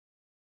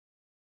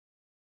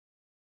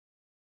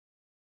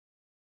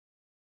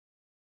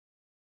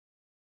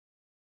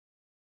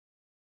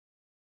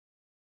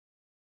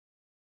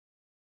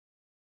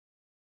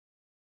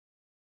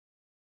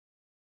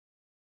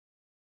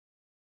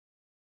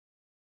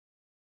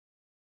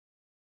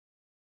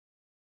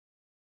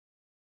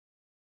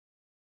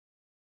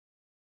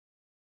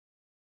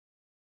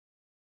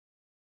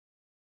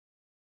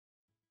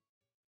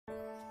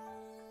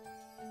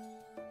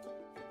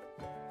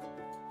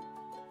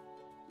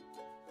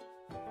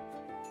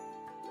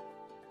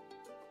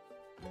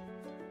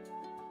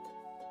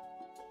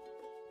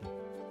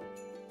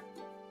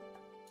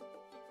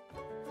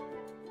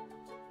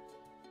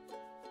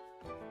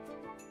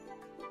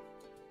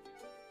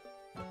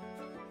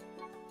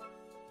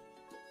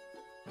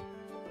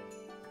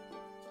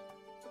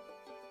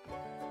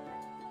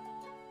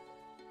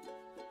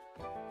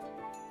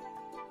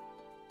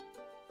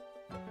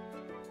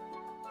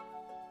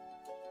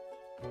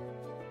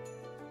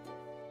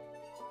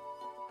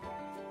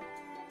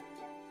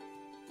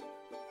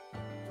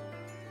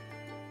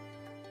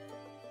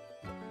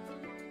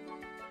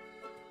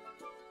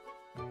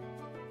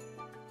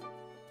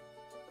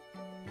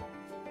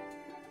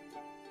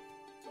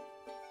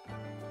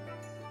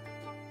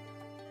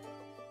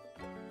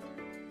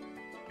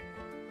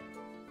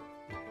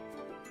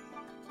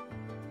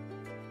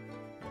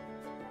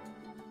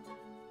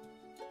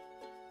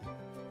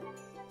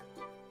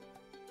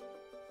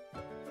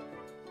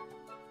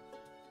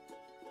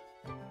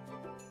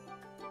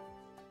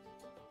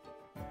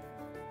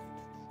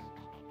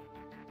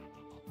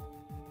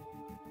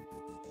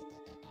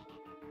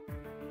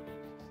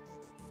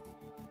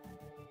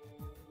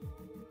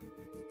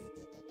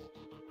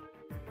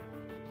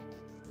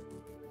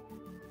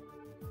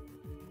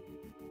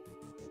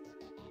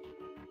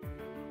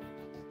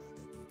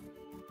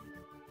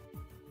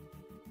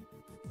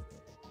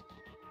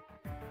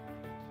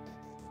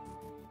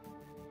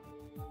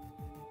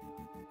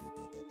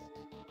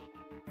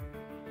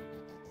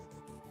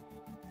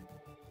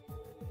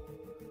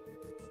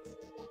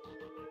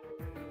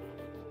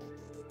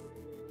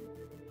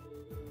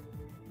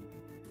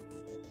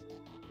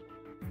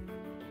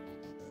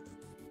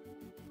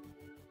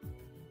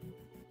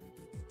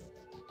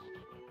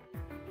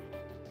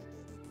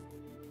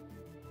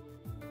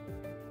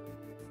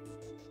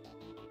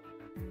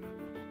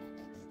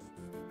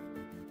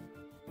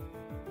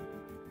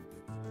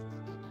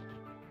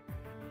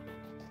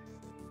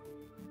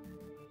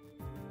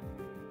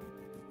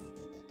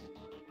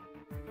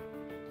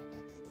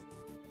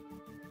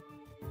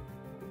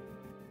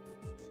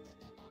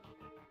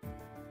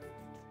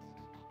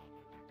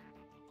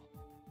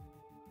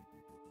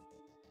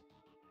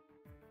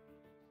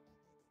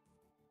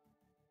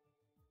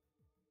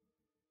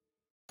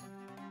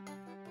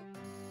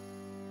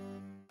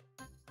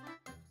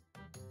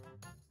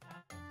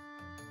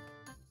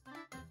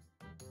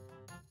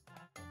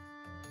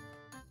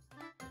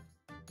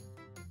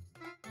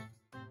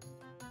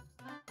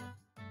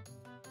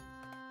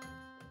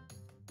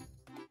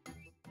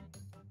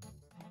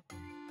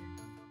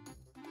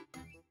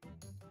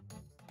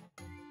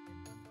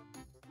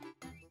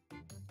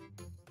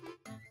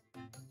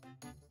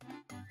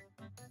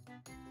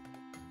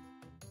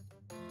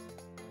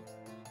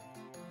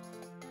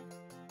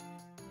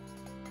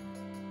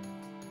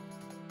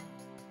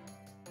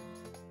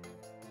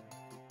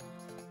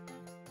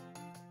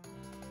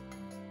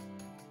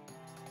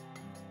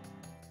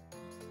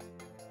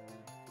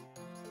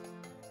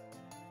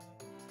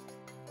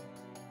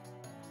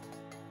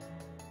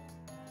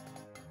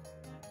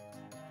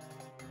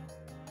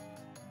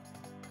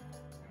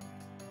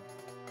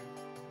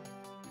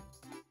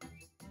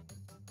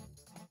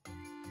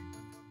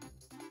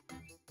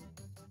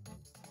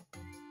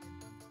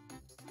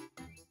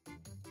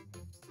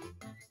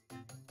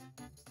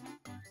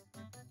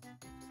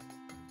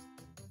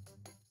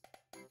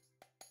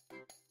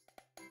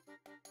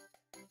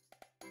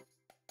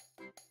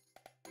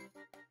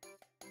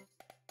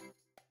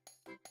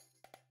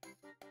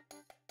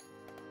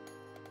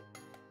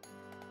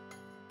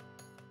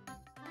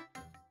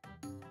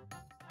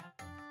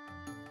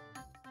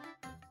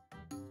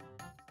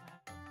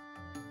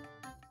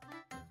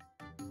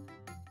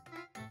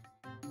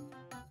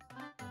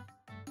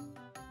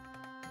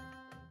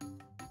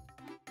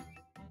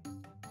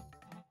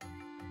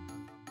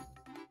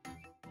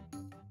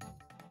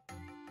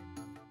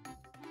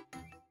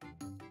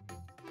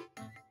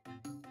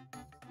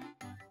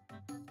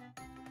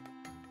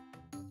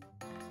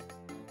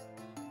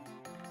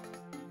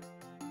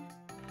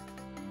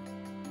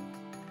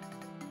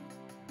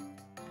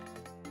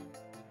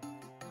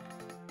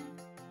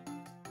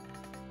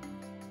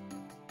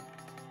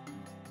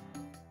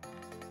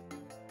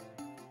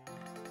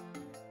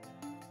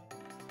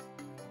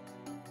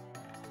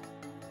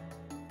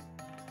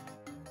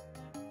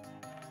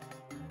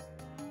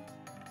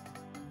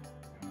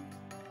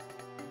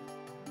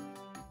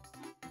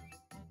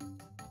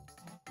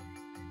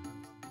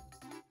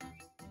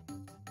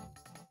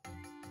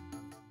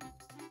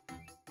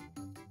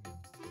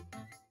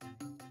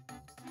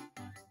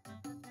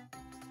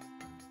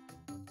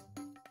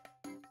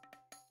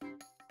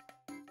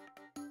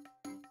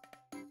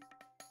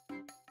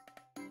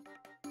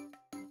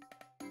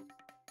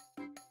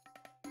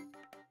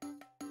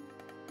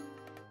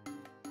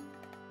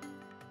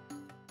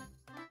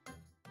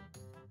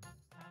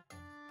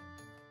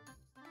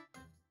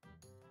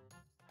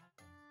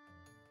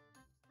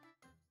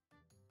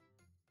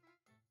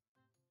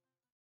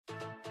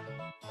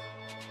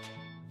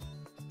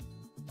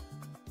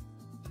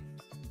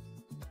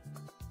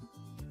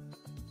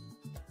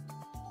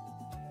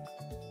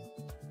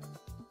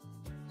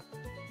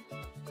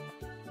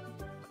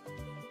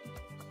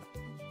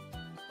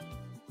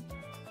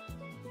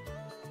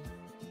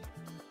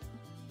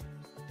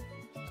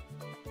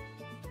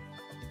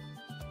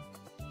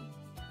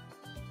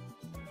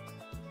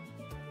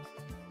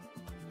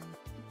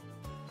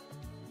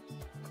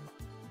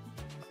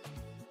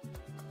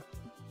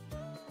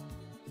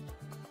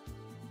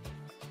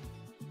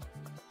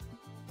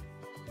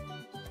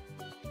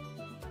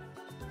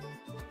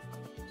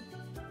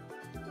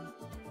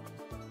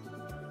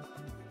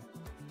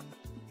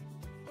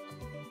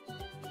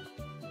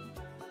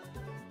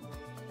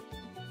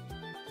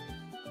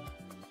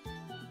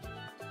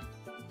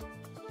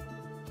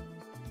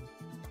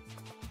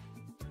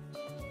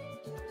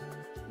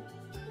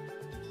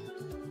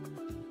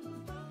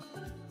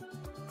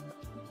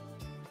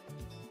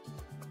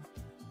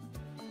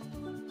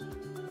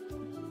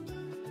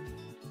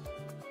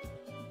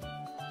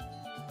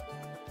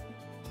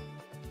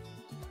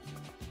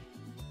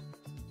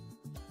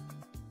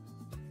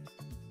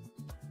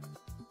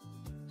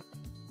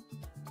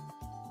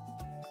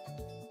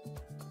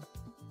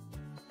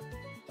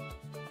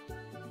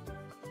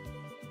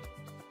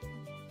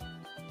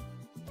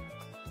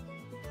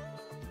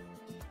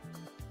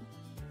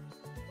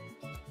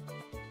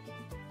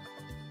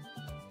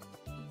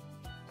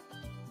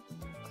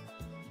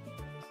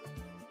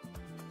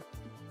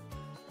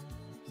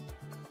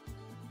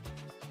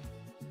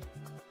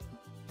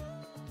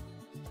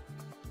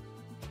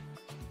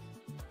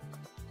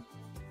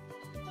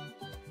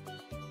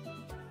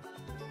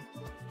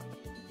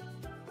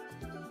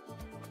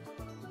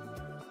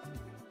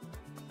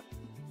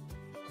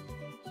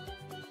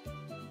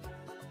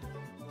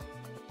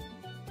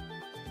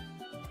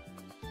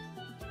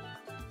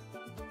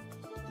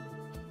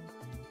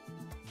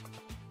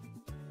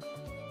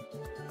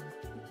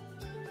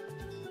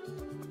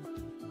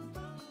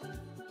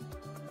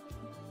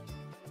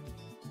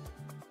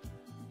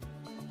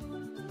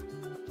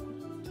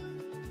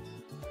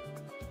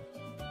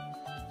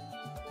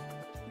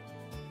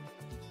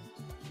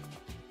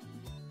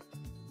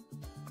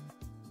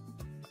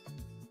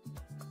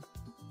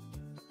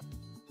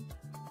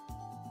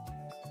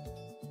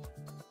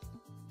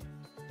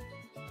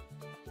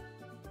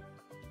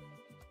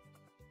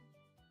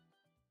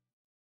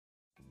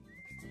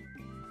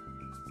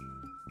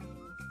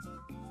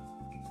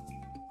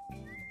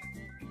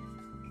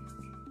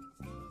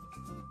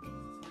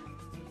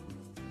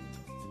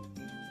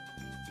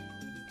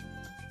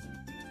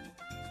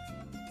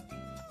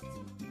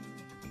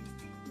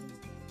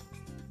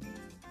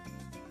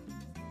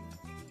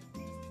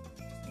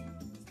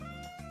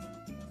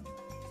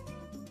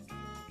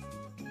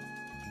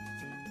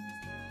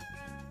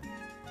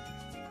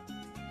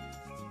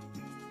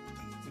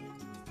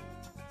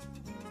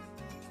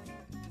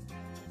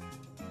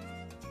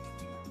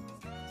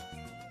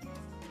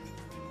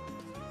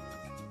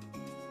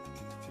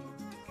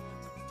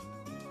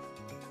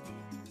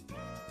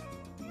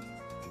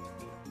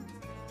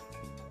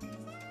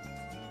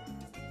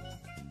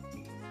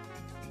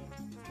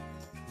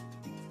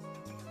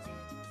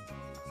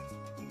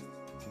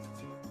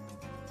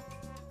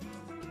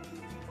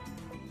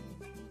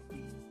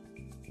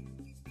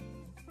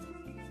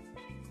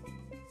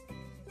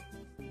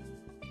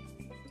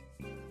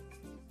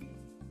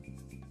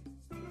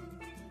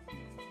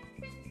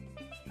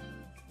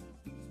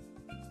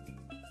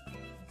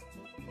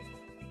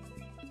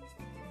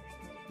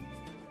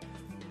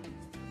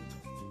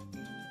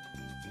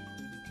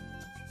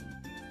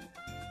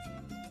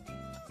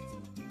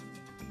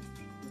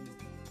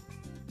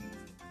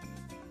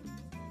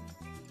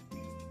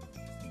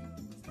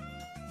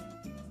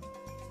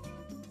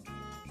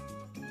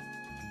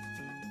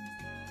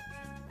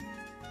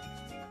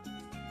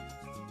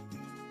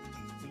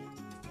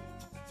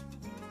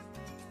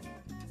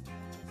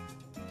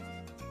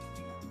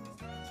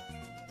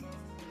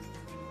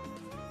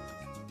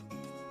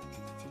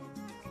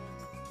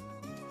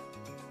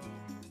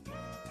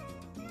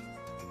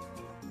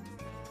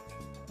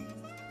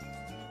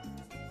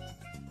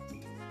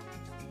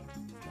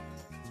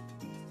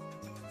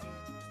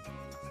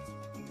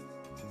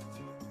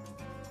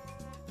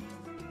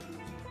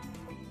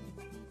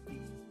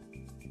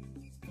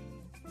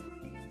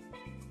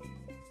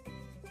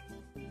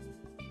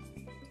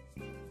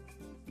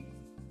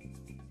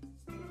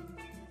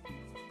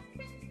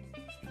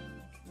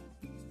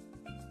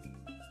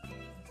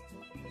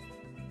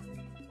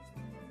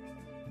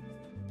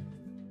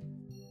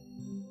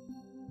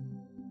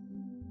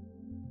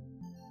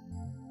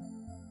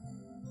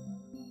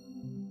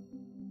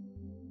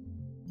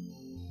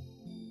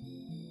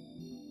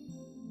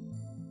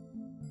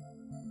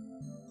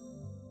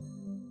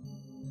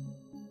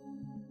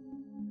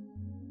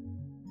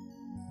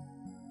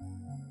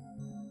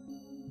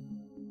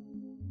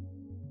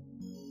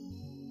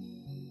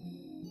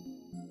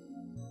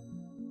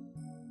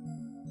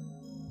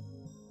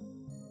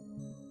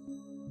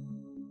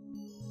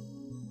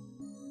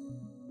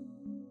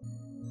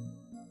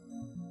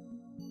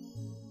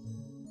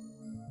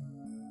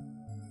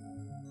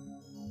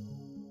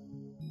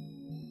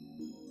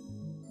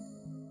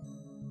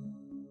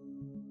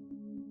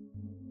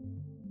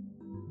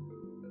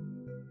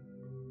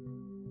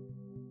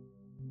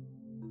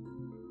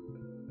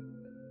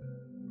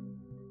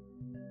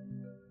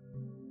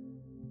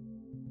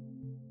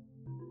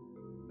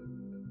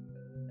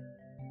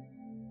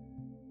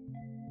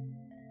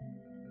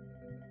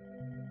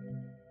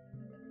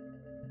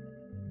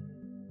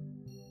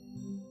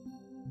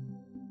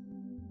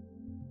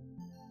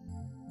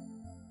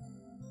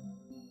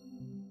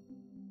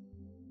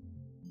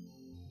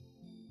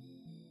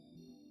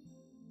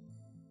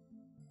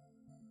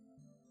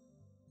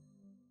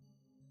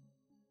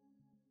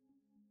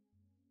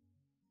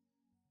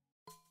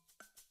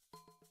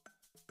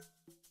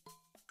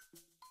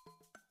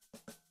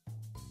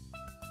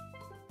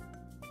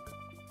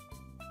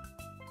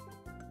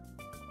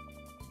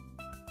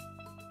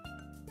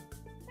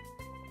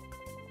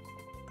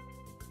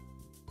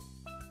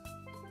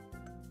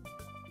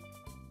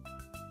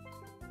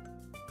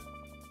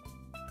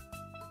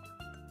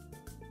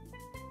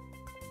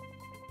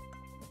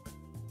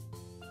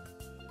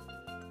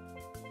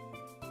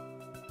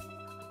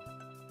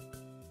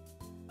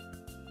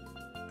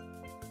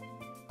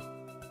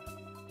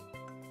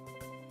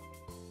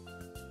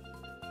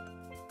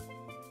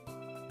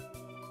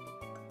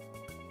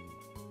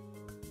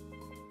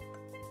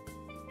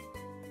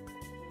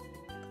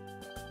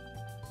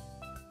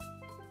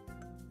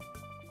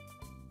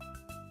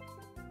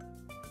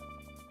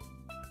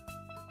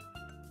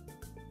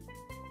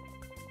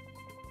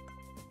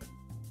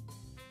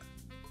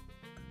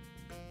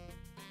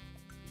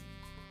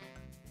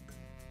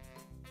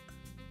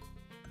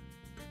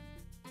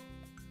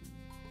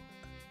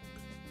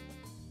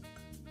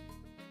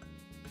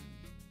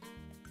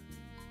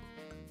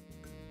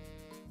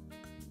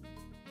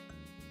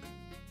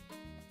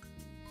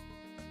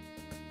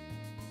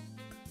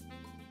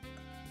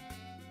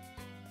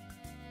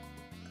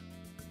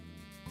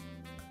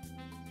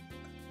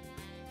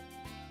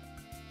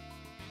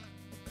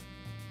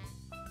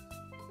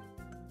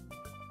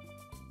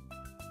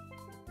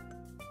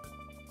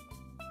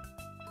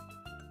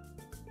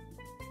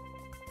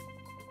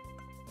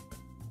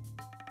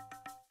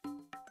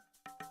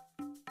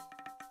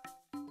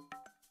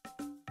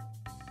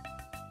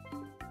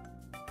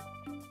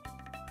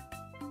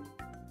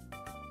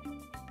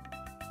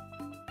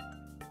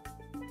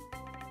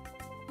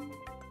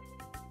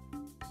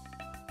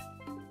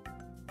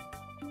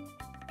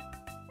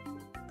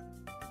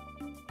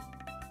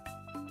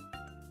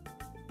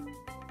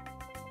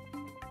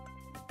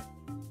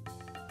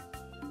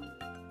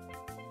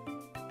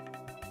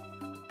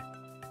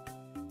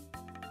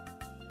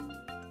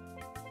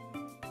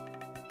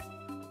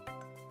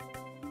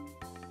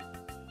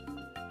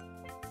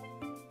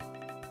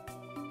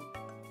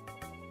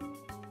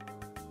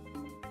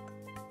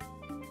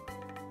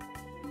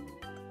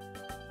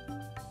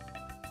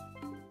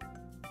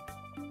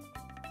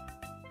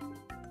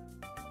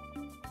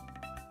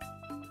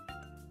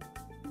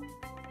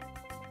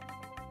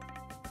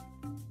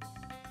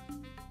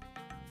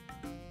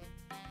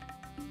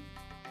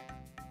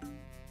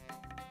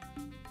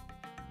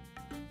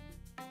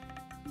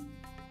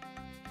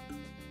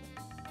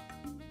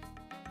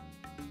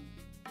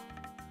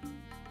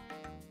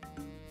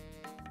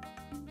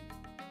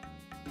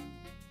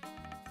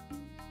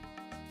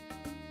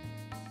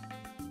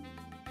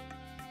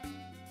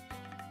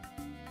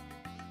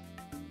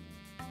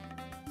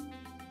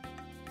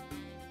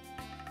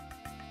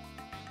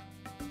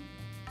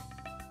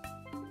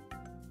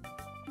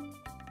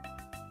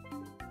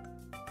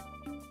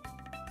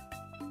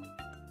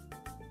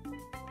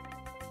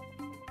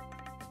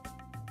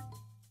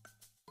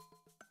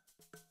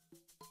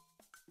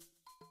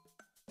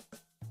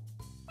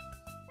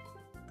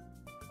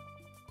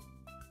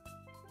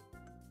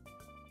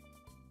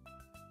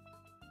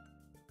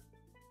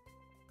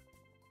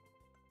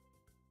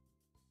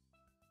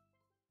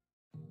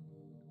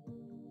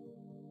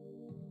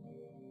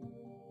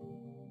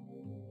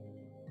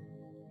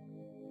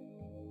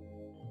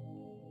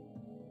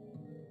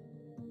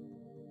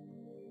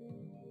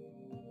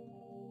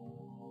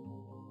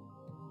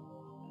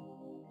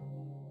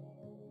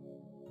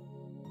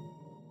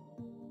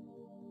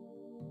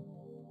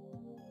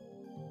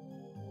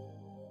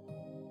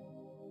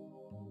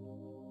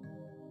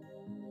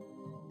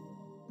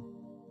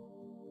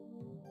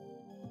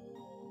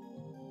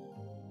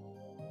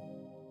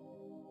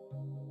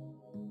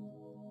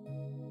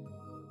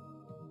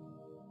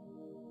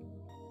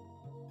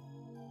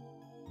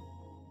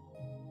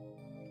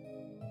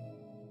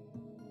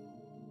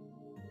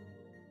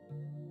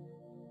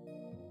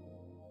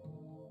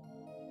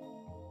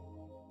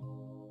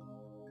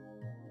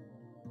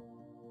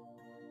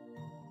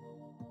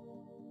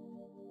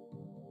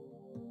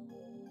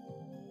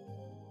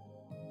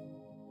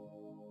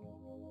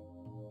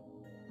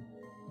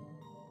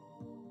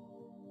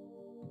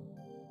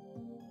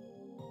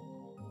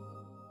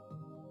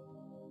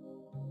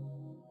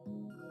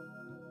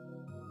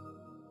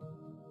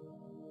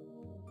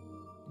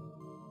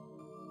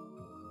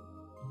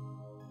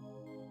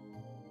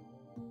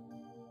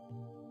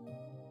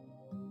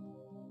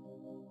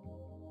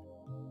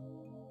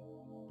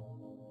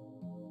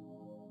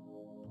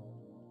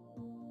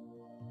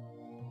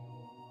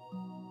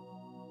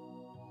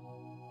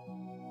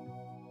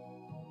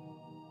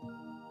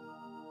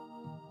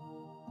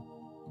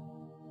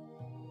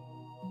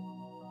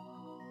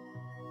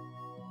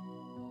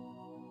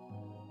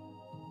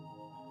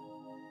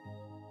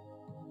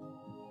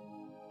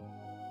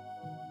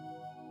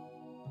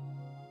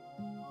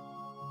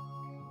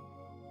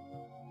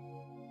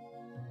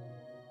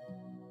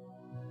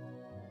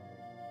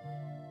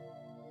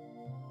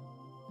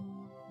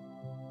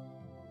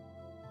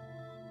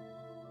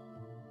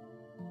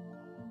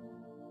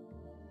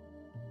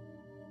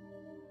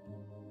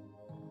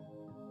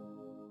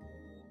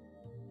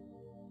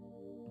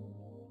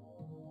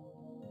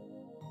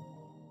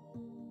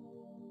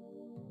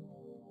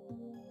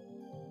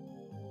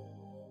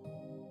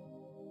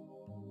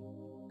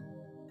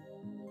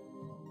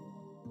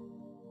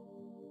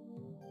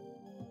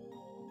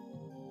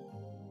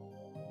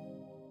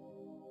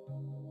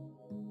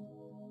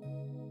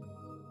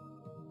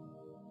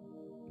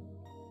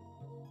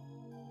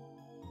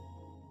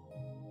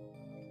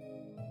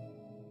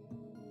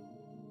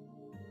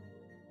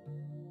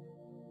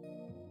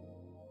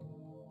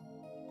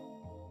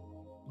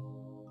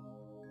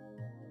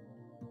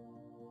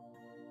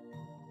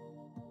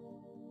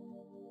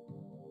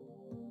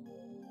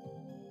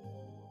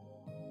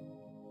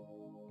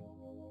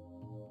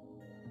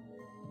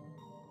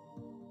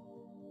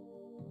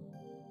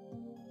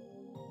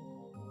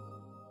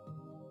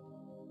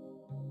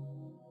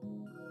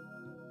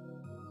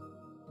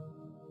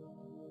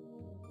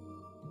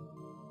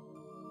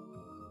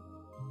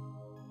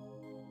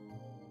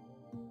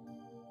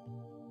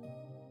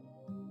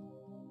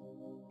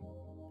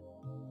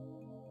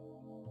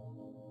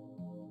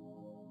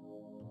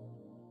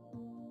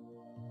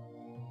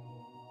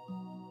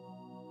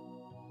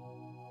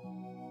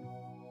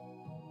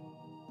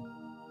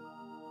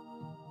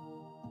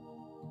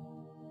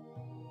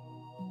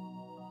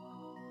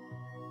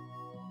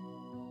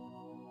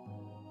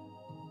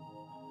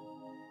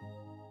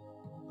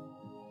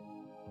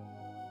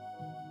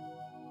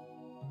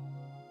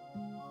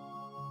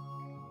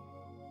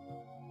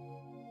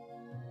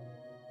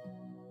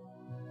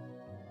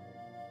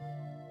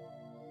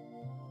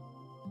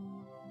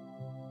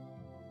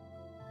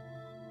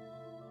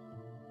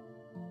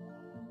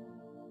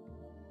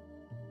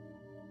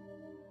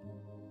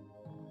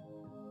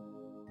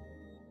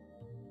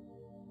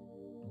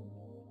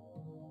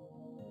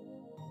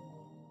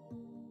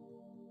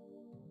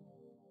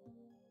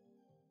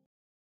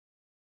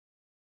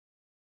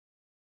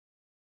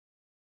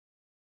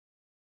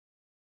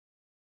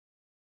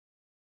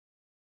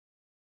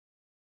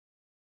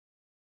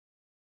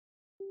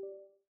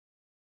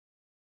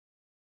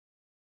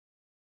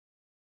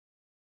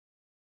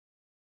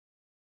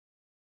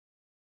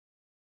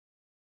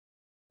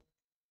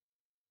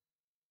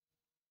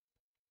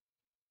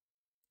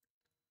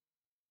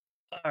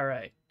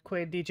Alright.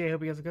 Quaid DJ,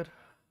 hope you guys are good.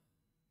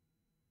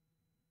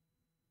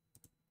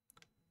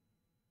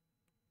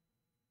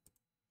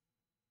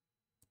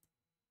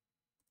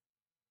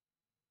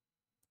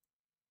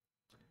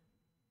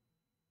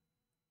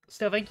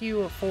 Still, thank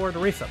you for the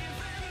resub.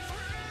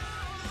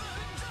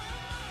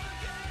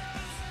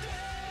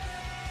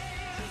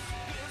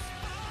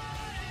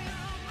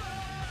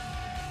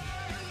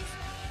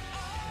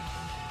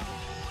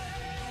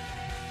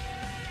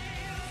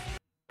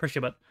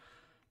 Appreciate it.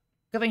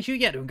 Good, thank you.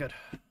 Yeah, doing good.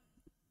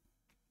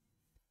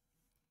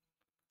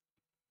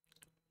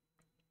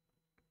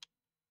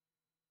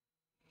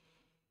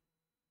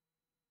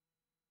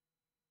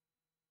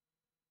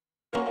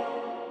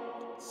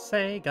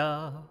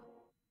 Sega.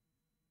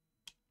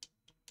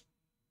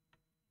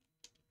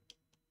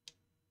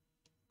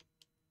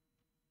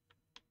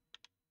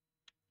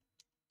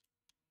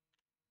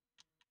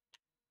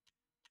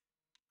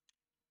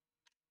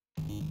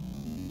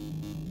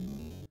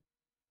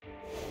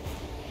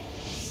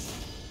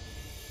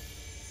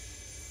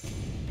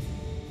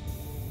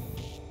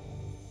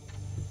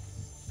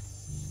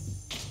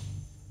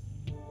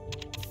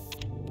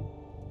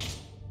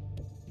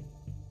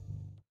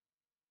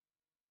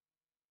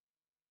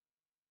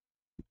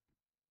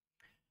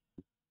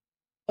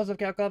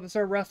 Positive Cal is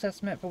there a rough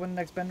estimate for when the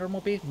next Bender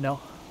will be?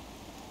 No.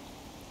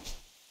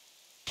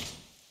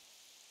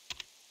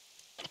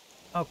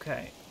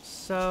 Okay,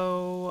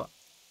 so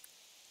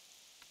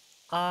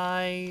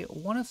I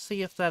want to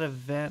see if that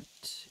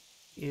event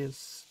is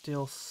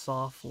still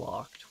soft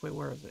locked. Wait,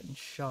 where is it? In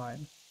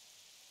Shine.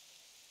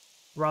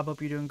 Rob,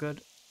 hope you're doing good.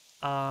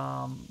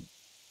 But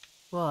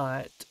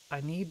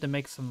I need to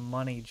make some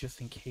money just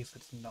in case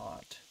it's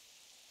not.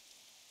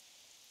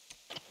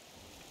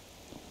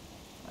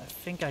 I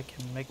think I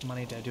can make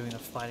money by doing a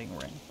fighting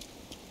ring.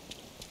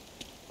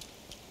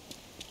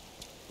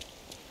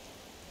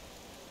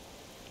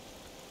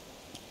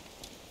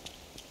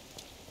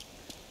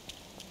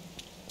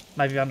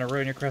 Might be on to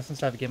ruin your Christmas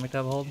to have a gimmick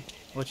to hold.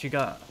 What you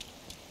got?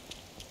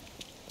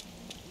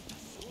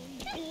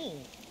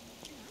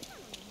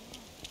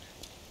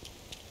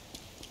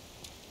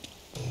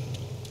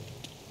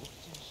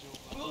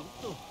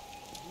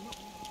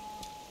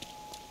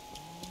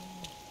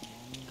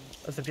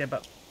 Let's see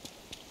about.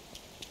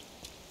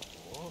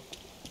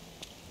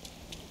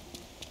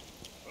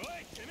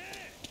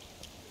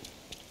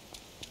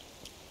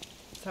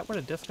 Is that where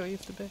the disco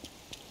used to be?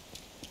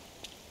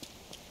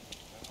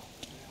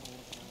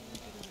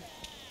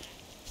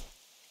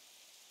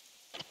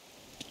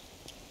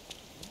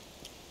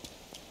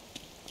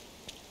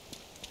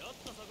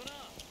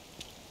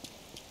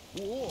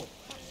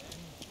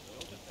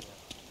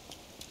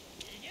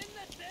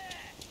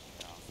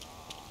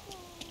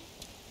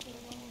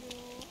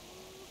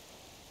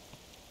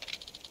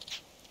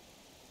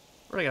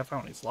 Where do I gotta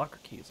find what these locker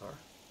keys are?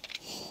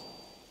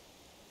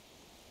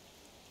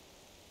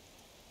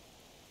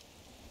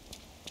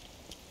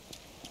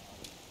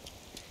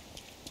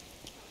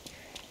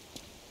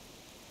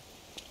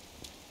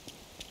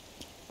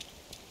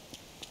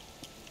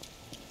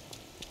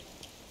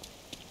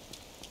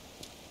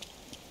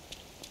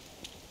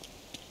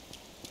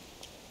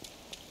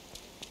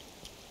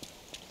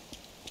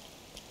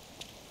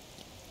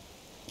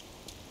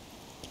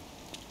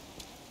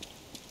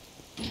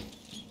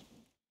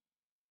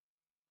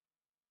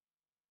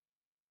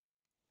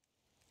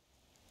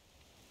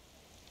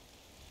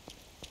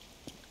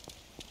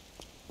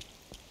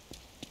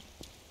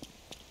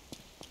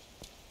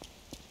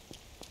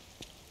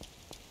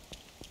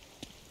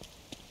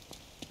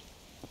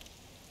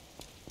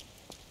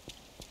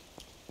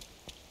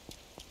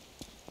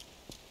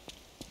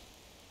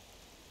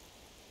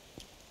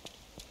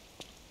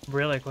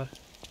 Really quick.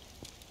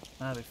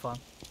 That'd be fun.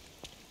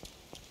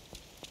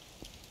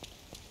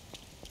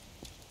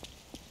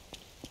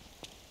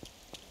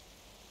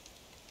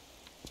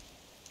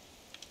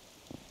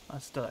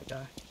 That's still that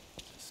guy.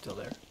 Still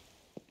there.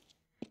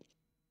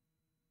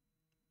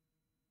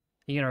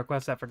 You gonna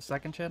request that for the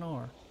second channel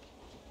or?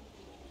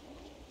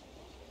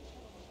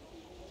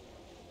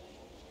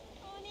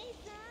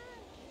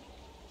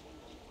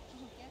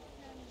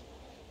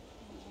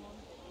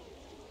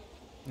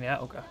 Yeah,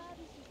 okay.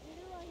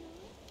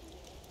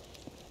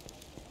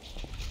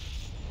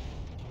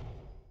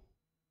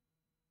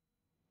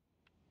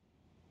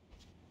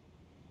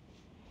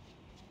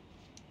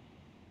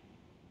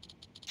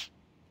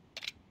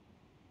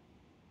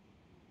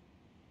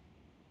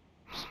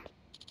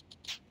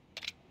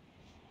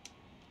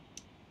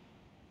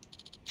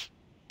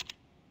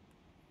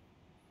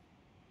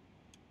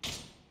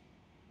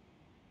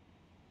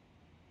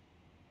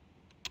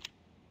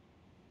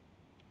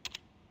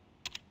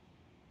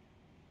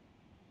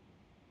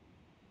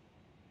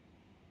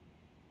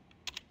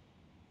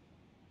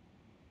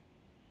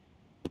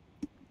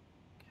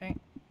 Okay.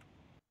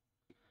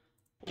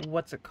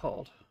 What's it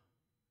called?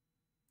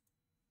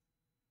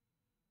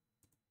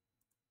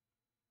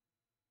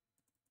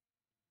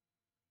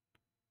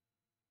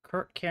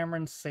 Kirk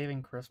Cameron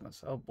Saving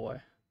Christmas. Oh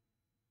boy.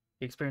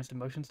 You experienced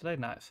emotions today?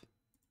 Nice.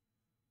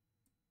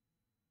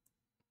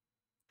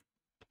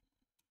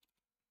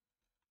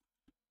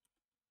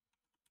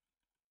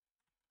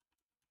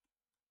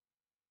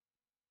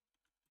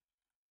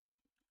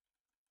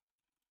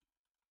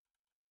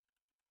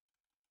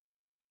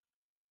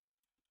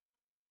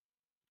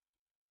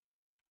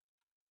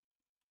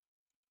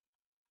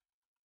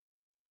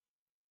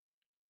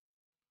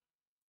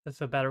 That's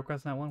a bad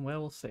request on that one.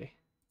 Well, we'll see.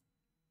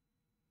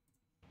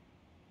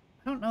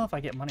 I don't know if I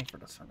get money for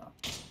this or not.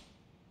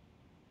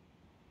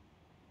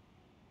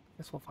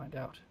 Guess we'll find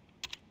out.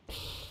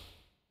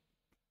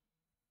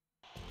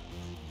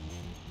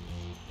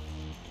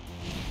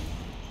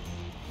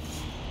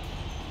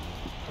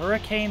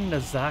 Hurricane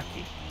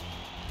Nozaki.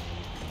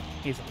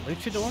 He's a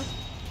luchador?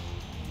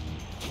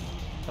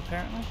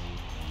 Apparently.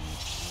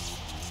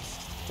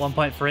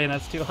 1.3 and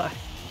that's too high.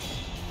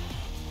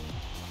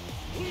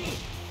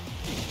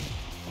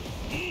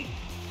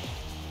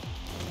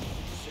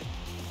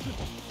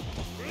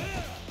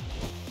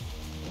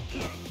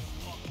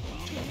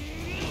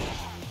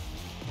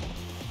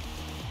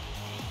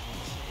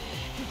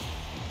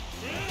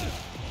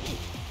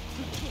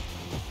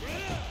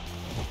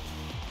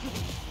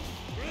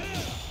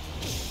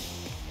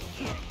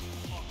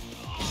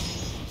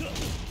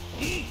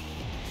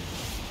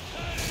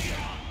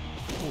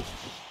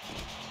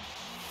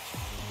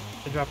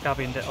 Drop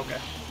copy and okay.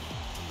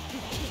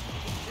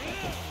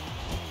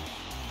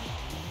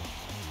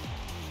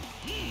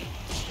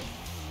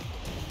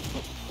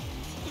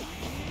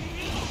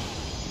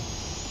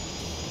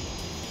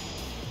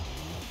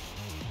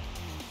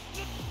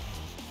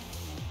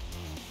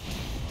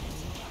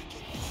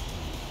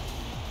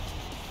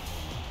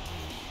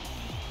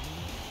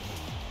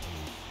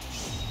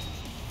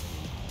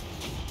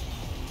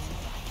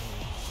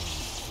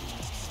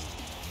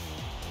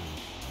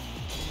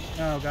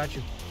 Oh, got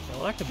you.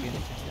 Well, that could be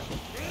anything. Yeah.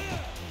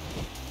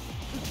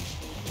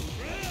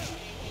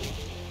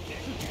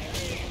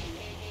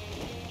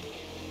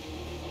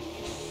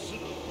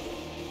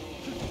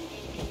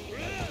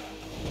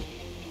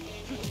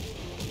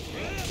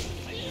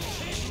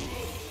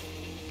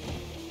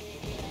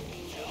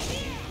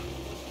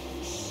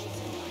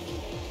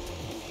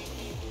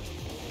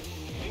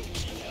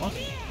 What?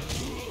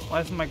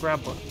 Why isn't my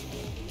grab book?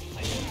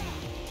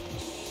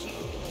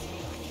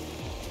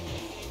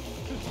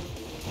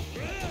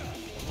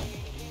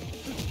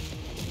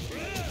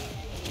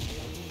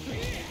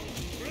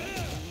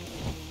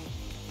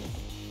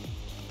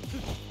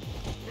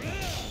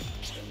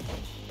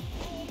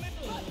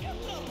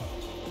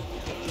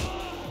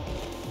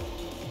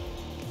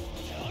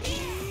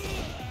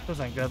 This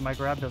ain't good. My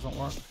grab doesn't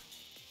work.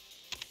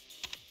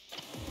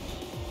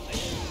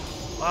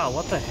 Wow,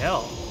 what the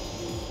hell?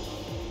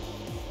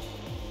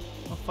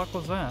 What the fuck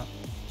was that?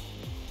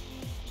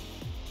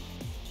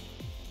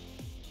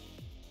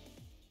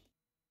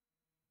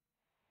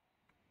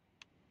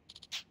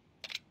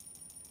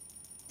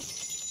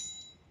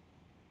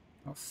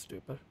 That was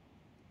stupid.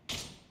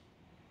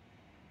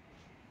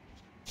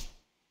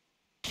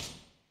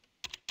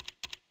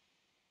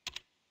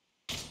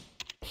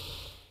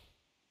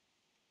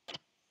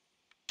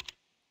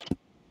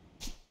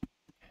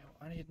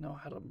 I need to know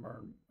how to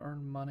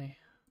earn money.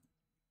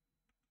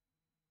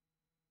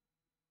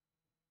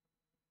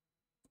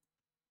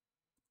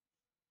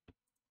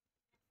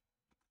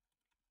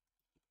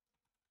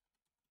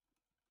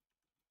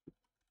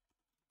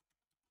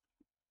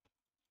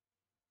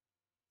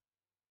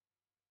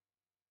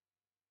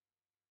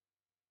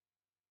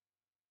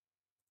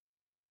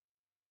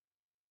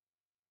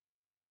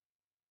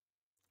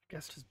 I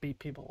guess just beat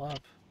people up.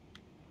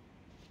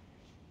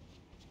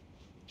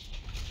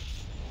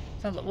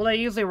 Well, they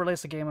usually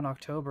release a game in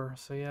October,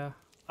 so yeah.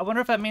 I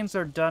wonder if that means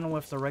they're done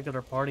with the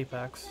regular party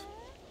packs.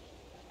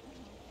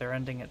 They're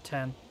ending at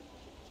 10.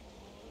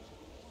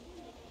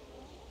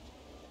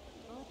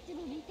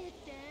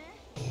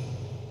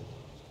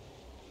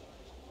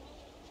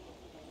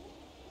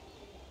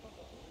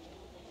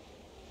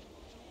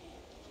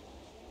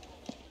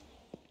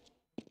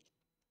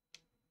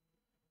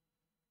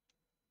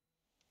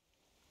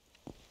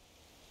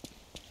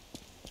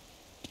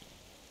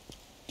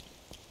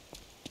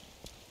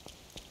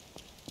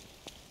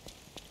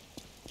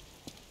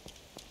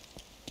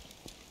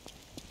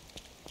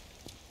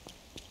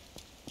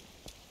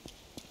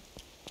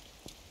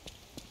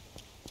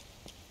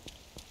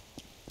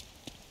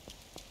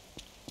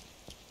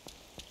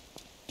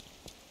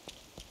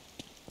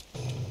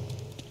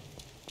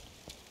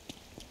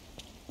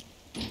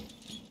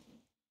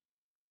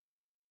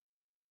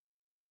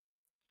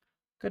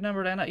 Good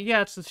number to end.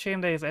 Yeah, it's a shame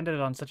they ended it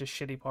on such a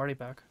shitty party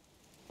pack.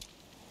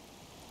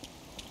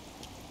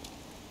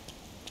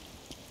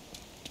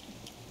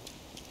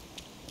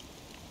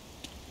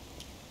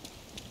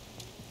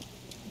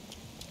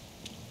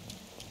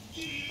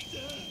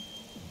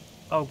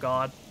 Oh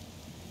god.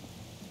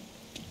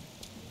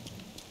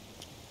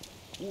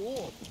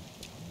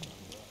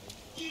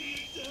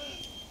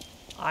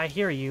 I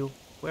hear you.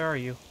 Where are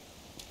you?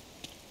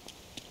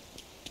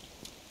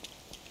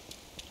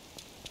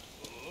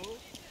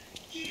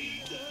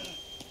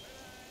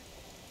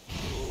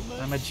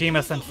 My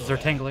Majima senses are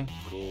tingling.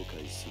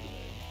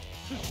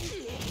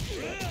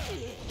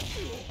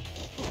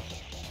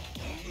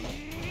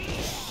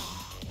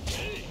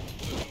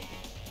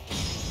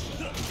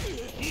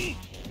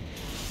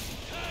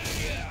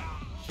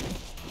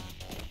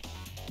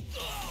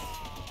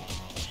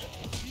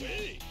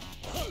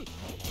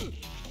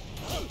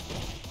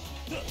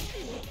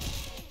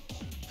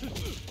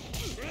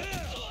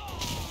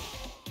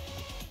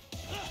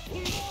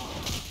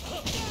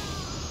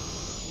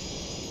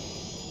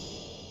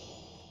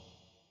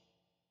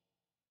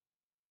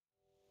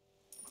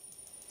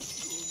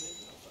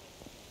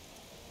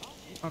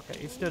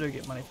 Okay, you still do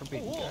get money for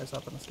beating guys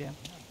up in this game.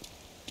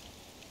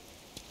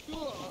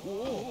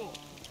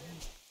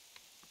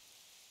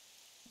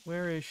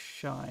 Where is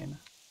Shine?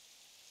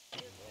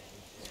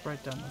 It's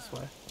right down this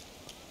way.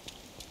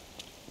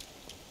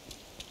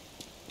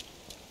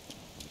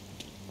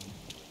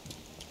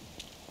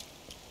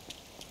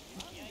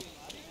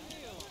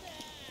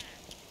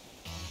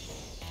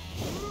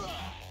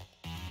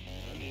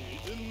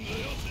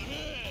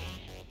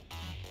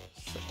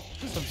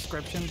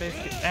 Subscription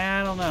based?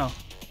 I don't know.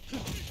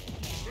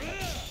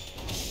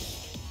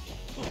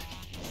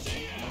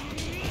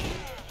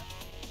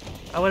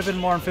 I would have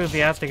been more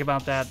enthusiastic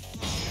about that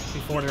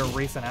before their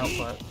recent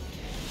output.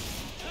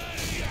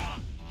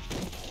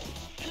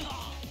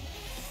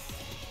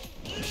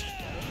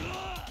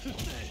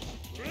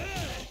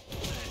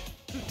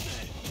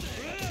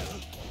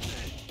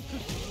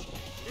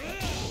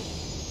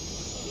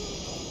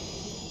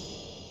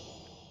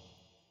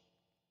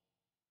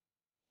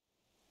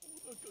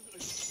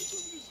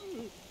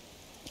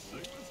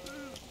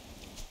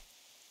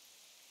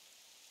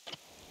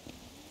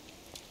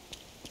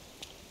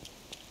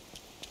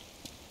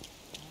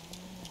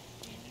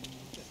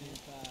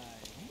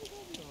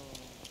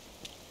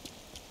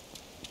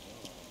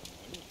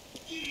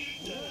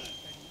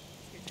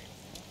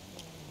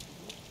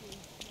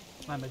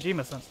 My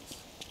Majima senses.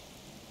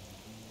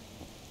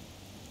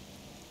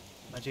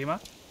 Majima?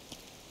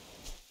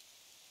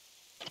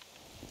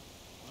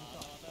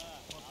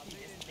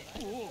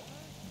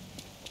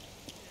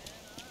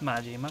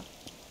 Majima?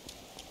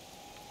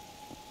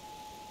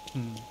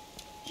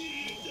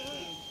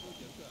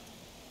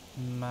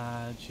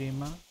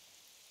 Majima?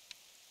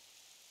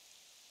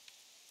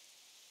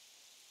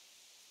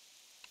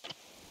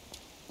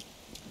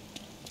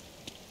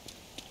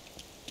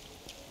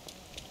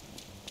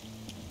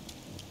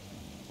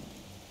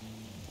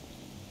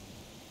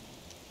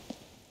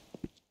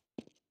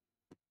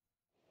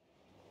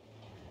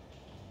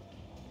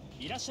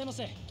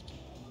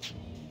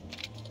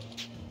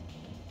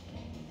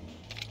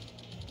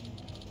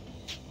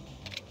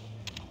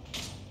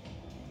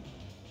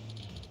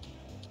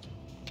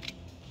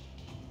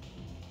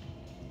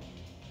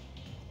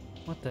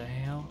 What the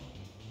hell?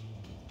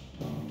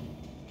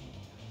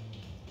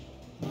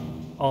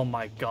 Oh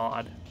my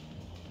god.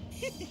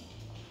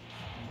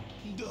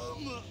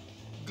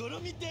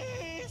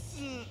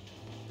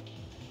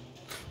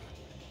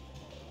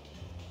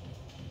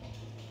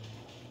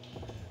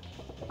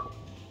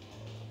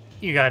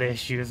 You got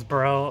issues,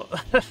 bro.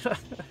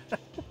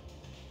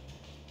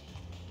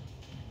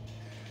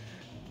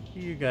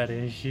 You got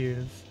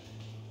issues.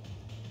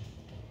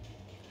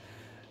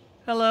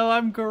 Hello,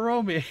 I'm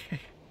Goromi.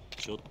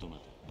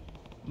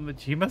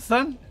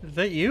 Majima-san? Is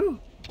that you?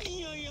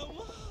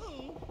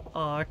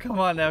 Aw, come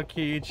on now,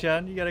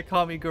 Kiryu-chan. You gotta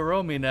call me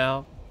Goromi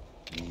now.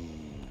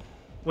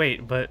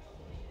 Wait, but...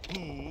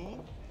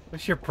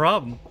 what's your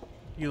problem?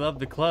 You love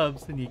the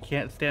clubs, and you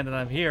can't stand that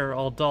I'm here,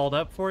 all dolled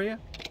up for you?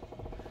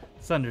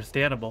 It's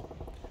understandable.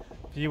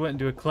 If you went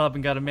into a club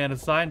and got a man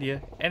assigned to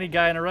you, any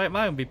guy in a right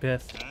mind would be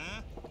pissed.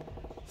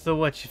 So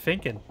what you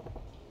thinking?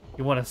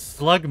 You want to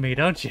slug me,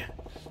 don't you?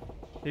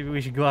 Maybe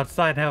we should go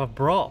outside and have a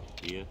brawl.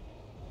 Yeah.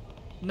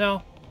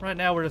 No, right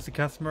now we're just a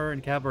customer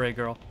and cabaret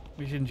girl.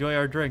 We should enjoy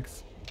our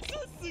drinks.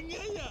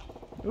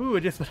 Ooh,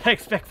 just what I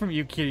expect from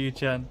you,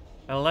 Kiryu-chan.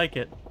 I like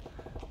it.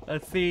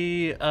 Let's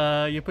see,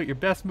 you put your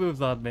best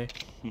moves on me.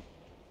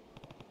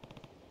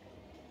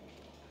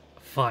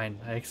 Fine,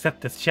 I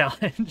accept this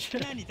challenge.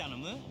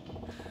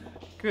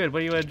 Good, what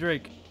do you want to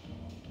drink?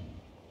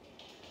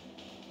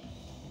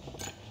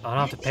 Oh, I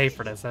don't have to pay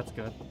for this, that's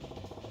good.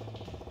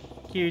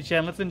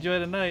 Kiryu-chan, let's enjoy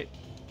the night.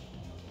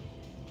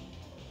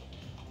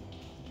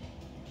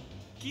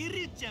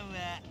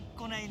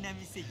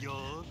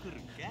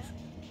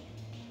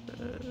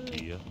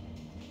 Yeah.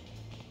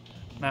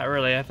 Not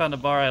really, I found a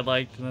bar I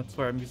liked and that's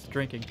where I'm used to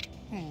drinking.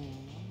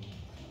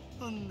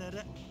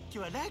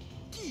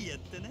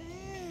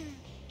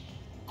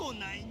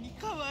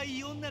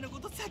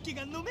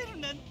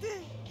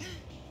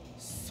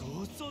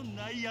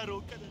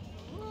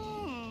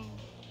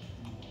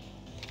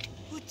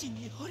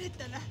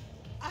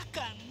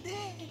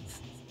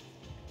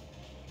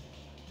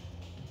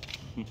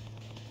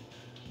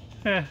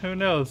 Who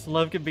knows?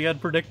 Love can be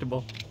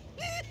unpredictable.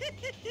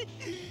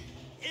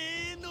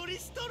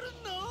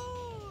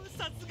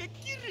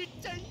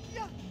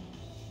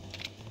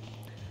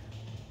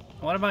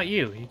 What about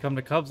you? You come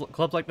to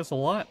clubs like this a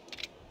lot?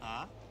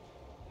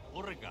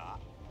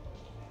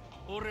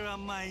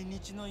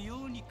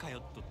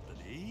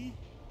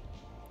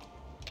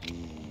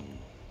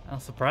 How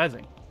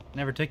surprising.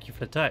 Never took you for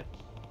the type.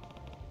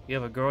 You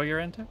have a girl you're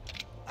into?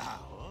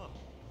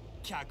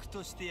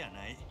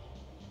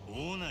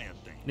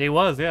 He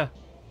was, yeah.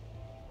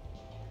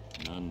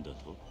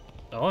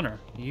 The owner?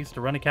 He used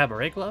to run a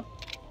cabaret club?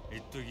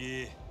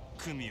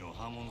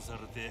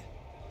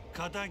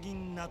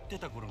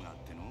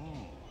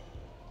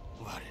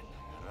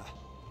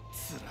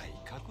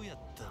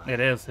 It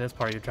is. It's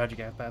part of your tragic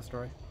ass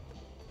story.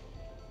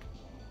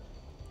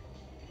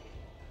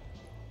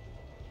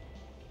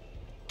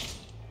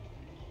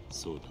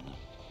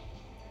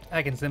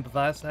 I can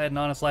sympathize. I had an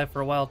honest life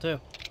for a while too.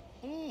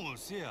 おお、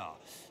せや。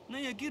な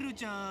んや、ゲル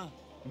ちゃん、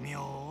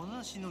妙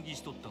なしのぎ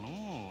しとった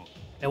の。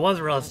It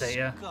was real estate,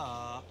 yeah. 確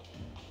か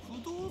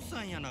不動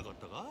産やなかっ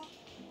たか？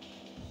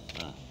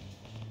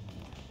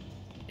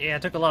 Yeah,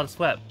 it took a lot of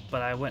sweat,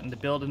 but I went into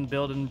building,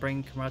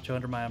 bring Camacho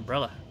under my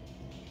umbrella.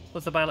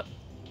 What's the pilot?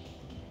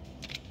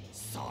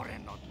 それ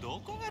のど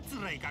こが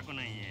辛い過去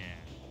なんや。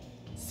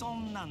そ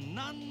んなん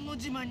何の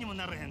自慢にも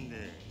ならへん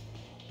で。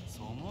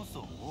そも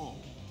そも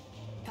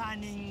他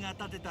人が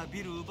建てた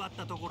ビル奪っ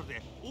たところ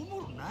でおも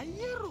ろない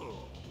や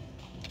ろ。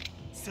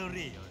そ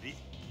れより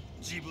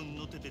自分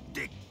の手で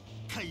でっ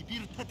かいビ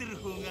ル建てる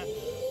方が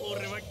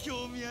俺は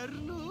興味あ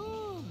る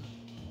の。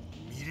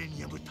ミレ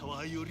ニアムタ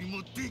ワーより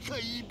もでか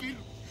いビル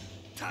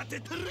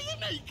建てたるや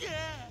ないか。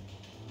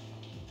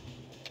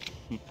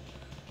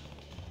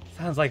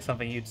Sounds like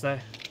something you'd say.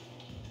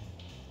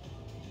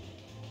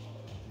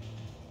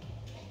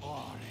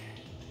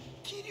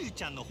 桐生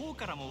ちゃんの方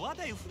からも話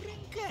題振れん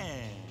か。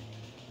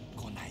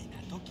こないな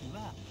時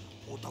は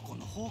男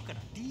の方か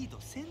らリード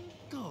せん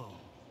と。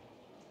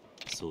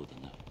そうだ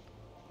な。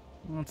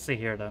Let's see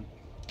here then.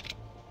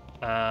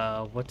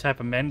 What type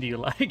of men do you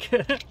like?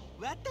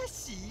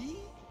 私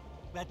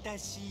め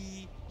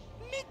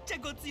っちゃ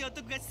ごつい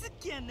男が好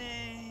きや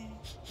ね。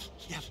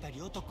やっぱ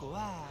り男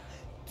は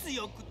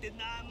強くて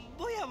なん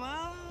ぼや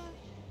わ。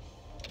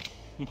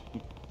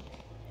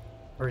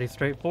Pretty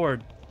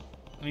straightforward.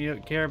 You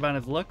don't care about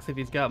his looks if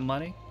he's got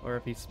money or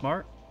if he's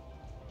smart.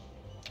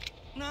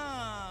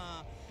 な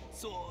あ、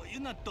そうい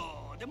うの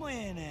どうでもえ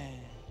え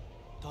ね。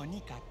と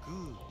にか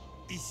く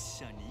一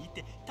緒にい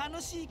て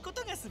楽しいこ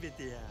とが全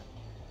てや。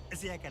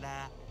せやか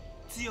ら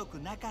強く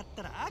なかっ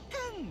たらあか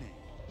んね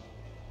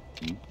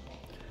ん。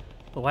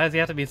But why does he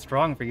have to be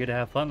strong for you to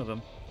have fun with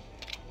him?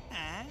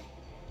 ああ、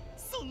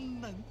そ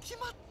んなん決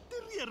まって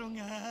るやろ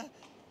が。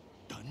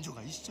男女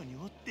が一緒に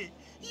おって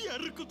や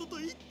ることと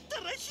言っ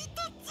たら一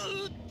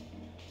つ。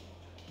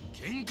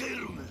喧嘩や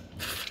ろが。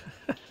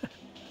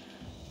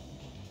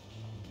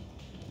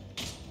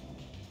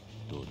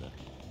どうだ?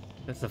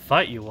 If it's a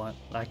fight you want,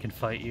 I can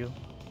fight you.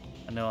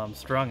 I know I'm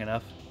strong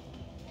enough.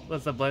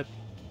 What's up, bud?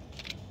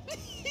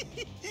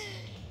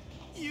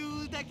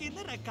 言うだけ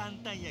なら簡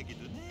単やけ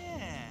ど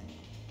ね。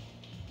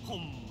ほ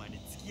んまに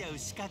付き合う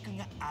資格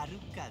がある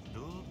か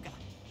どうか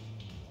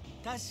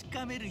確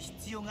かめる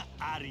必要が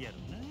あるやろ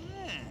な。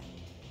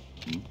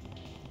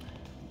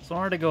So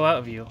in order to go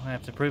out with you, I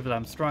have to prove that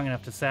I'm strong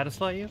enough to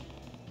satisfy you?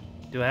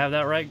 Do I have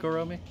that right,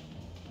 Goromi?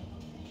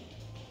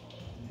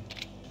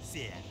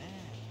 せやな。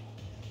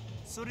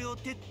それを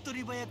手っ取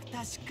り早く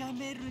確か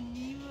める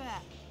に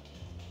は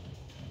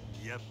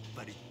やっ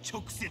ぱり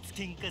直接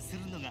喧嘩す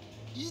るのが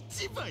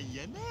一番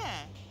やな。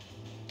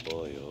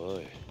おい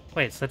おい。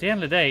 Wait, so at the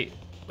end of the day,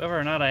 whether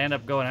or not I end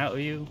up going out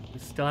with you, we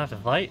still have to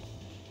fight?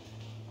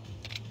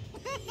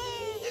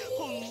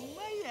 ほん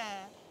ま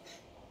や。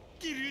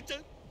キリュウちゃ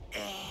ん、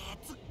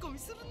ツッコミ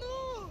するの。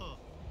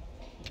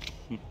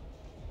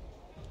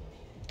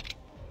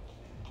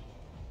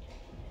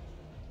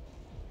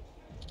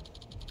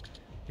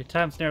Your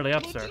time's nearly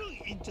up, も sir. ちろん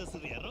延長す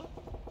るやろ。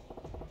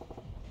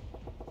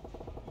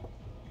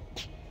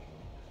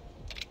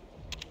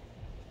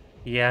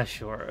Yeah,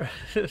 sure.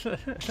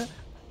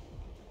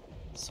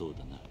 そう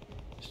だな。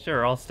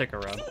 Sure, I'll stick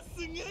around. さす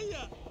がや。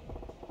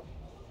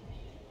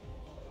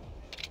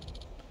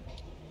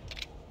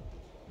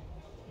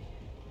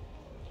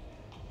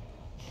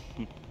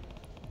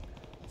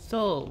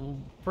Still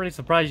pretty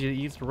surprised you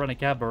used to run a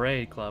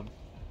cabaret club.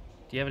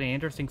 Do you have any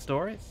interesting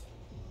stories?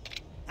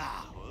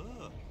 ああ、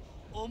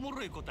おも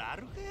ろいことあ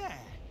るか。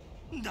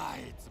だ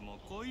いつも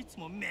こいつ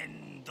も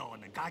面倒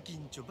なガキ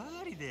ンチョば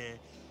かり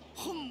で、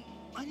ほん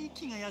まに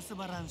気が休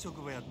まらん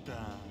職場やっ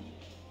た。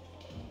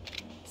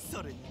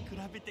それに比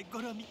べて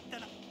ゴロ見った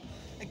ら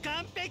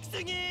完璧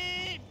すぎ。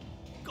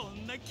こ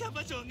んなキャ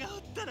バ嬢がお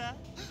ったら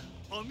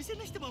お店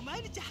の人も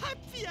毎日ハッ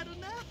ピーやろ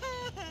な。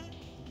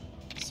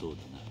そう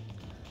だな。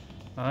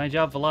 My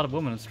job's a lot of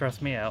women who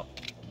stress me out.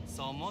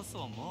 そも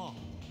そも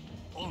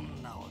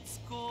女を使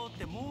う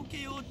て儲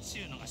けようっち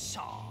ゅうのが性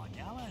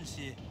に合わん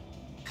し、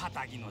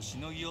仇のし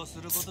のぎを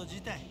すること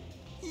自体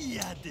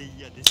嫌で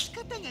仕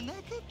方がなか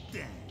った。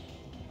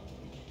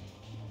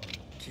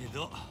け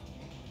ど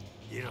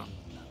いろん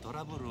なト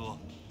ラブルを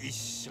一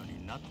緒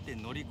になって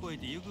乗り越え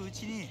ていくう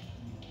ちに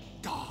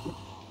どう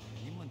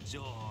にも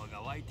情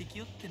が湧いてき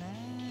よってな。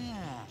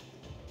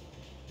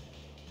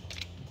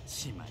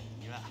しまい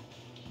には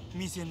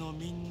店の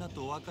みんな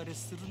とお別れ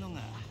するのが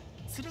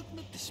辛く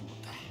なってしも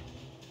た。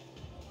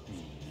み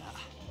んな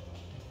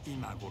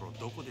今頃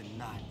どこで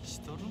何し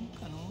とるん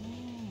かの。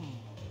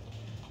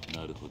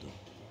なるほど。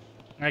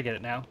 I get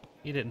it now.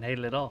 You didn't hate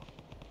it at all.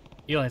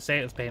 You only say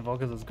it was painful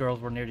because those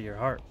girls were near to your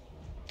heart.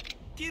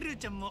 キル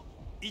ちゃんも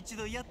一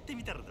度やって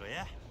みたらどう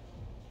や。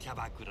キャ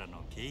バクラ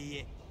の経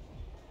営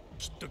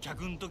きっと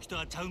客ん時と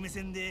はちゃう目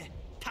線で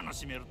楽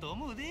しめると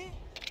思うで。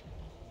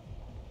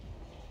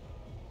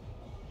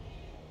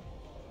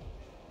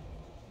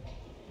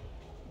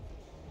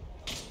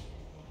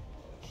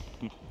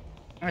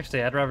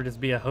 Actually, I'd rather just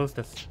be a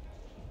hostess.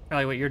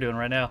 Probably what you're doing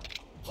right now.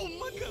 ほん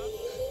まか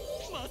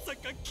まさ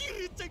かキ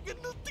リュウちゃんが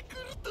乗ってく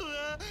ると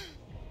は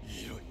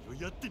いろい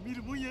ろやってみ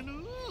るもんやの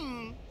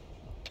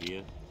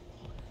Yeah.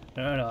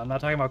 No, I'm not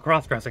talking about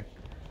cross-dressing.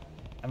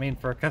 I mean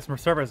for a customer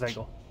service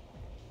angle.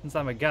 Since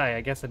I'm a guy,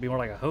 I guess I'd be more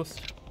like a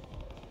host.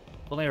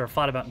 I've only ever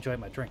thought about enjoying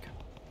my drink.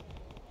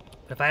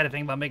 But if I had to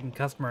think about making a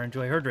customer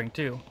enjoy her drink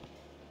too,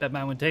 bet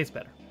mine would taste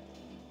better.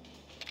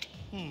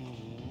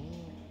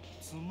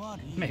 つま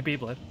り Maybe,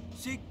 but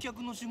接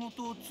客の仕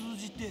事を通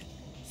じて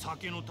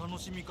酒の楽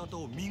しみ方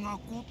を磨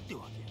こうって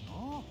わけや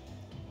な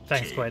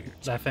thanks, Quaid.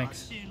 Thanks. ら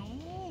しいの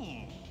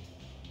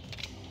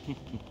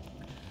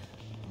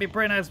Be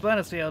pretty nice fun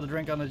to see how to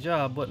drink on the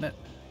job, wouldn't it?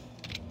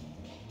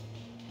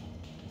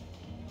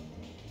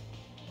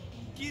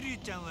 キリュ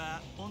ウちゃん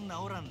は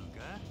女おらんの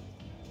か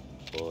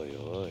Oi,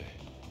 oi.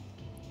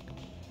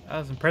 I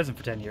was in prison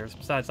for 10 years.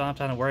 Besides, I don't have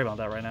time to worry about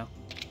that right now.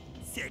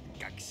 せっ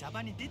かくシャ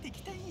バに出て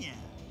きたんや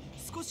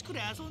少しく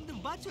らい遊んで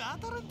もバチは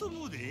当たらんと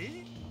思うで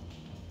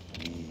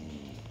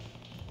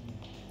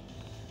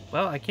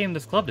Well, I came to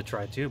this club to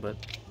try too, but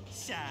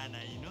しゃあ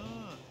ないの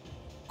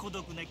孤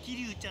独なキ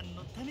リュウちゃん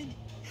のために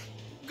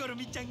ゴロ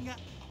ミちゃんが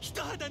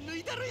一肌脱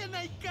いだろや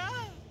ないか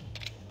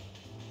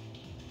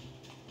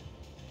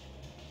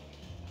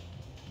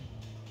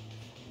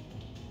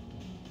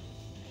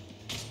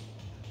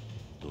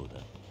どう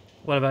だ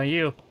what about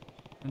you?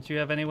 Don't you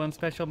have anyone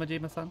special,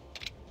 Majima-san?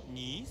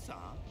 兄さん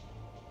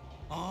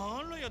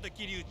あらやだ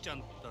キリュウちゃん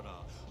った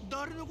ら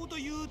誰のこと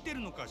言うてる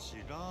のかし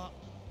ら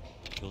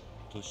ひょっ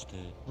として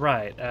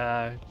Right,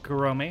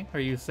 Kuromi,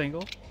 are you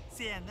single?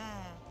 せや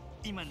な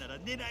今なら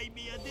狙い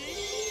目やで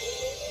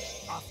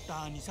アフタ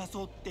ーに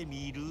誘って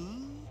みる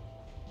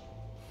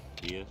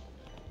いや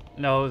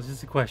No, it's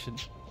just a question.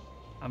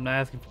 I'm not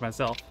asking for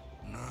myself.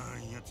 な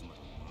んやつまらん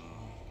な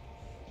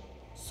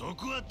そ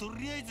こはと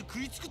りあえず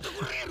食いつくと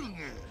ころやる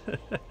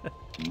が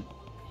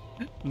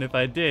And if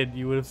I did,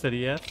 you would have said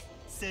yes?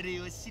 それ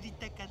を知り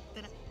たかっ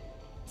たら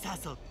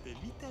誘って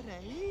みたら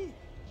ええ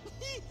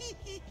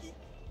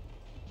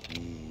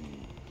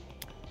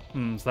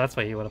So that's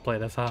why you would have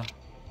played us, huh?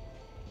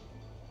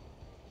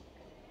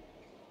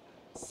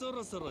 そ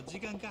ろそろ時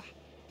間か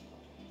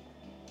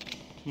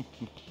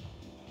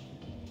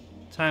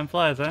Time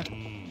flies, huh?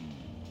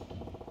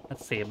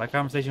 Let's see, my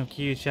conversation with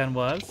Kiryu-chan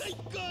was... 最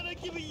高な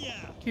気分や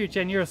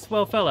Kiryu-chan, you're a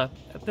swell fella.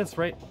 At this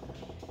rate,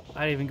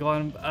 I'd even go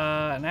on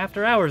an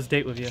after-hours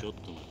date with you. ちょっ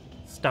と待て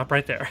Stop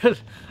right there.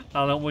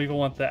 I don't even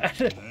want that.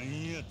 な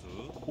んや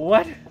と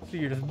What? So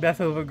you're just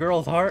messing with a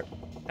girl's heart?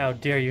 How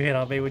dare you hit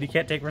on me when you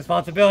can't take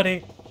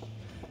responsibility?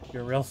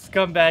 You're a real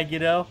scumbag, you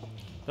know?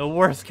 The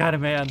worst kind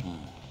of man.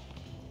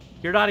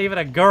 You're not even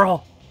a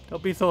girl.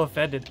 Don't be so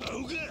offended.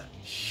 青が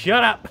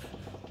Shut up!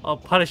 I'll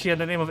punish you in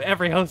the name of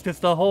every hostess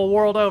the whole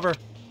world over.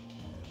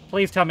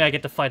 Please tell me I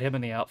get to fight him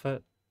in the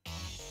outfit.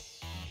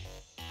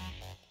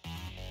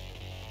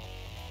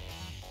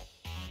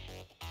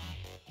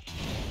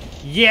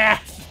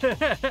 Yes!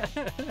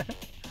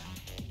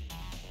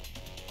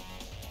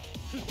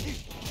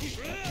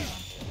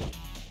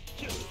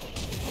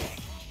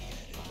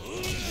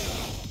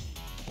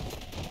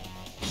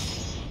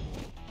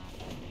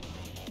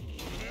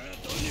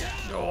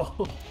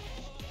 Oh.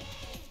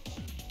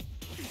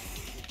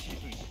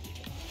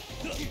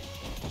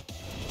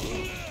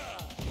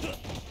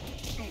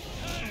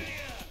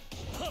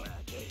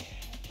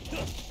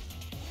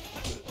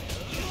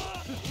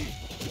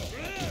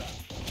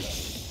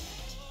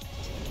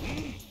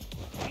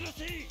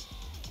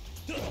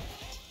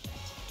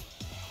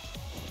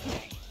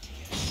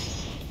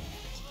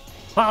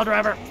 Pile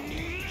driver!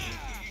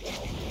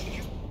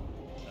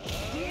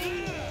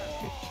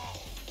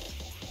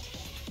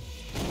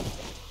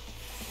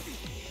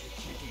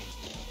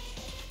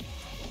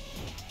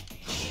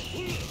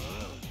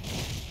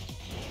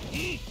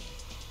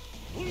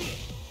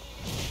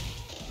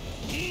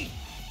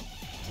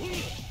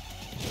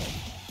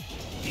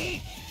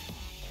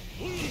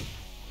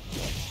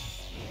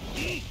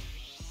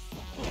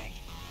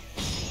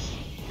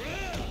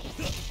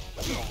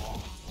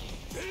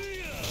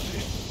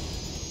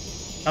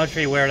 How much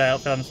do you wear that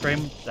outfit on the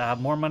stream?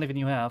 More money than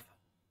you have.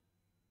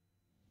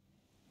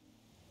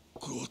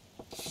 ごっ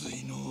つ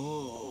い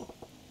の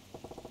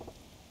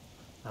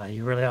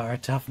You really are a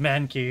tough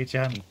man,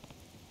 Kiryu-chan.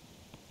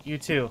 You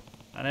too.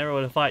 I never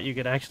would have thought you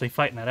could actually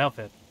fight in that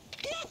outfit.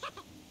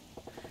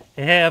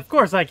 Yeah, of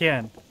course I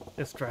can.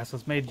 This dress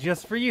was made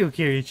just for you,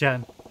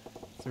 Kiryu-chan.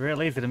 It's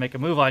real easy to make a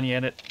move on you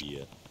in it. い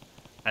や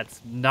That's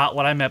not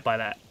what I meant by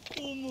that.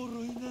 おも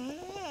ろいな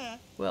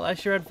Well, I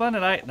sure had fun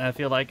tonight, and I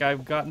feel like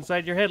I've got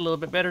inside your head a little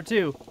bit better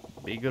too.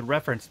 Be good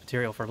reference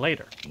material for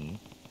later.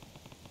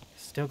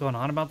 Still going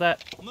on about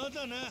that? ま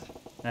だな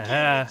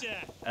Aha. キリュウ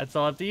ちゃん That's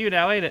all up to you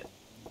now, ain't it?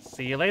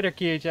 See you later,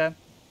 Kiryu-chan.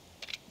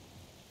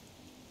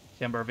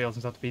 Jemba reveals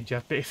himself to be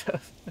Jeff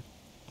Bezos.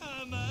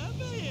 あまあ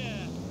ま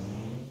や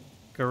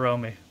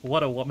Kuromi.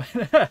 What a woman.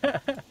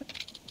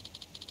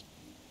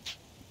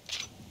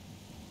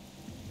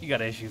 You got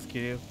issues,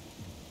 Kiryu.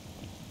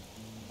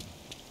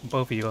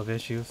 Both of you have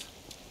issues.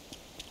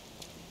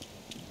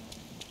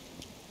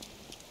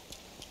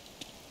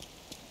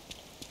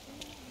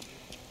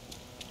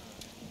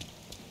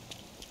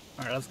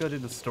 Alright, let's go do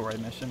the story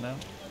mission now.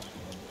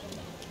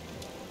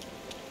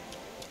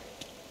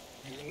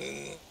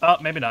 Oh,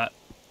 maybe not.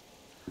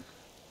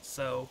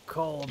 So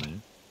cold.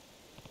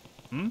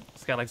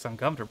 This guy looks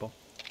uncomfortable.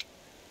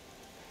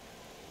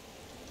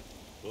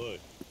 Oi.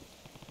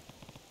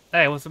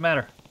 Hey, what's the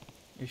matter?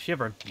 You're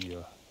shivering.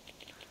 Yeah.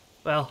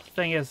 Well,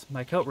 thing is,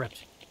 my coat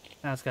ripped.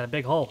 Now it's got a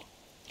big hole.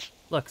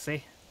 Look,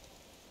 see?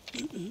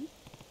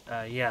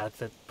 Yeah,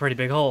 it's a pretty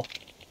big hole.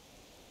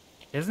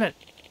 Isn't it?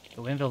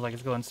 The wind feels like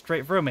it's going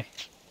straight through me.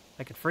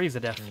 I could freeze to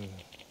death.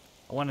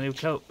 I want a new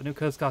coat, but new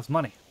coats cost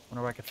money.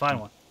 Wonder where I could find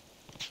one.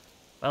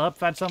 Well, I'll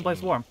find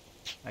someplace warm.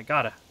 I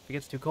gotta. If it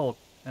gets too cold,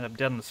 I end up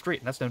dead on the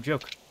street, and that's no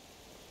joke.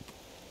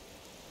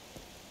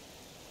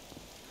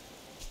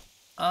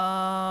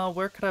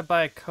 Where could I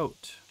buy a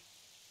coat?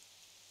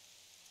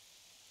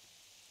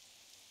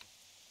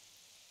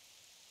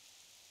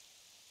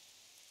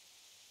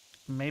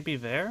 Maybe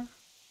there?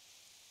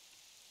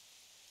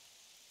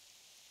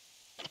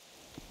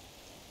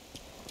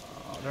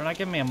 They're not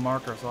giving me a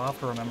marker, so I'll have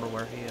to remember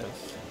where he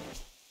is.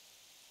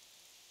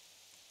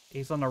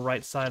 He's on the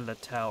right side of the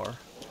tower.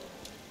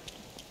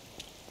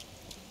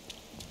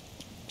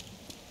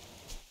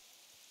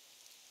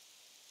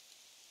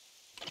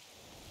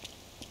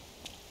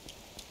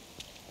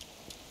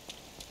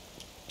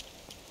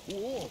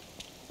 Whoa.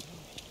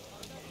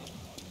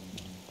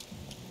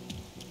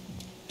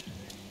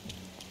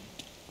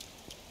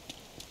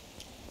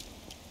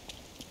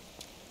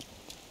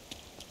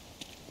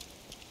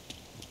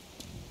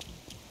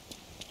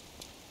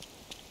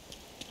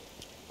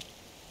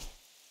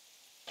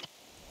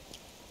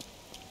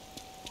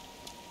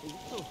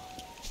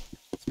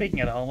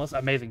 Speaking of the homeless,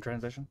 amazing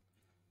transition.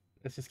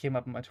 This just came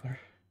up on my Twitter.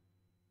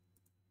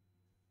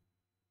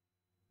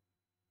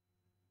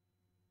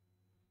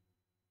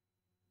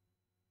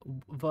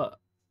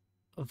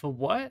 The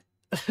what?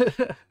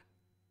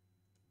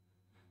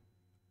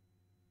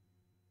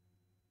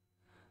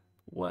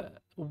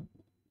 What?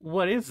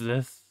 What is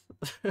this?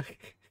 Did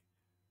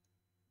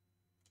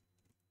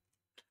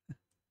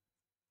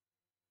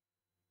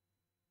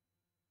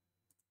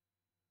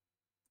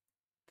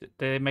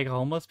they make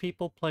homeless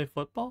people play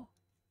football?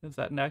 Is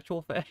that an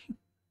actual thing?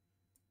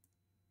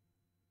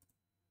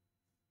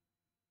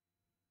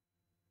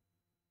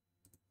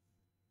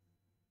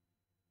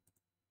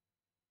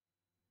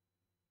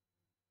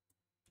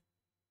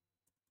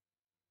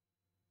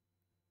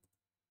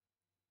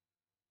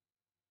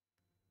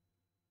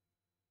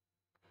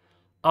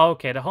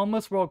 Okay, the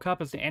Homeless World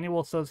Cup is the annual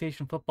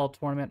association football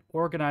tournament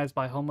organized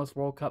by Homeless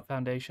World Cup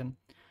Foundation,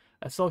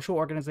 a social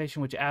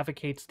organization which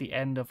advocates the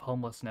end of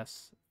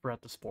homelessness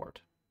throughout the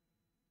sport.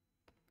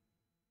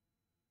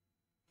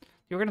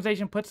 The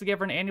organization puts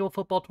together an annual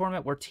football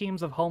tournament where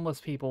teams of homeless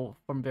people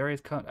from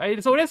various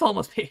countries... So it is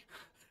homeless people!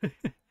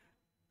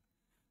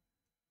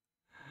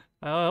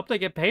 I hope they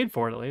get paid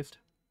for it, at least.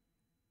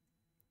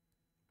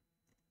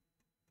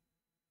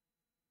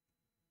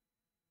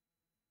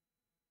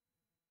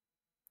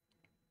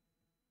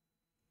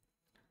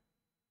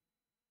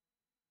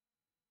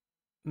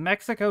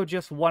 Mexico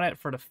just won it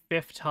for the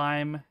 5th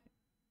time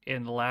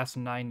in the last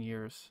 9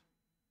 years.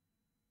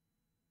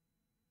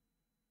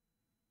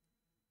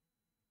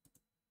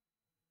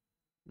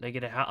 They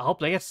get I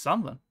hope they get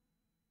something.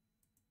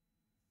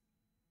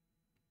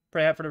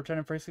 Pray out for the return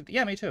of first.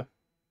 Yeah, me too.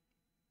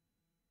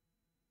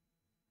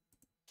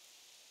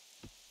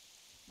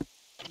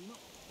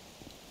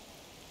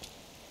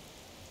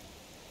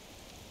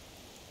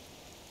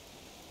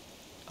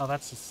 Oh,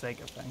 that's the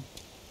Sega thing.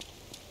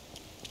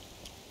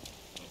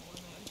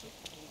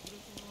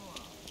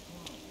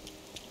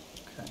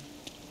 Okay.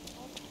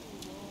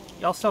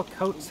 Y'all sell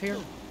coats here?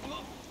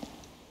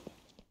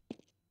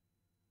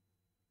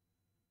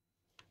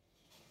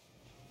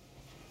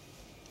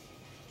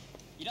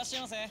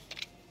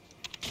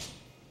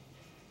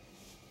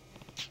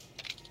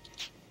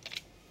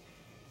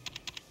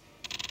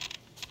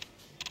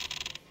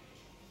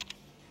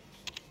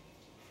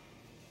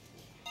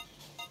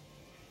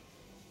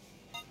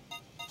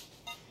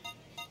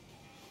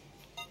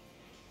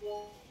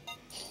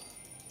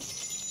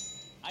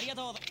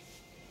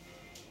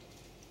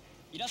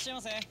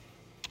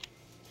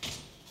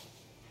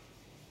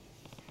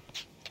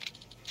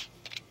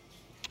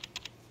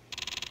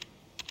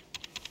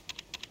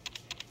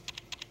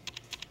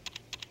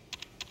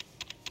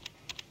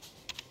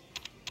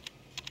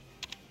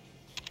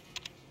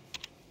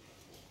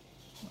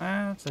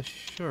 That's a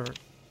shirt.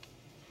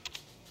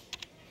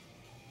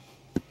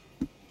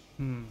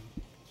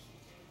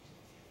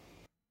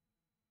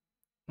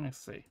 Let's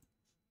see.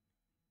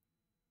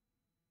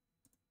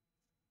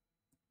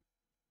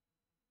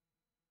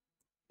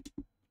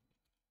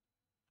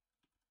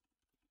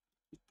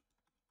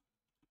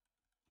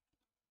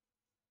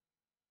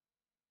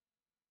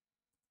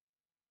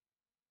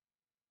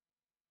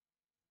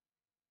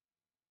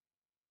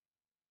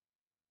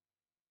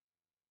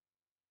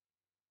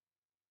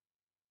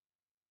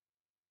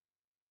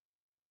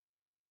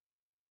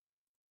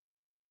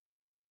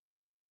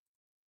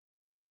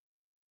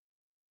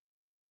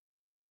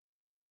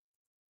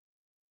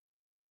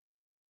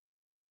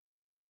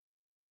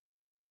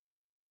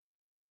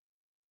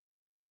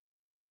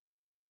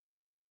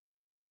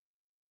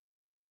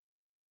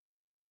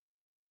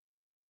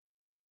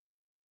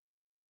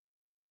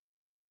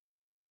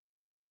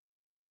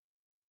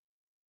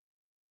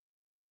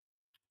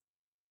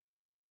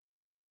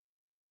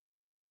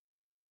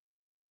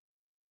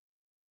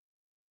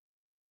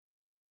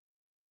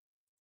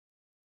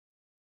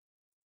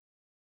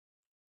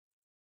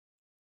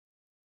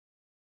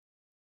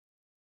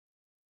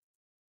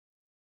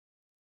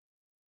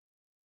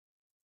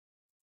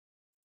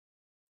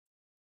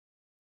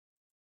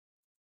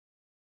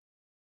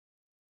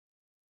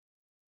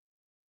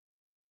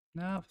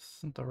 No, this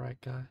isn't the right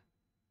guy.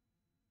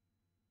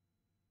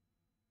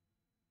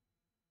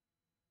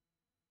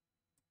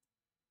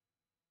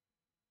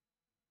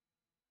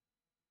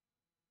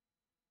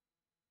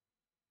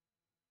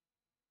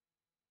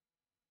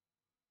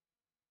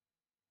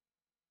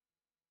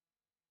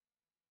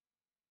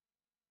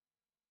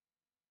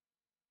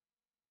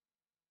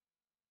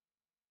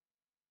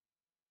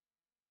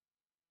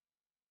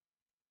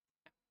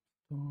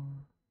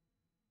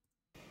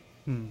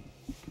 Hmm.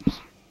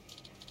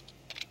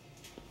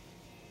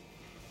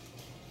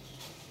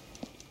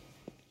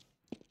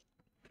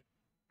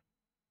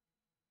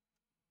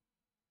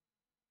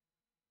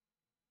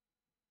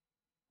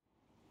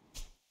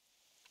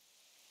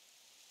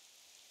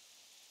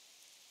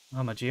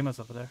 Oh, Majima's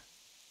over there.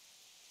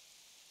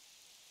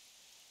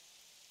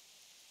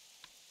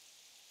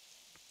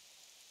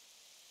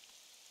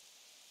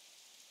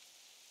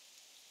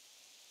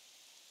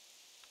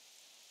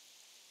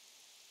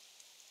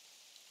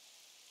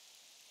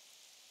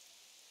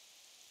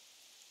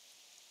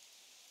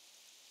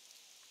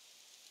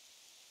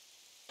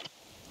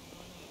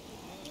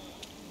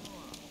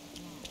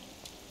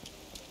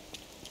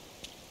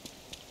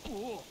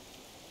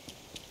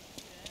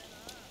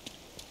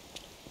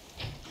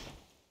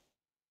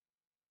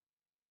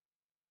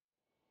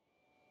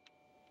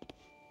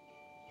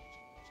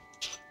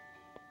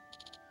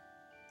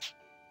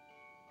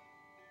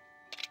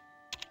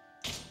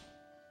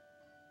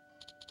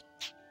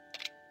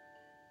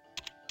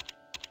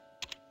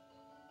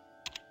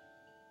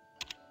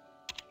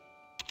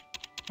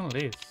 Oh,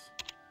 these.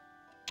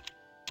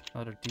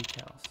 Other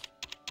decals.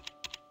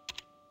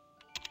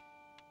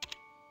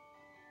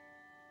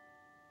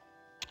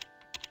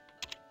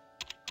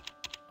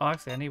 Oh,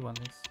 actually, I need one of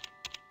these.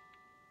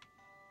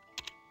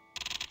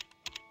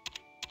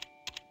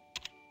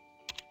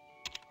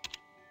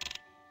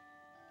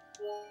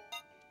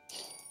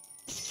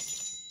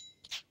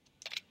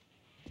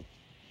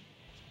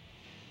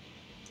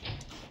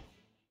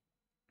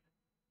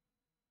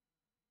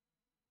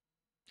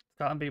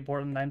 Scotland beat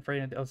Portland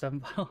 9-3 in the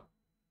 07 final.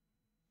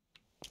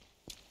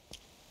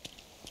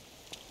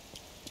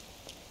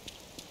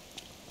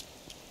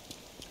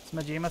 Is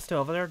Majima still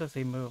over there, or does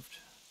he moved?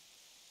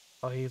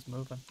 Oh, he's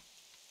moving.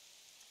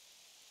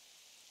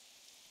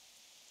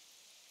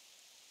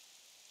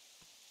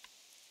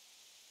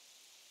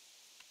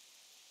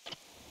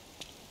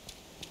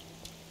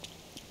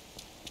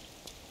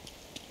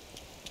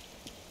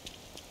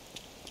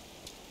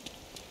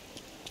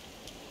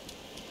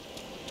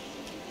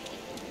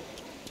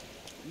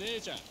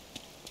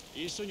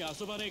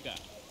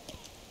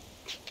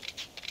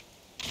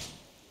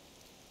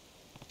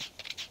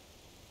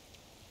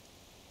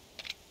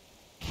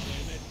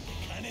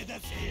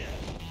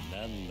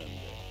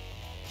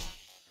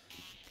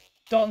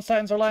 Dalton's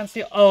Titans or Lions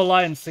Seahawks? Oh,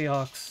 Lions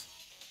Seahawks.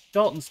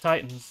 Dalton's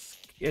Titans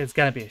is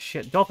gonna be a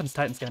shit. Dolphins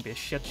Titans gonna be a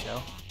shit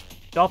show.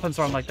 Dolphins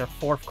are on like their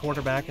 4th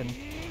quarterback, and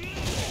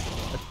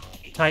the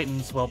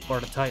Titans, well, are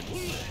the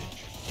Titans.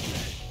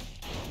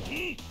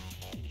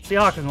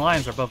 Seahawks and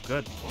Lions are both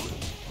good.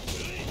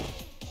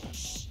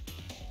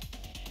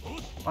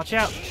 Watch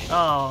out!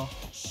 Oh.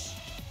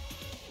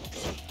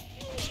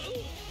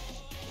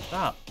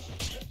 Stop.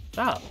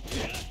 Stop.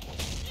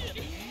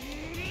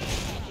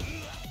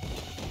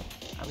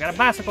 I've got a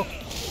bicycle.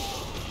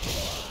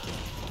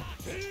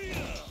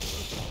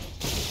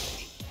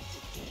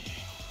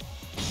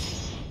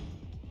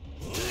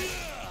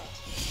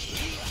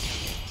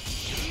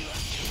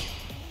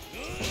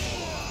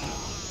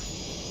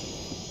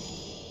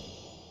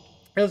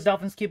 Who's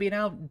Dolphins QB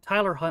now?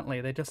 Tyler Huntley.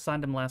 They just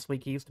signed him last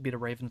week. He used to be the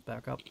Ravens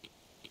backup.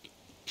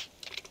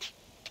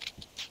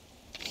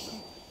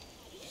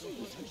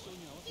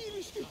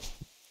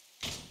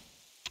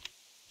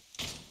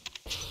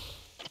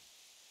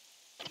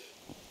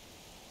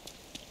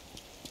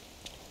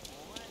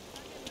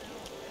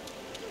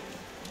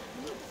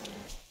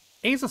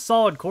 He's a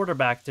solid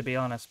quarterback, to be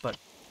honest, but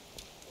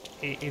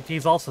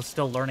he's also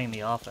still learning the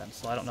offense,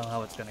 so I don't know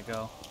how it's going to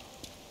go.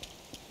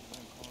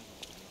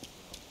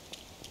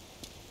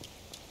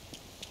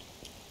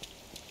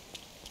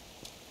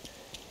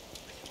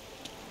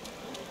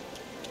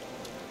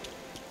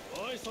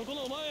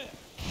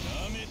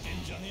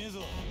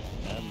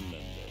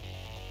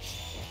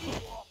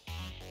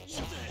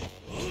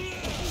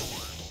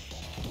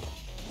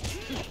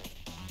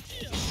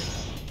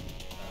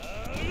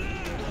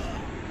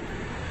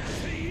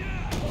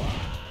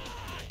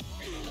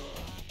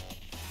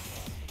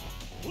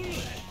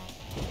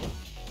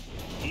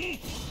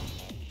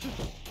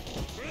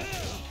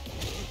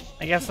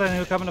 I guess then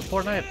who coming to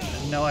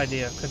Fortnite? No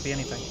idea. Could be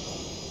anything.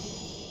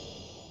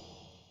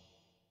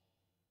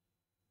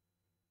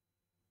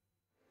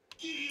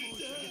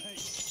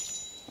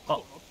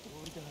 Oh.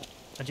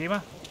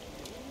 Majima?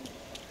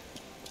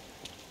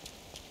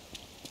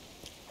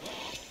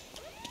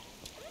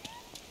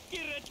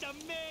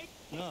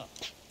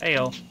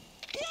 Heyo.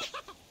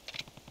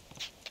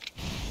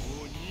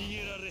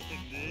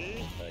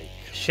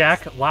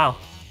 Shaq? Wow.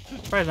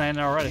 Surprised I ain't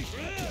there already.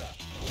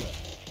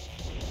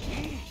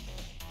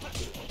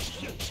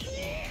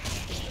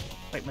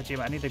 Wait,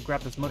 Majima, I need to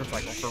grab this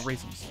motorcycle for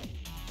reasons.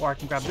 Or I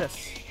can grab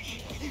this.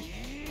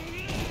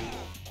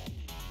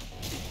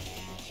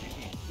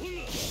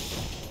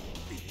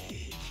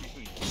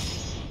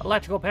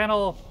 Electrical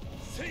panel!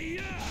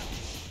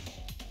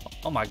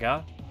 Oh my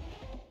god.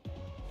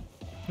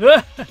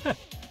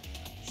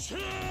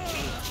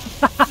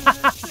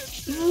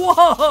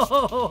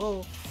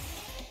 Whoa!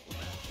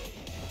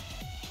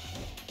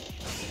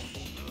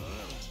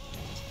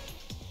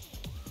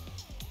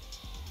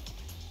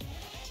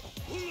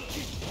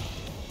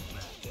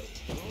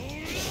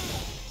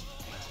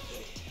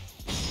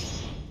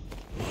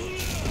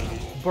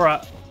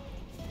 Bruh.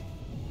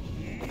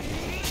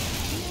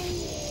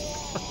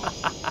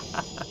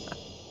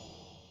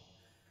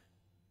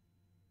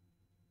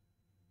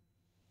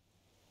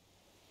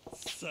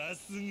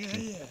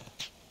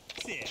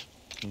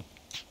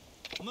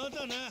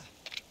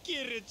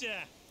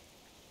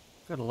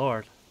 Good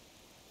lord.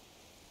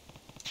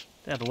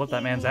 They had to whip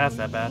that man's ass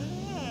that bad.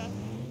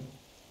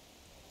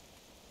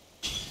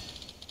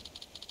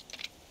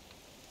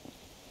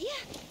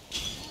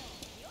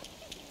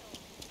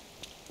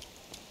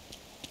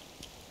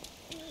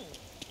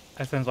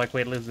 That sounds like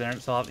way to lose the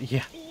internet so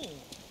yeah.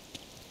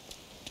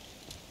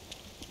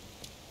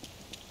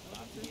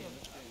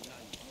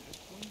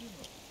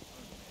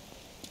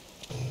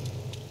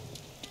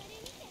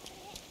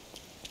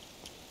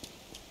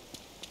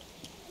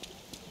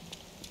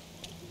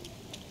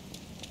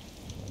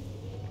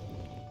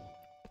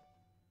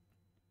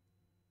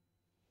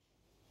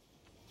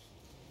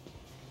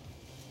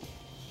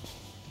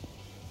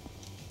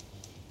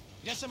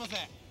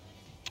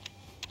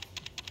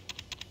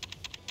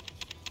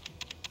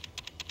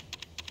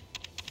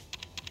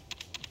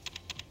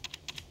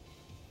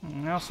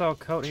 I'll sell a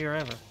coat here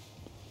ever.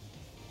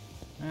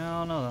 I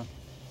don't know though.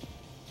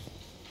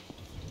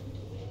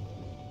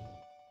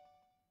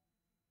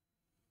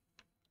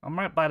 I'm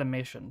right by the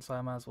mission, so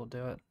I might as well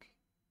do it.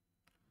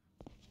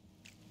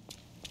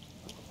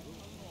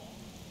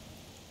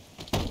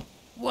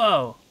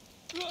 Whoa!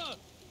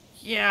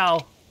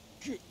 Yow!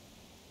 The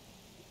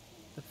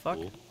fuck?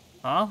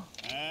 Huh?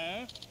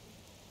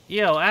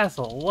 Yo,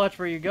 asshole, watch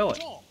where you're going.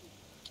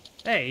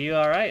 Hey, you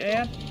alright,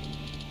 man?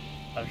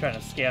 I'm trying to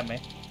scam me.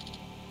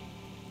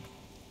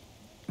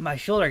 My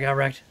shoulder got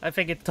wrecked. I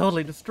think it's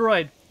totally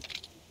destroyed.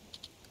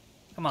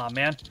 Come on,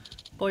 man.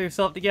 Pull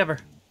yourself together.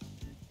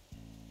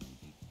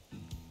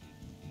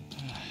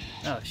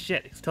 Oh,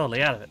 shit. He's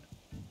totally out of it.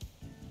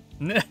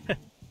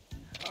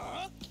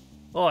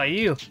 Oh,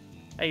 you.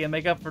 Hey, you gonna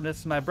make up for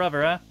this to my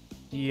brother, huh?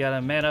 You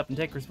gotta man up and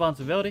take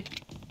responsibility?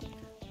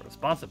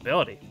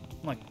 Responsibility?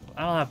 I'm like,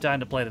 I don't have time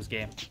to play this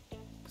game.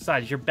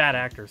 Besides, you're bad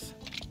actors.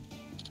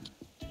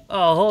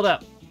 Oh, hold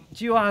up.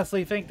 Do you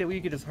honestly think that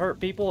we could just hurt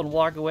people and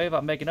walk away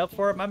without making up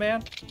for it, my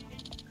man?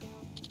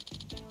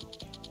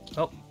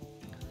 Oh.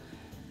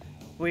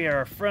 We are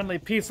a friendly,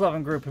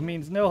 peace-loving group who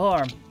means no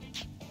harm.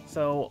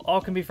 So,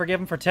 all can be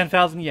forgiven for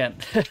 10,000 yen.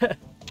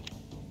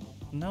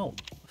 No.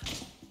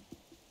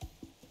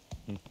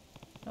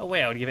 No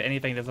way I would give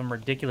anything to some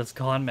ridiculous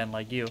con men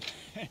like you.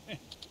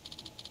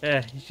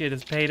 You should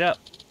have paid up.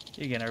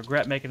 You're gonna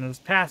regret making this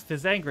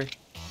pacifist angry.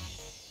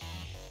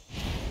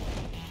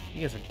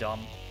 You guys are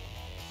dumb.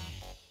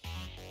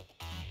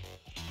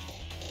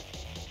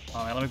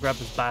 Alright, let me grab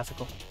this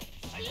bicycle.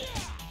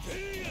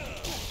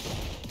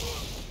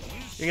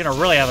 You're gonna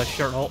really have a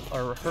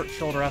hurt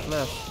shoulder after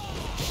this.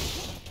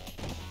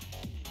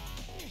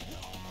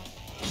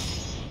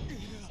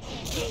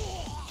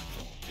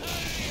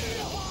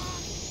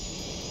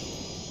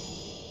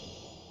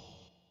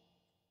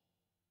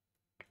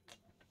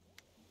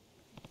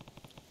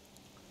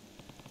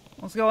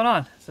 What's going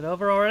on? Is it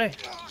over already?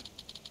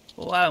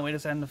 Well, why don't we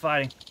just end the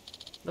fighting?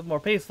 Live more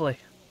peacefully.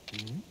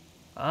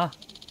 My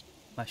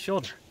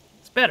shoulder.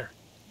 It's better.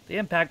 The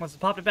impact must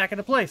have popped it back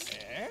into place.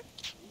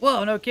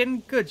 Whoa, no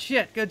kidding? Good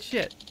shit, good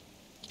shit.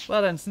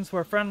 Well then, since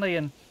we're a friendly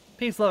and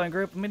peace-loving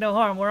group and mean no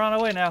harm, we're on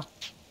our way now.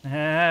 What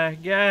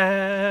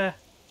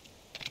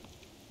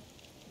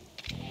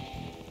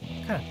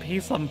kind of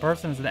peace-loving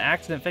person is an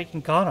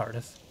accident-faking con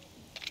artist?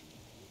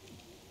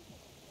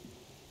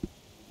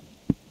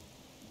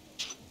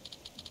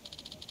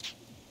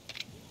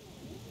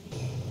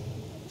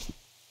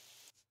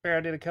 Fair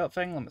idea to coat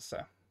thing, let me say.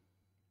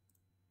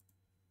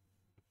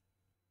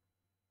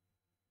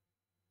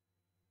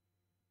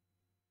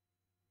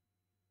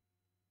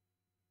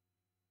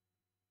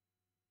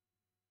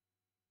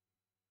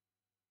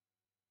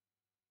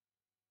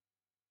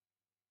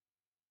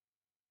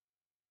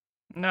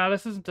 No,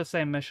 this isn't the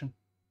same mission.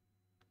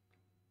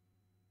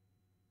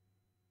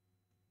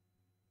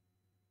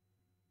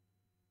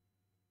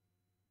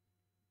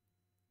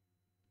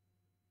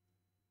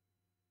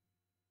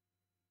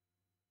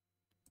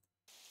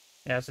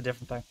 Yeah, it's a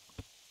different thing.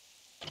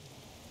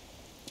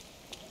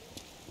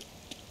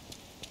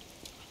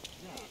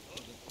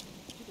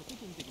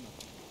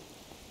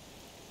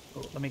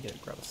 Oh, let me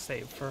grab a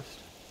save first.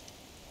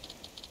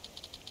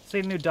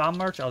 See the new Dom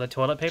merch? Oh, the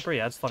toilet paper?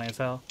 Yeah, it's funny as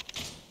hell.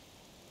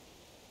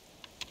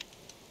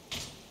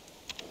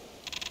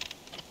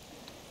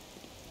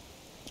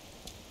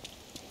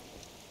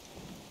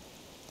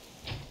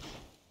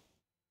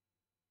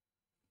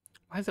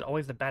 is it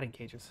always the batting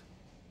cages?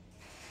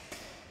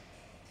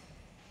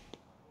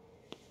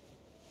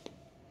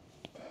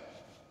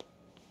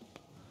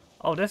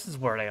 Oh, this is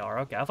where they are.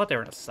 Okay, I thought they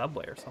were in a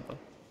subway or something.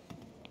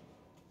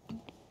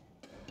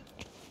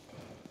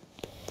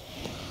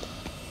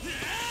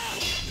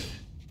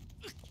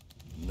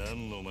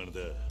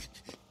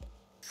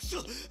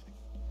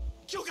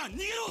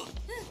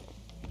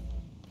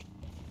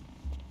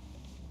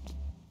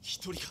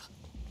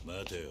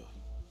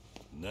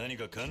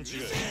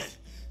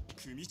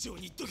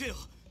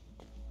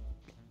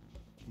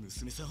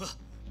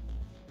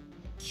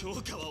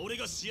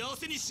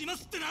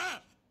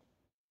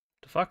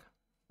 The fuck?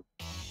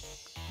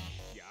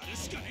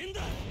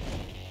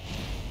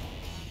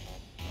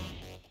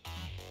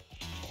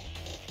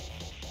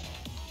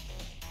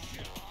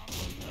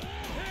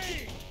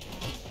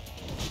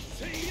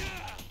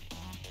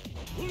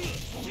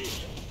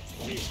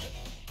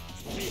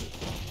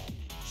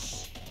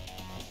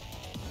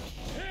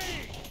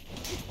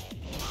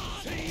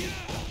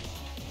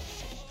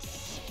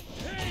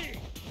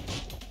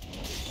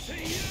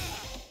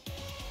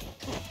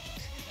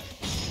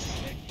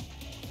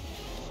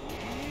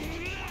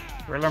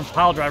 We're learn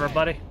pile driver,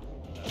 buddy.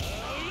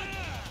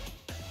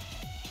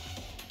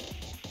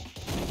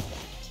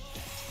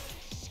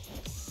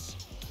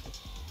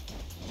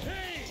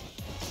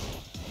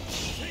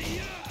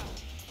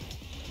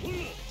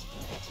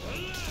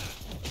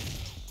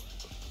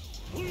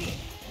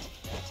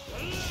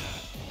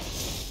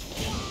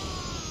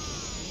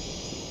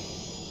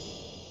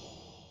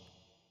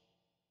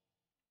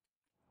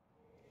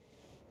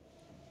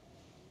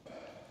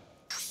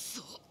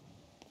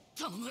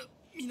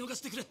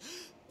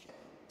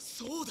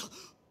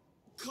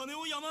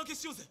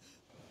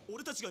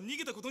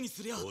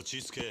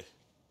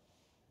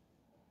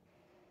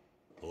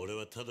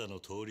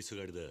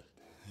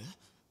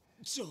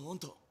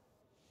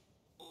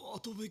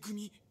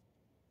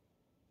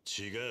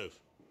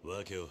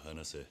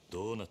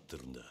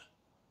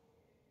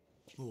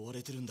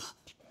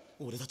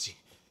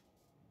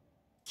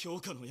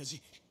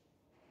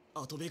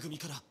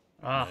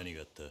 Ah.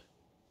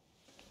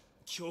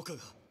 京香が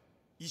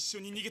一緒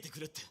に逃げてく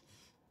れって。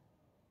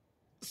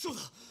そう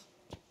だ、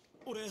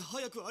俺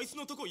早くあいつ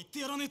のとこ行って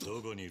やらねえと。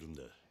どこにいるん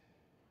だ？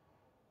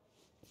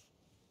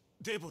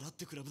デボラっ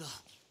てクラブだ。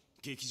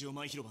劇場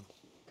前広場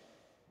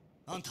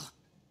の。あんた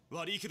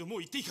悪いけども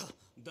う行っていいか？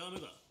ダ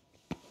メだ。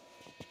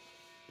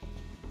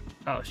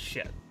 Oh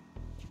shit.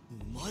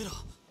 お前ら。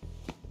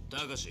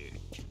たかし、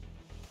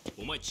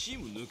お前チー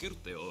ム抜けるっ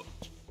てよ。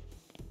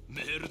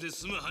メールで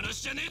済む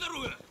話じゃねえだ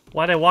ろうが。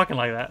 Why are they walking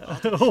like that?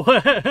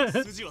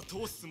 What? 筋は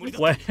通すつもりだ。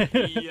 What?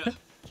 いや、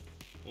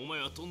お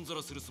前はとんざ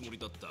らするつもり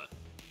だった。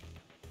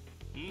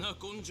な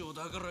根性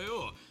だから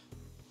よ。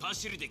パ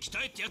シリで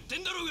鍛えてやって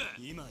んだろうが。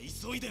今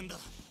急いでんだ。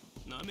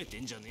なめて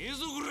んじゃねえ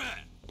ぞこ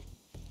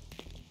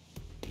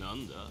ら。な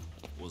んだ、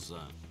おっさ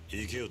ん。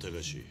行けよた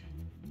かし。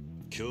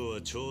今日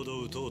はちょう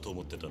ど打とうと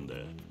思ってたんだ。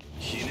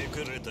ひね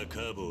くれた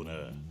カーブをな。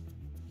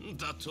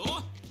だ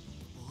と？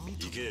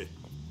行け。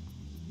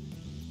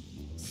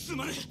す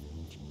まねえ。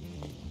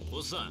 お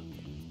っさん、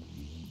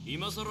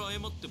今さら謝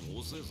っても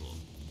遅いぞ。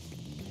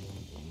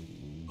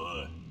お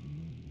い、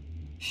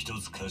一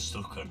つ貸し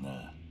とくから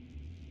な。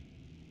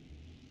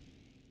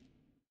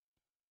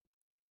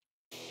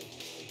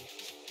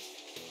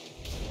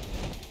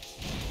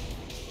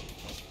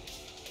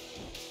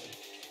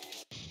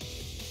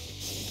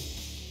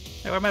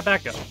Hey, where'd my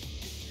back go?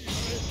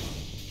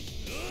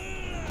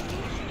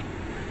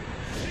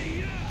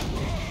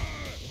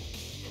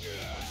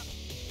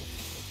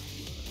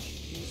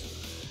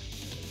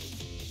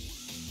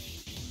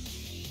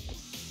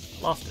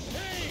 Lost it.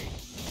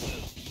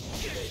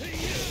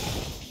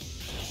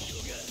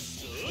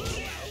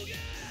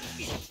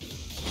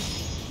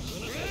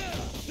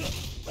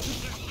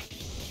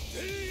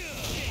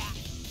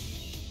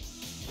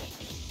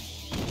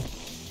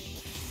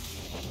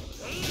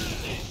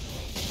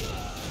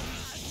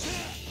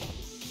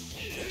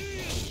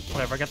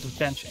 Whatever, I got this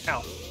bench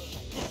out.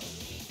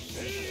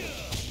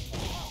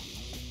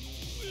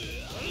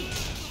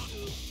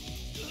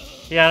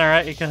 Yeah,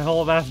 alright, you can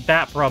hold that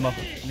bat promo. I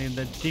need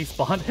the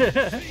despawn.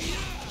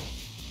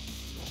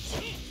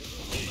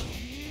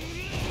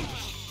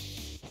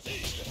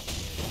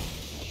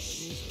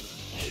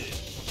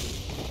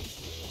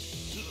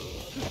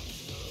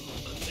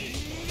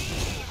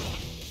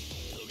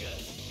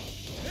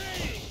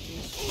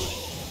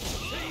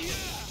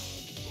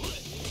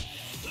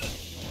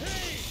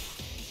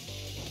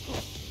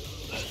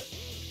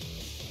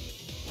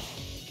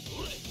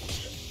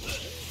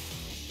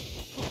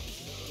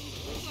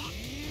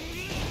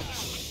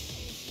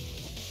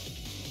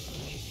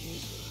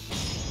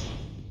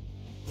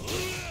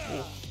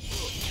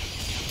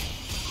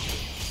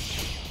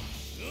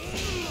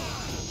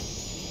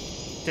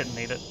 Didn't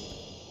need it.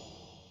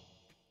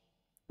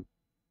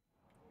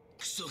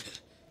 クソが。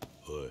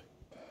おい、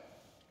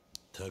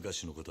たか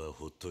しのことは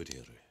ほっといて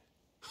やる。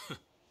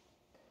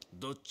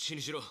どっち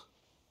にしろ、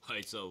あ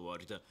いつは終わ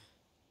りだ。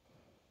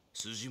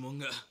筋もん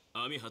が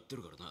網張って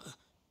るからな。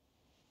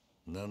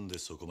なんで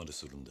そこまで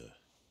するんだ。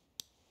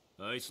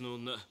あいつの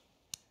女、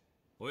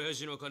親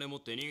父の金持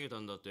って逃げた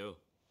んだってよ。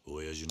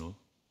親父の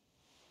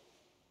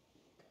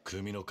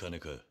組の金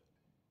か。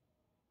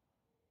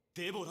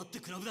デボラって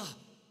クラブだ。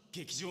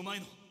劇場前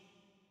の。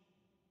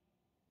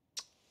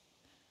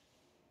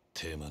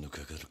手間の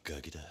かかる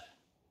ガキだ。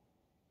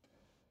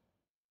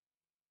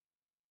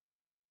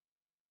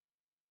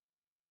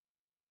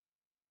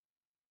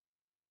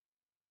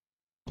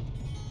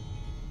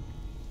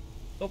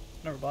Oh,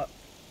 never bought.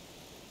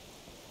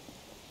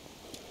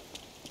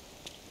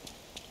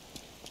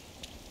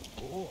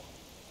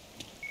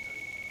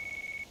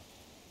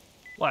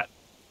 What?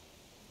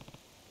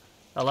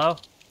 Hello?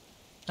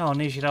 Oh,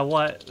 Nishida,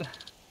 what?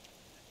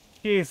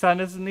 Gee, son,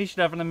 this is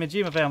Nishida from the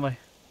Majima family.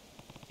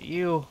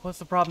 What's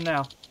the problem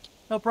now?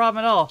 No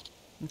problem at all.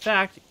 In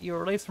fact, you were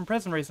released from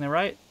prison recently,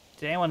 right?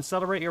 Did anyone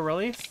celebrate your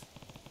release?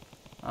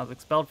 I was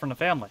expelled from the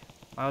family.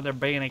 Why would there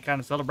be any kind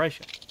of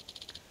celebration?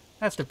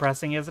 That's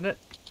depressing, isn't it?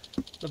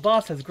 The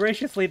boss has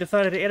graciously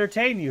decided to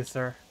entertain you,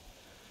 sir.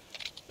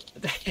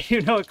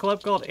 You know a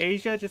club called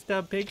Asia just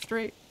down Pig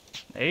Street?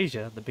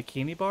 Asia? The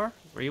bikini bar?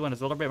 Where you want to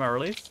celebrate my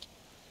release?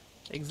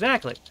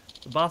 Exactly.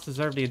 The boss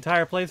reserved the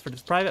entire place for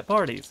this private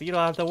party, so you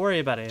don't have to worry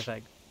about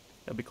anything.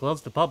 It'll be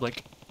closed to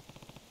public.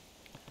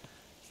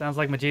 Sounds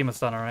like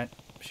Majima-san, alright.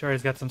 I'm sure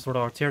he's got some sort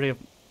of ulterior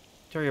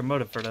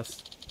motive for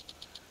this.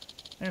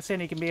 I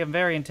understand he can be a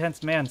very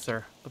intense man,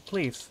 sir. But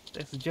please,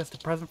 this is just a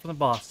present from the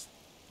boss.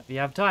 If you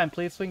have time,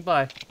 please swing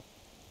by.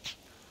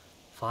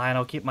 Fine,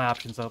 I'll keep my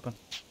options open.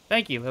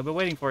 Thank you, I've been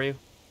waiting for you.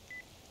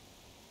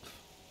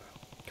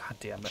 God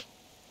damn it.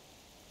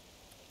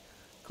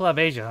 Club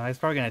Asia, he's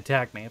probably gonna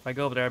attack me. If I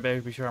go over there, I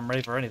better be sure I'm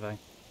ready for anything.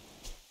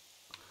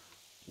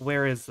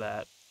 Where is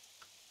that?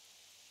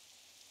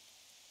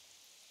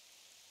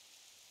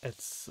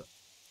 It's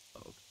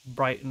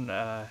right in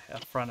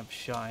front of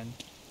Shine.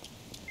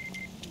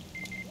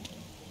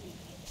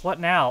 What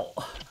now?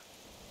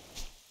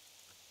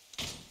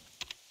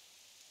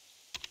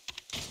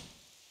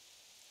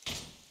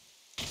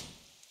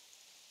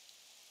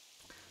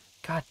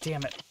 God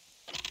damn it.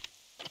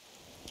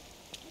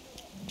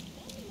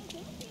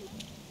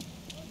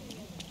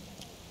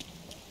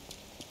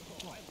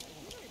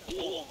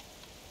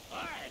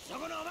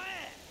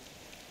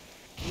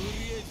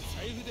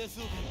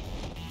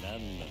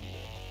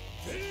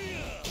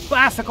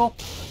 Classical.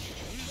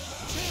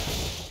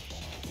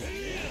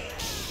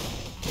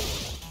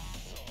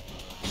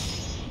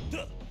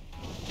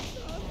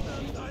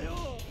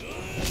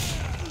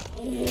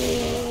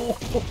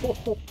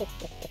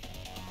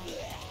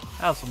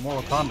 That was some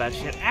Mortal Kombat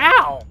shit.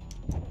 Ow!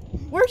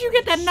 Where'd you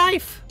get that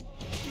knife?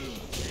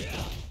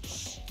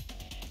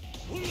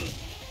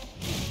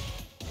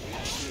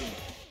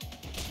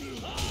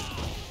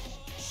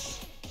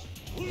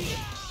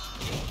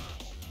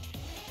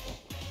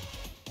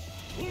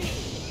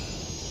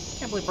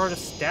 Can't believe Bro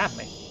just stabbed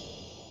me.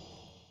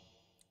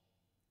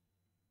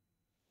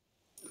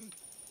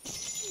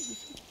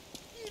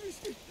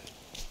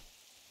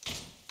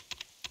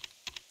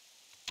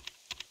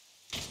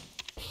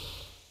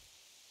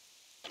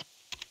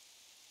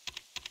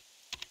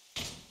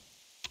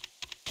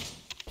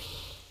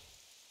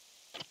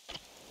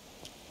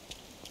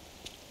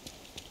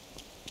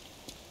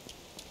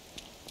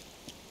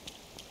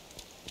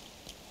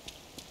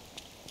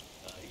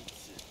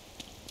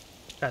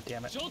 God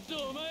damn it.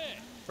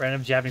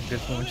 Random Japanese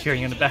businesswoman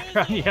cheering in the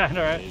background. Yeah, I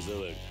know, right?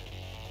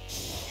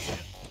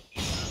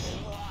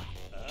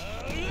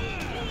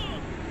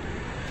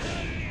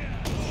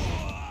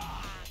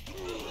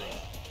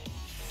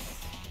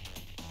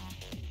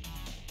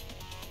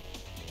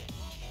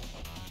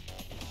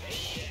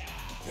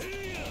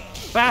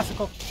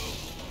 Classical.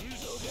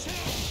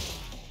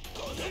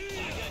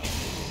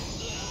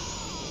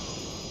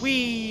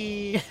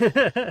 Whee!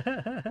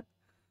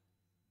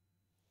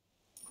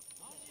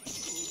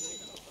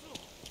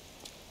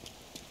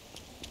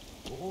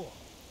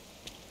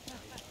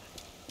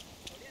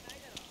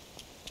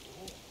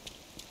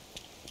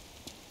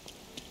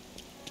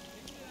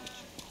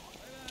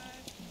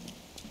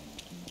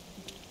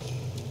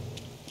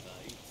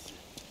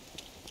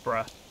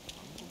 Bruh.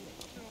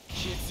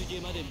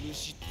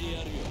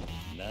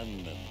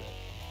 何なんだ。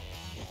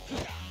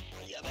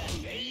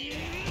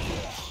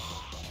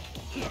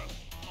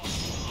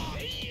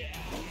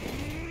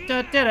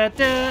Da, da, da,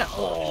 da.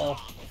 Oh.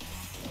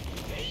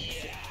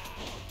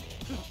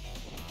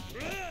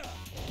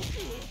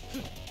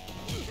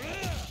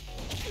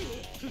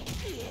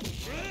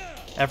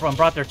 Everyone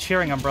brought their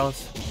cheering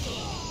umbrellas.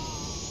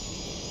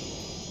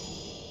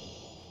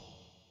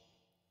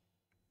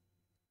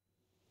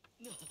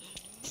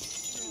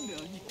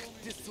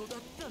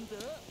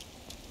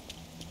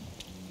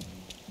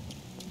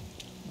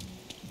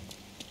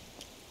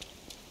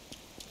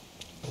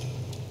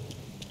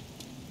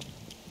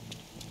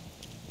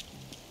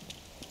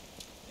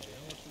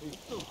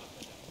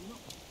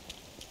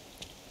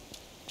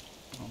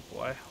 Oh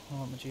boy,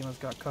 oh, Majima's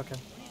got cooking.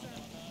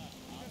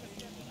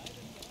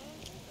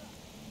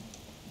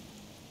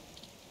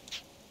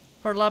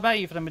 Heard a lot about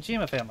you from the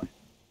Majima family.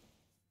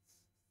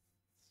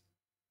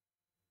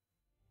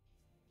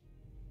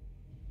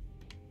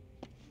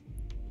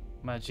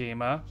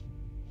 Majima.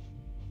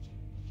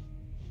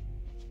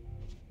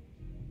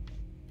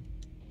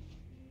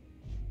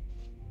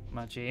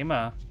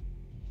 Majima.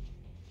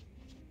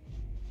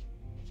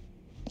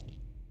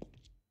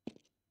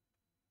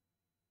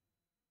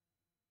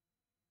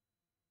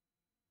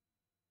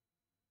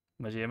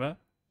 Majima?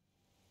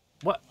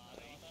 What?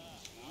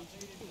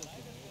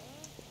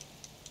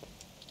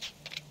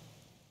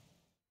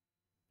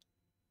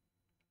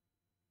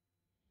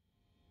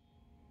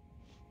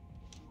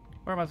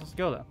 Where am I supposed to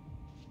go, though?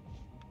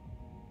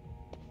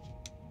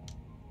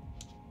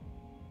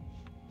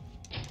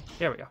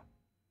 There we go.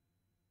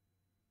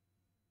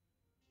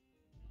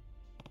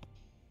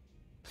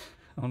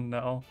 Oh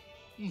no.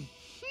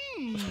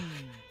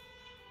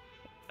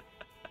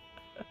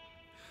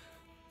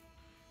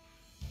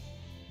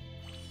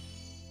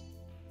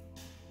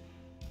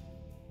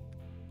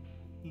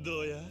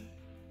 どうや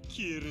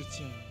キル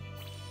ちゃん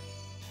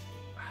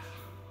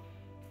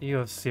You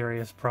have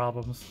serious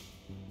problems.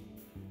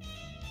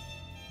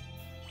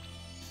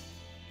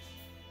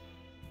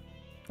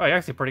 Oh, you're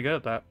actually pretty good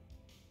at that.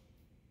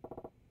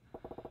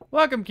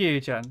 Welcome,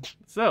 Kiryu-chan.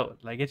 So,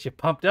 did I get you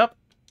pumped up?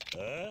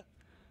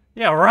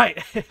 Yeah, right.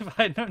 If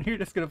I'd known you were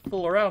just gonna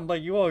fool around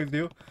like you always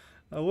do,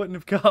 I wouldn't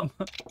have come.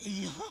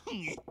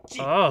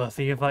 Oh,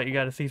 so you thought you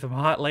got to see some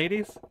hot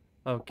ladies?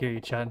 Oh,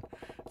 Kiryu-chan,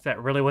 is that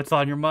really what's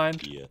on your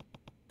mind? Yeah.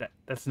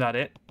 That's not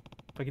it.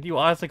 But can you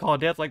honestly call a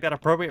dance like that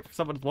appropriate for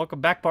someone's welcome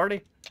back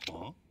party?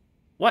 Huh?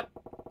 What?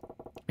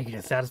 Are you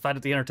just satisfied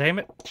with the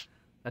entertainment?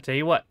 I tell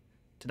you what,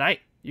 tonight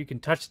you can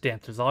touch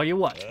dancers all you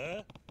want.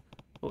 I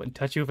wouldn't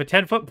touch you with a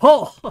 10-foot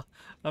pole.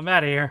 I'm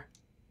out of here.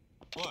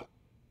 What?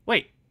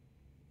 Wait.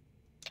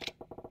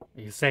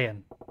 Are you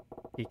saying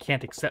you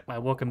can't accept my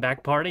welcome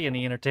back party and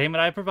the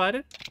entertainment I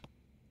provided?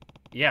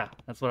 Yeah,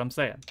 that's what I'm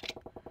saying.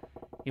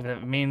 Even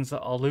if it means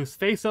I'll lose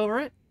face over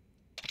it?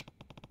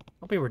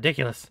 Don't be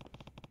ridiculous.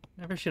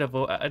 I never should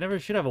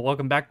have a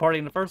welcome back party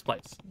in the first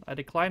place. I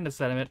decline the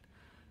sentiment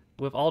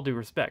with all due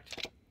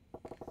respect.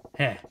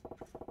 Heh.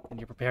 And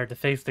you're prepared to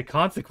face the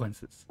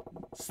consequences.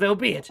 So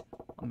be it.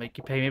 I'll make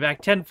you pay me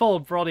back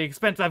tenfold for all the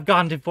expense I've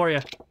gone to for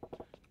you.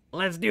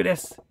 Let's do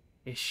this.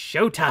 It's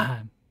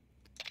showtime.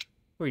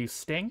 Who are you,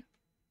 Sting?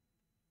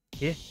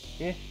 Yeah.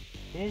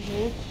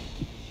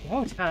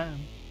 Showtime.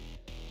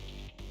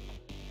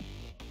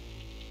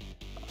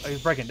 Oh,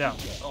 he's breaking down.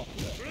 Oh.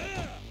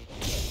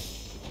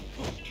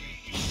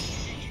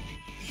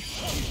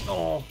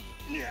 Oh.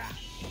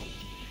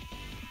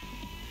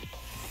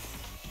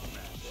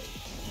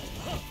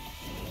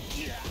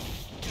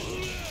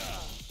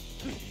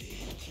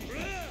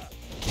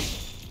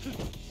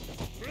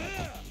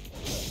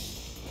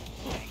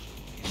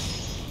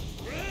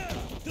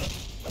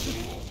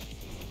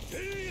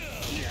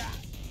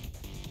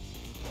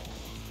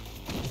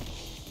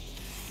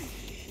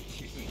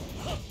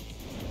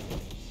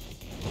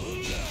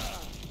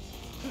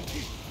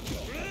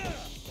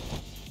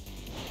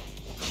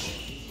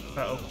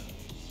 Uh-oh.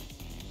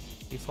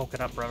 He's hulking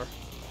up, brother.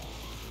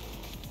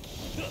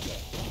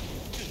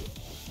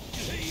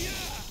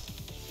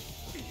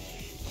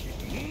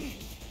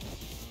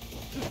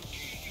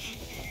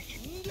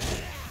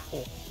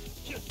 Oh.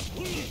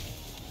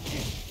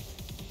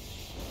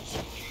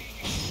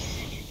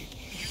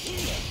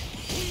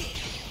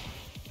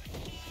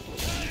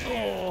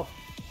 Oh.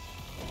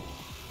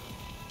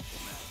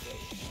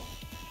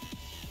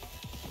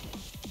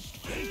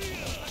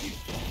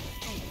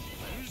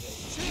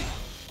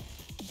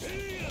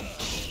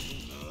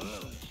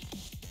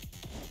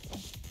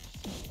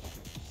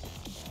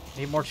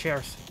 Need more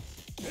chairs.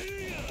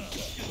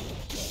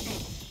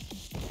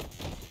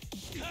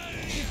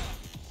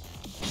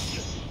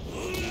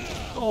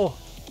 Oh.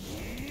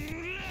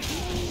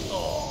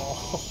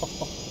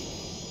 Oh.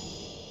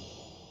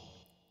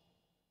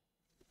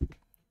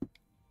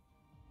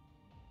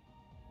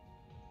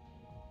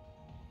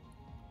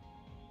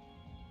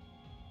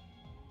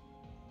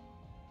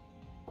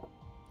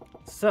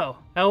 So,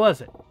 how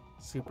was it?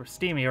 Super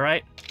steamy,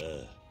 right?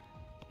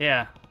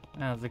 Yeah,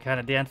 that was the kind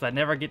of dance I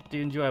never get to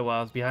enjoy while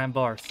I was behind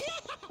bars.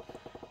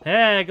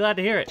 Hey, glad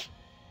to hear it.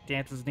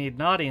 Dances need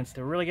an audience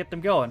to really get them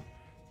going,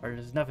 or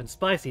there's nothing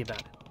spicy about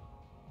it.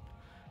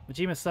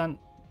 Majima-san...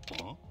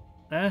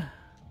 Huh?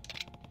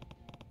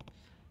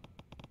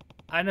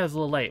 I know it's a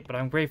little late, but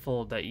I'm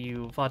grateful that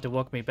you thought to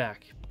welcome me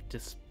back,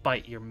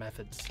 despite your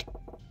methods.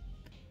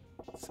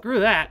 Screw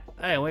that!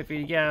 I didn't wait for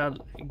you to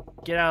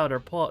get out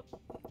or pull...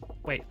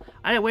 Wait,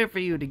 I didn't wait for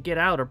you to get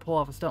out or pull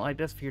off a stunt like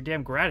this for your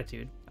damn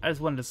gratitude. I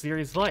just wanted a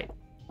serious fight.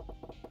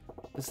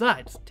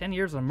 Besides, 10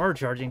 years of merge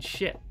charging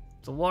shit.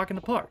 It's a walk in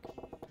the park.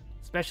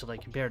 Especially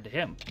compared to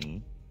him.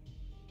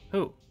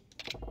 Who?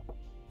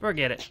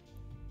 Forget it.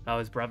 Oh,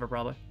 his brother,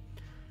 probably.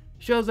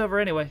 Show's over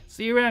anyway.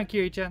 See you around,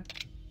 Kiryu-chan.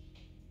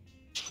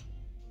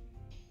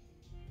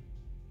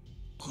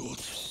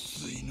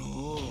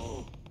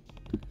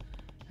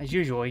 As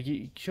usual,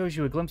 he shows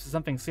you a glimpse of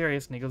something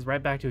serious and he goes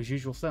right back to his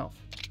usual self.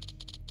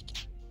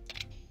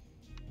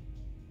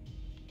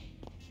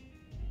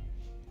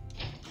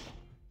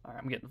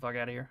 Alright, I'm getting the fuck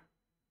out of here.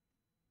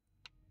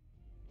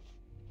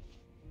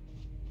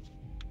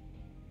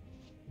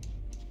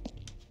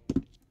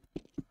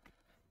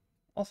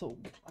 Also,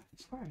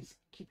 as far as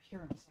keep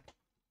hearing us.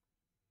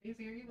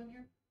 Daisy, are you in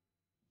here?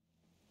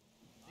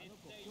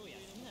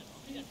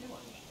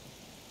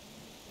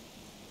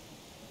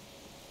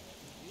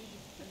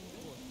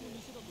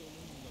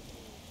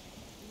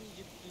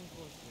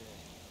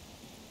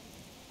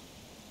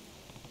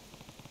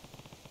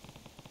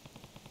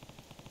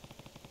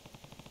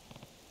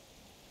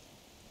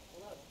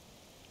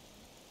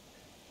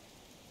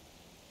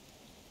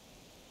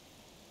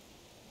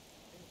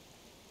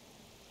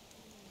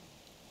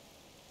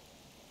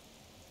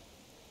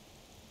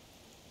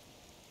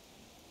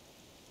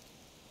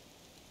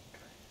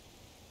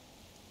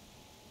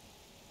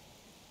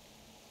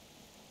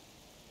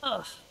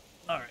 Ugh.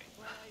 Alright.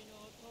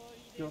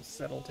 Go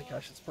settle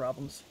Takashi's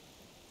problems.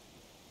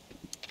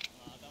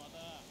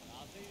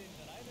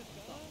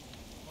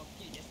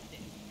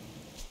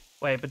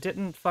 Wait, but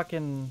didn't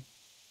fucking...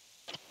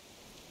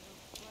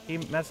 he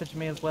messaged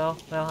me as well?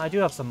 Well, I do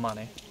have some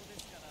money.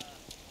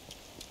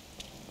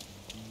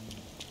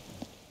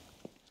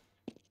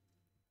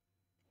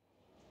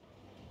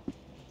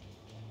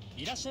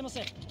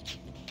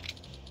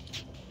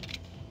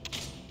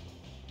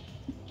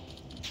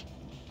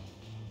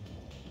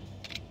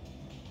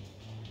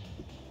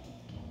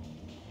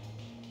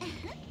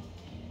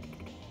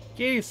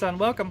 Kiryu-san,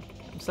 welcome.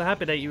 I'm so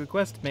happy that you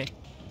requested me.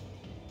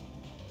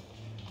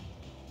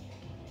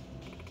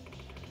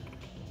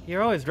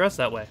 You're always dressed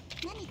that way.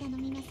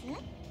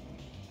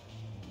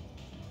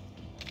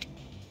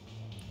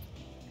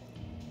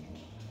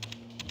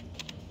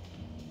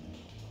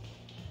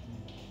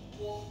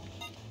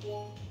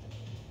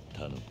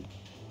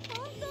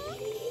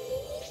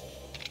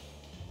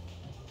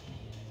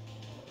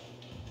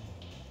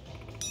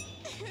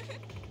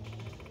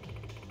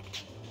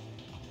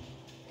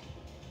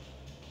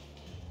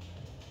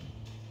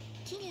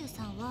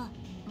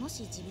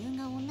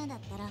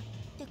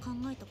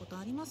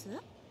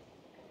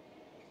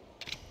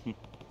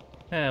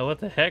 Yeah, what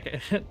the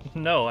heck?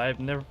 No, I've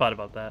never thought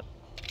about that.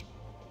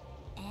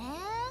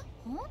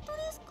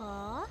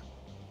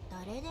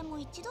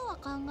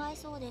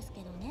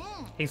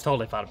 He's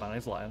totally thought about it,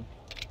 he's lying.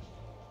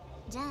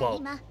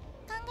 Whoa.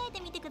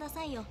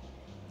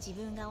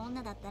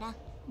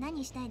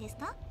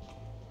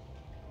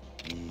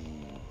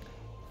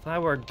 If I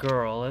were a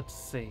girl, let's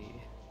see.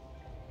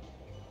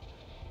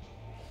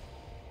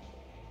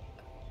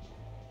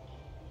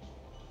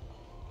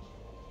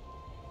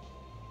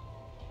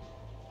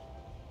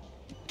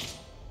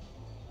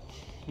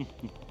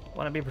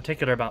 Want to be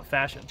particular about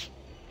fashion.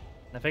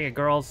 And I think of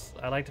girls,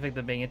 I like to think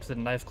they're being interested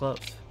in nice clothes.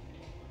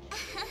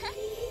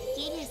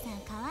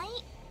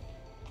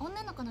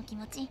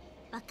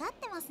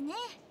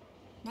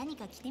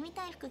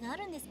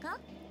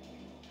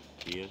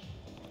 Yeah.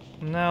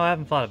 No, I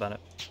haven't thought about it.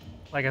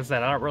 Like I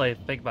said, I don't really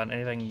think about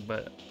anything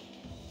but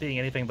being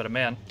anything but a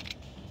man.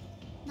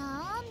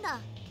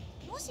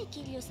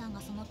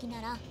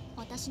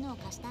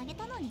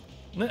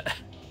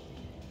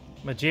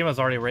 Majima's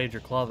already raided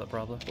your closet,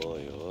 probably.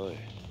 Oi, oi.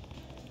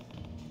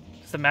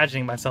 Just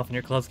imagining myself in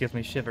your clothes gives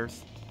me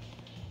shivers.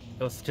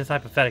 It was just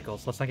hypothetical,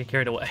 so let's not get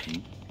carried away.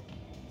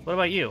 What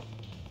about you?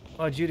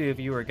 What would you do if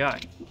you were a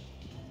guy?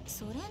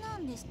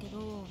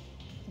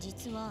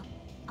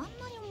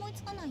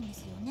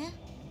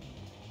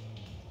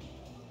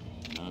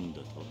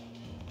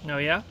 Oh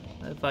yeah?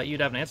 I thought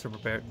you'd have an answer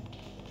prepared.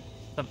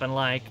 Something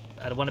like,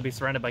 I'd want to be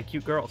surrounded by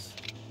cute girls.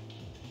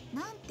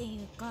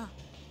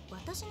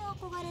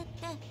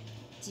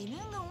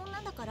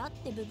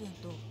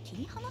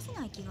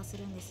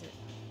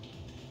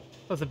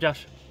 What's up,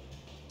 Josh?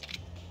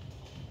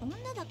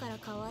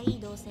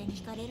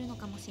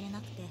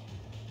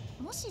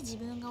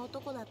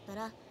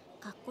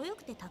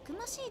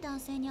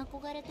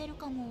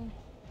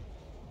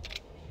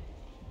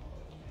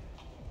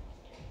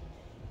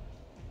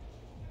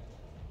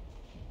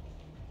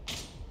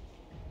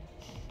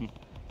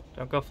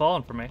 Don't go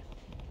falling for me.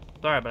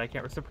 Sorry, but I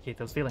can't reciprocate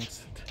those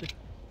feelings.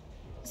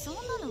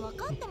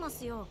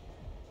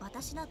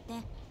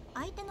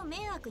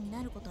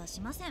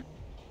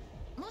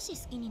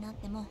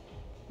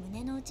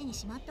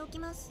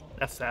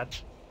 That's sad.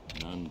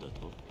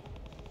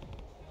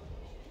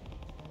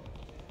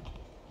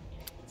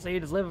 So you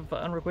just live for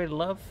unrequited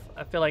love?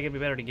 I feel like it'd be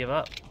better to give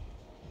up.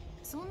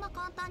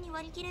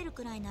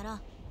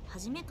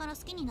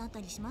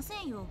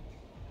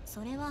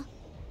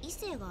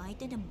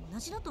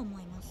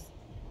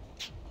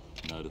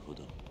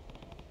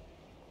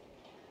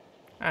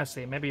 I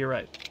see, maybe you're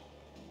right.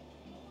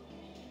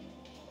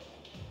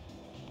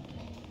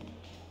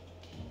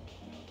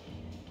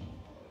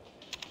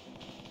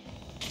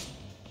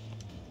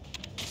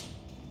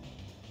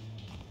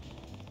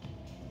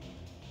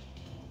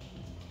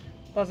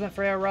 Wasn't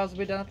Freya Rouse will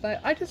be done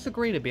tonight? I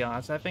disagree, to be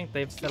honest. I think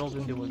they've settled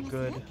into a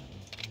good...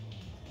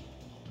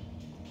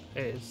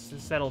 It's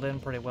settled in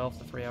pretty well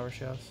for the 3-hour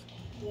shows.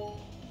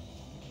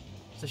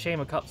 It's a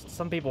shame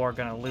some people are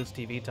going to lose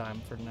TV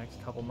time for the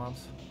next couple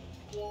months.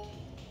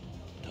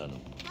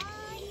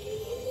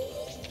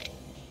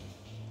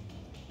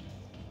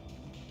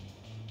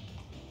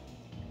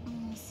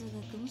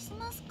 ス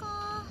マス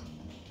か。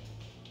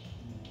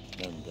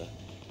なんだ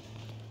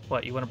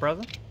What, you want a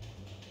present?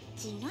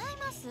 違い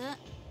ます。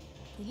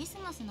クリス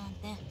マスなん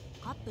て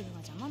カップルが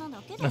邪魔な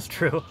だけで That's す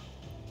から。 true.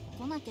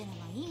 来なければ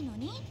いいの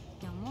にっ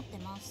て思って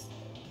ます。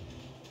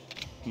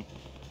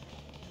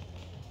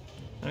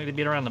 No need to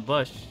beat around the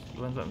bush.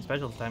 You want something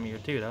special this time of year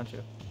too, don't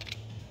you?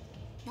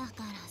 だ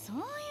からそうい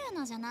う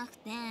のじゃなく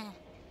て、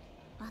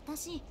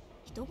私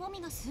人混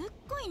みがすっ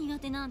ごい苦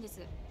手なんで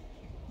す。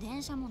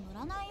電車も乗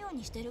らないよう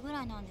にしてるぐ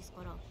らいなんです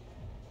から。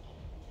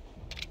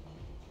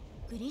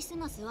クリス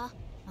マスは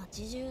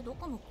街中ど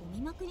こも混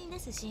みまくりで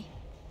すし、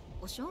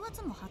お正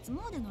月も初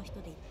詣の人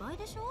でいっぱい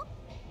でしょ。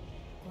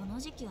この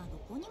時期はど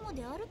こにも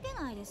出歩け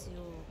ないです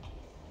よ。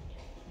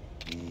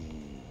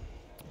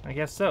 I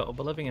guess so,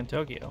 but living in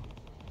Tokyo,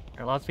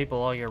 there are lots of people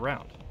all year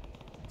round.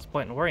 What's the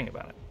point in worrying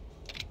about it?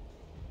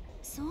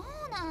 そう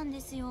なんで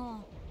す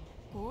よ。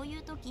こうい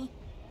う時、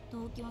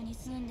東京に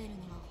住んでるの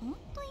はほん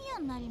と嫌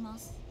になりま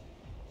す。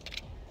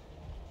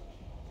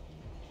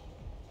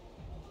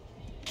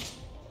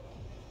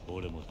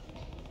 俺も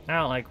I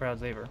don't like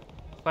crowds either.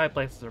 Quiet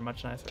places are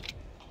much nicer.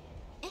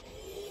 え、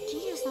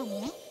桐生さん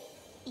も？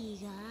意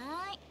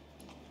外。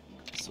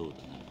そうだ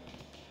な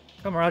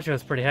Kamurocho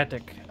is pretty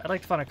hectic. I'd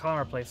like to find a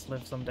calmer place to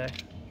live someday.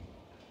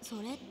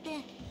 それって例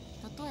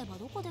えば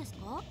どこです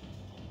か？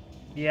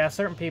 Yeah,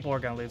 certain people are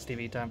gonna lose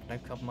TV time for the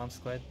next couple months,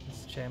 Squid.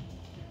 It's a shame.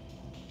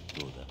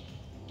 どう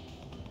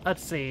だ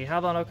Let's see, how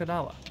about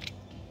Okinawa?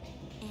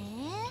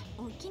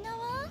 沖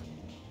縄？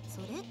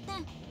それって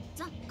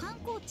ザ観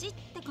光地っ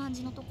て感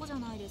じのとこじゃ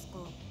ないですか。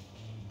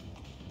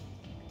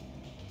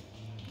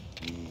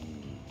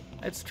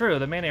 It's true,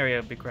 the main area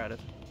would be crowded.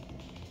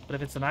 But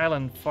if it's an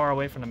island far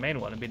away from the main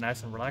one, it'd be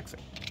nice and relaxing.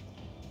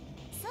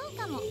 そう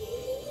かも。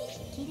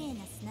綺麗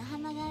な砂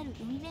浜がある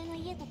海辺の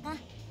家とか、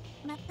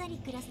まったり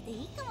暮らせて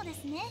いいかもで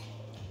すね。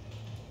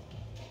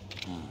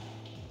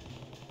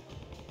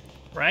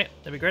 Right?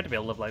 It'd be great to be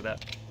able to live like that.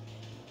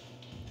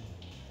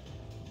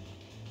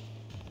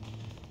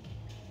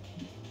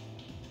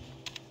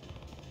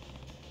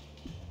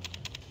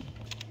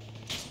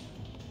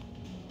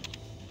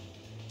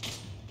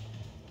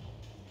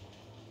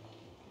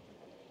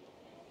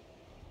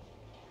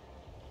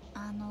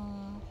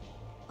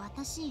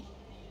 私、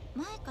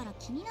前から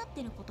気になっ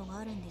てることが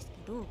あるんです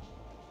けど、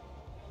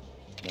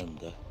なん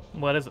だ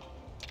What is it?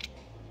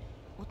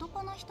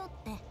 男の人っ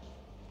て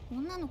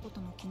女の子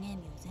との記念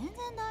日を全然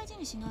大事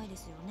にしないで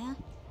すよね。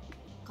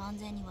完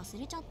全に忘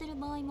れちゃってる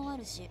場合もあ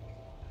るし。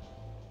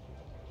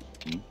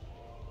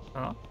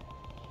 Huh?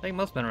 I think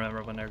most men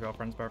remember when their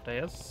girlfriend's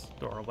birthday is,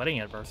 or a wedding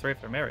anniversary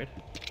if they're married.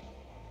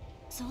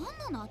 そん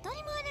なの当た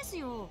り前です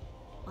よ。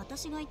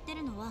私が言って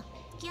るのは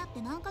付き合って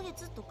何ヶ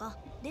月とか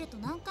デート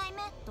何回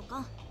目と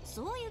か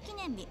そういう記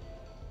念日。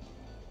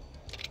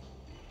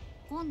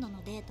今度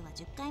のデートは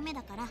10回目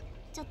だから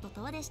ちょっと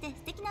遠出して素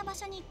敵な場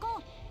所に行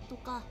こうと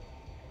か、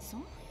そう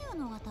いう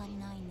のが足り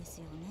ないんです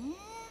よね。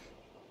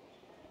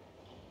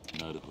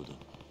なるほど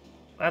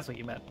That's what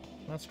you meant.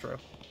 That's true.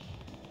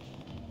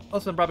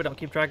 Most of them probably don't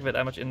keep track of it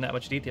in that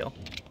much detail.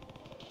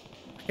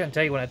 I couldn't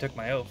tell you when I took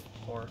my oath,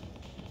 or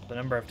the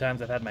number of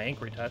times I've had my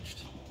ink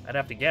retouched. I'd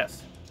have to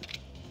guess.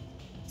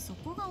 そ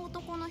こが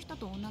男の人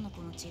と女の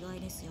子の違い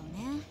ですよ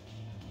ね。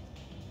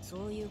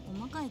そういう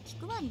細かい気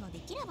配りがで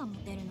きればモ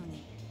テるの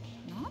に、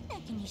なんで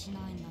気にしな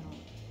いんだろ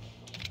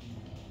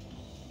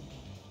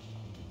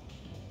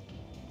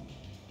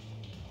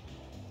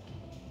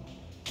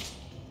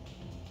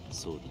う。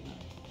そうだな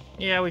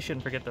Yeah, we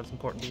shouldn't forget those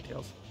important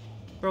details.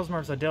 Girls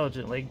work so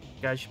diligently,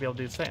 guys should be able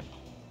to do the same.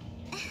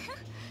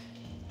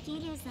 桐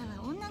生さん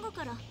は女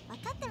心分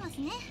かってます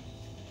ね。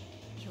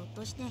ひょっ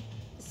として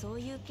そう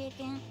いう経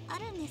験あ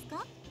るんです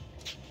か？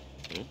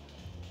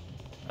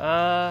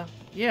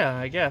 Yeah,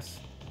 I guess.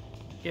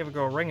 Give a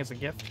girl a ring as a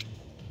gift.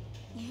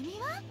 指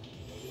輪？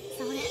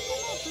それって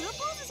もうプロ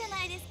ポーズじゃ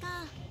ないですか。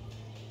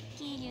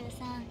桐生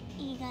さん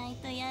意外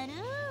とやる。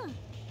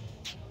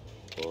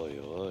おい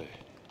おい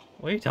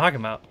What are you talking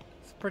about?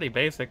 It's pretty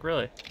basic,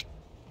 really.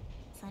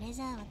 それ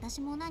じゃあ私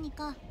も何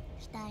か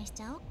期待し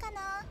ちゃおっか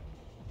な。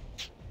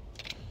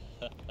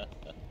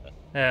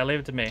 Yeah, leave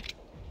it to me.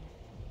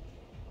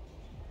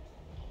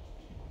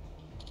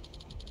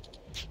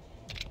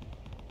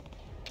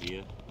 い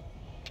や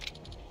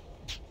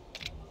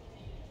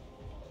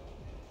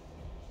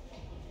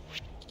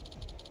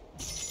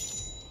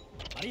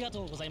ありが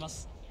とうございま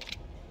す。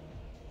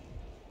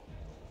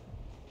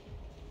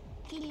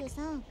桐生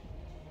さん、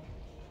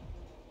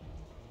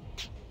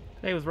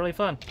 Today was really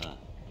fun. あ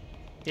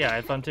Yeah,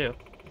 I had fun too.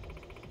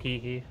 Hee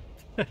hee.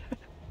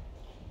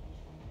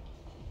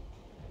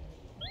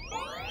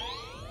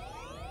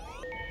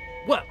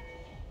 Whoa!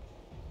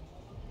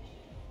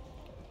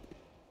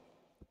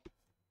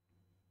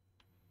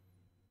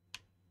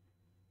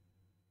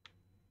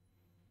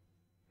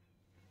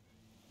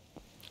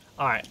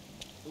 Alright.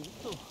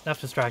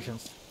 Enough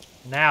distractions.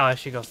 Now I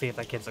should go see if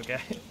that kid's okay.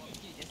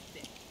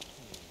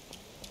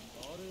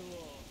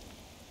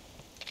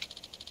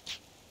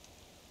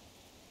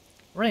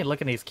 We're gonna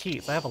look at these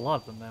keys. I have a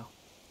lot of them now.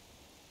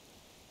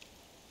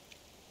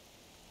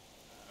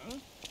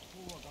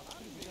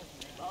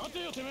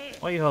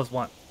 What do you hoes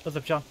want? What's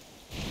up, Sean?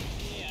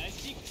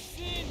 足く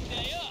せえんだ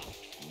よ。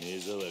目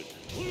障り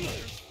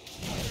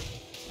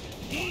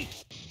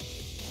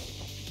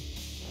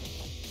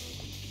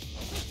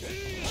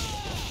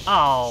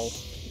Oh,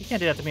 you can't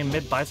do that to me in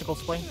mid-bicycle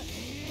swing.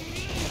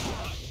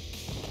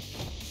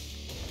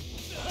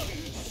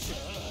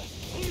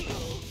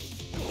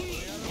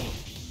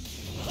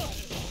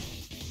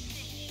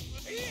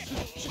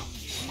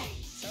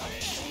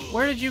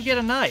 Where did you get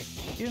a knife?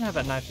 You didn't have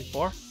that knife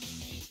before.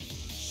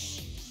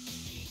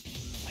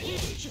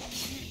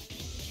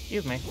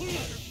 Excuse me.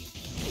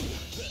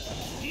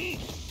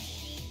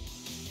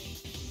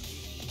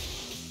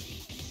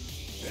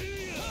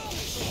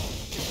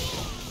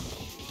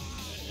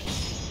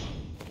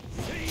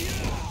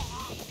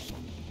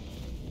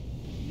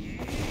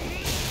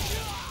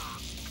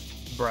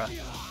 Bruh.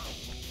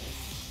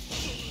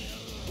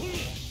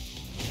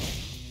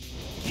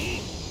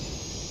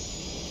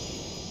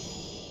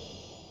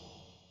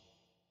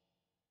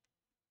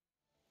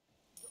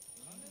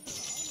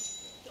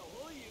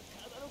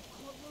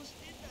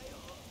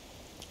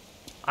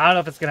 I don't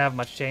know if it's gonna have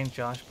much change,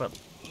 Josh, but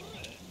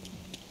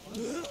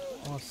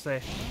we'll see.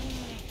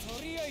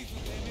 とりあえず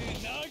てめえ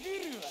殴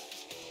るわ。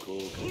後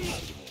悔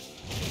する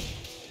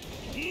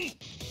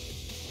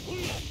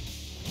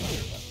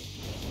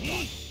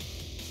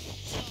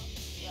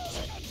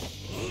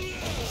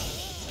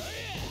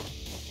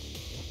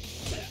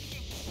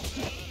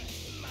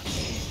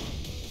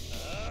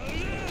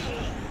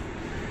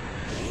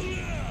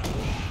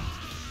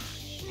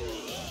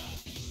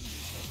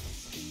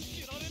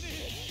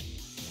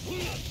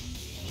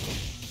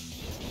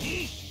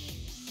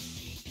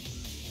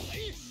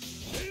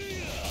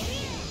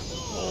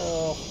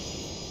Oh.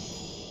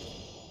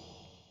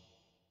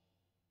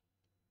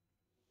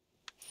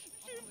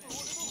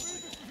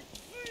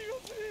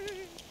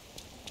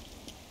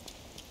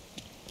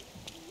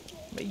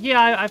 But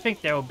yeah, I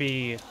think there will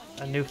be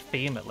a new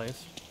theme at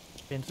least.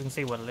 Be interesting to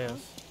see what it is.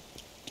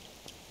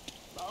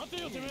 待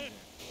てよてめえ。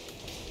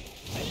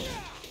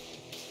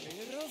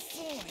偉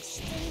そうに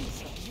してん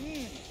じゃね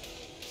え。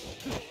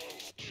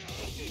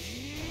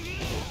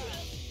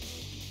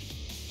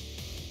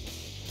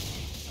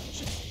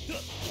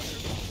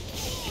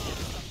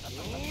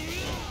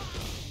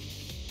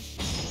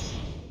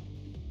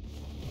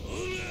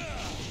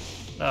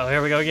Oh,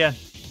 here we go again.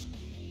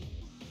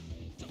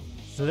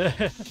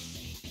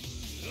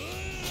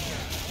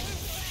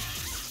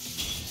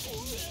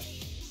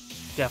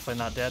 Definitely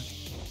not dead.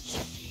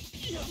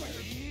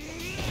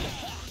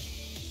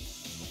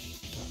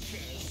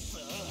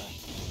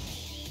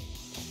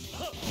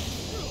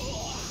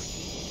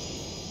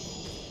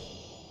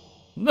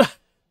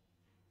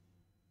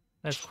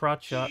 Nice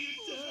crotch shot.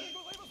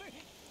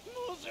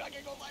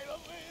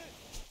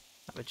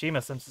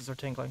 Vegeta senses are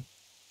tingling.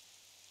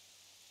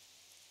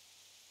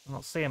 I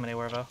don't see him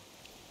anywhere though.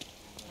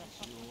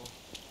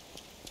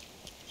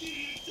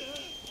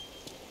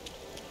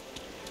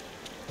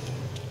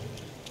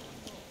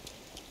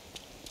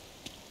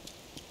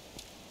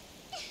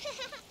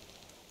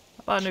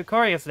 I bought a new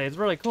car yesterday. It's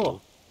really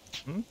cool.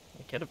 Hmm?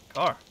 A kid of a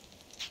car.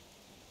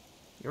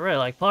 You really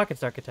like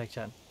pockets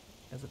architecture.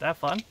 Is it that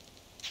fun?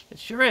 It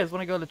sure is.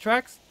 When I go to the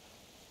tracks,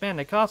 man in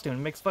a costume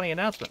and makes funny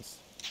announcements.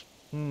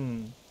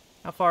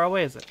 How far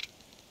away is it?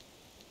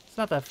 It's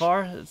not that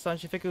far. It's on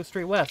Shifuku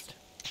Street West.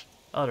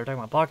 Oh, they're talking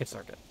about pocket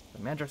circuit.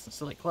 The man dressed in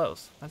silly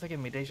clothes. That's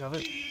giving me deja vu.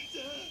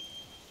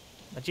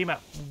 Majima,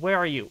 where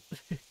are you?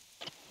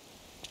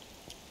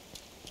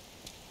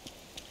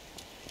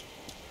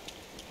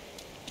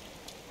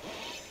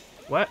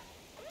 What?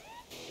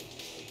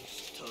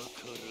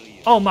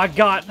 Oh my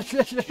god!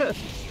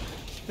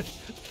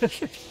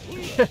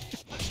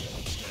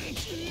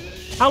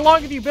 How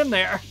long have you been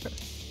there?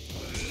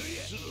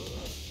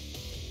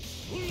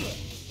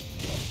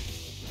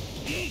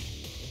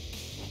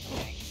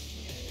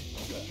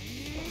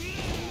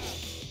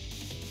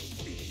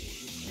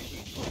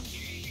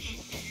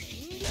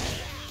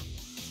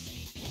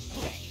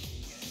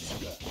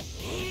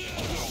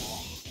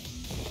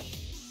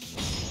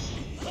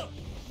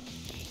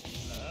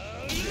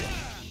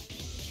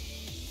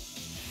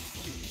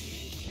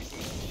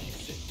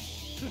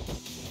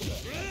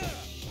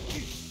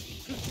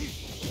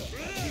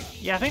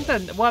 Yeah, I think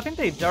that. Well, I think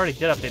they already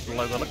did update the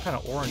logo. It looked kind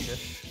of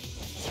orangish.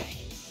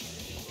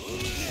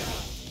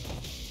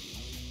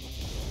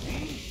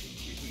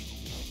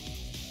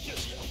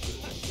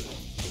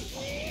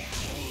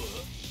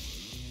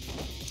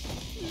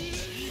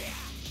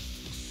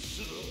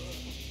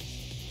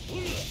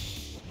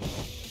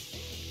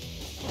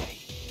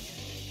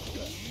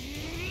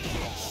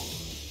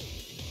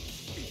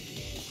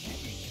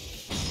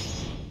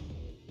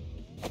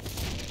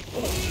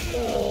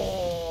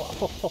 Oh.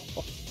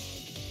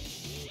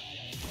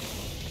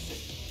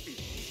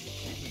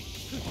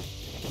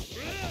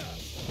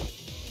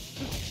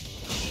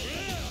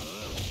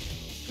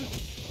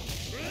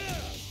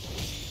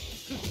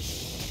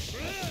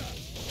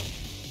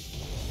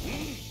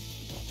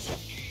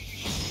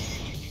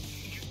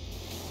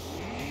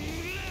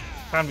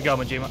 Time to go,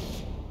 Majima.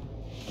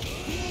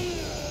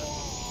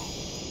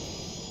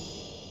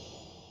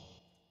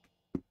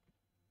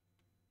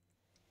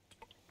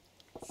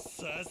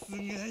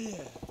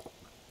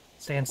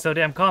 Staying so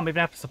damn calm even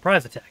after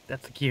surprise attack.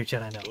 That's the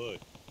Kyu-chan I know.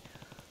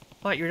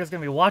 Thought you were just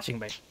gonna be watching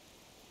me.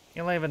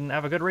 You don't even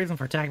have a good reason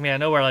for attacking me out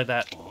of nowhere like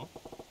that.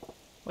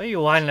 What are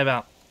you whining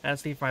about? I had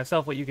to see for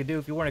myself what you could do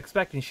if you weren't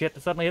expecting shit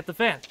to suddenly hit the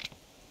fan.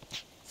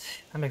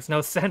 That makes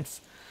no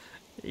sense.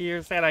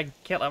 You're saying I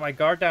can't let my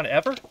guard down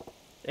ever?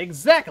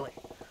 Exactly!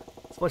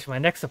 So what should my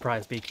next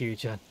surprise be,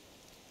 Kyu-chan?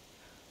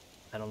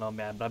 I don't know,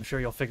 man, but I'm sure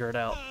you'll figure it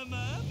out.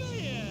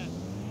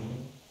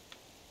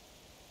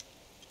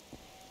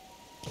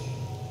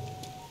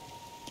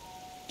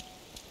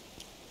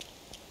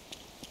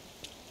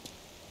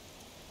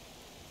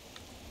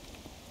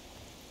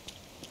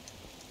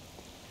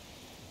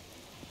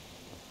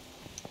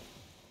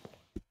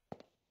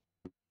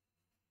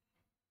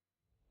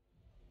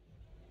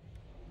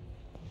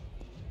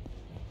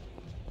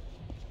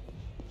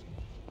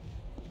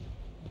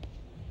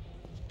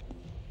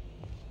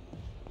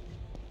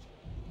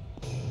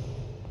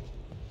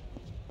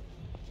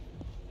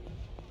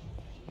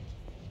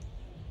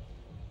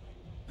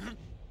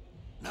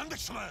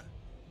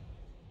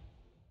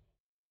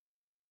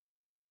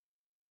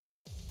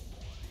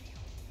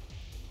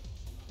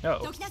 Oh.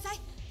 どきなさい。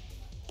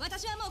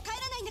私はもう帰ら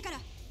ないんだから。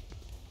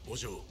お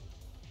嬢、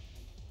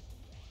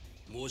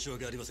申し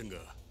訳ありませんが、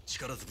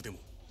力ずくでも。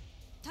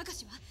たか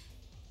し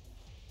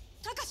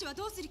は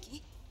どうする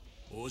気？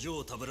お嬢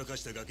をたぶらか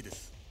したガキで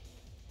す。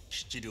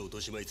きっちり落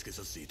とし前つけ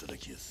させていただ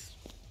きやす。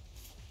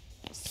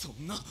そ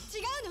んな。違う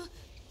の。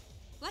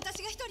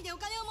私が一人でお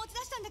金を持ち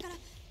出したんだから、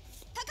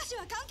たかし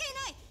は関係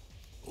ない。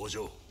お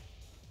嬢、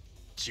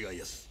違い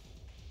やす。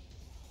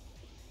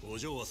お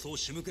嬢はそう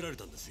仕向けられ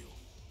たんですよ。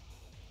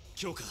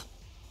京香、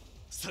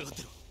下がっ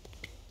てろ。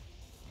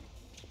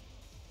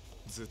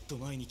ずっと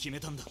前に決め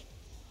たんだ。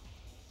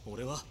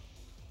俺は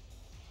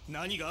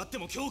何があって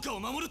も京香を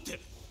守るって。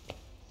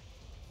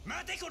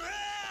待てこらー。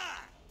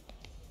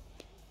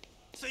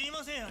すい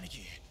ません兄貴、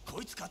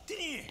こいつ勝手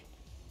に。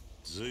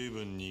ずい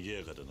ぶん賑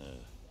やかだな。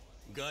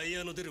外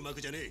野の出る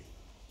幕じゃねえ。引っ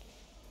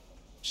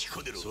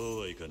込んでろ。そう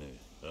はいかね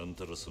え。あん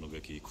たらその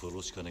ガキ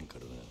殺しかねんか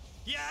らな。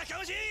やか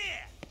ましい。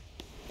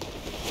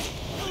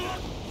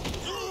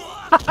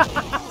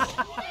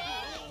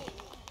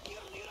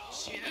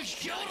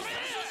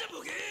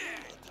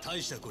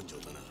大した根性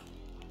だな。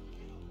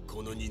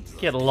この人数。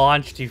 Get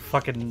launched, you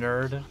fucking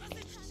nerd.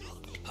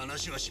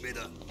 話は締め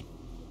だ。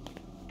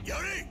や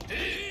れ。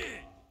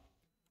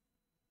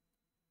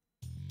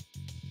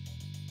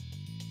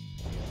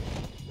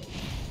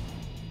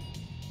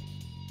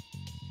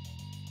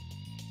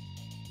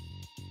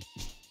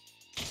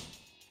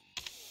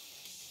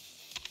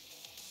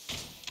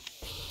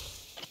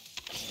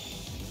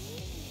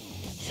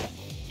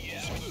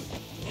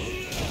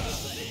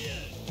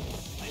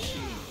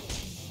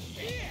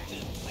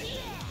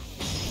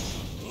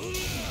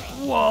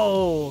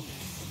Whoa!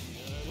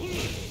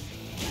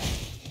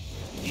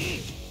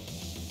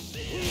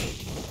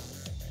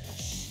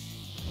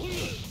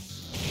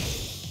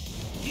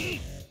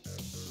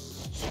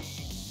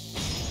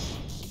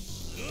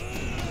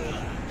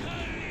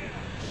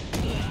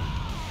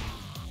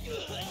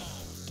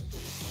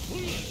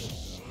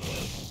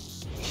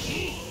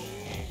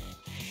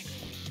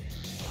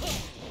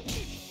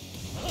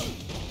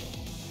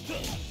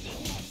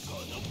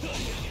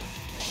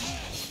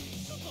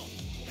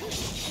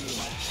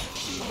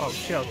 Oh,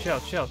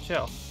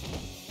 chill.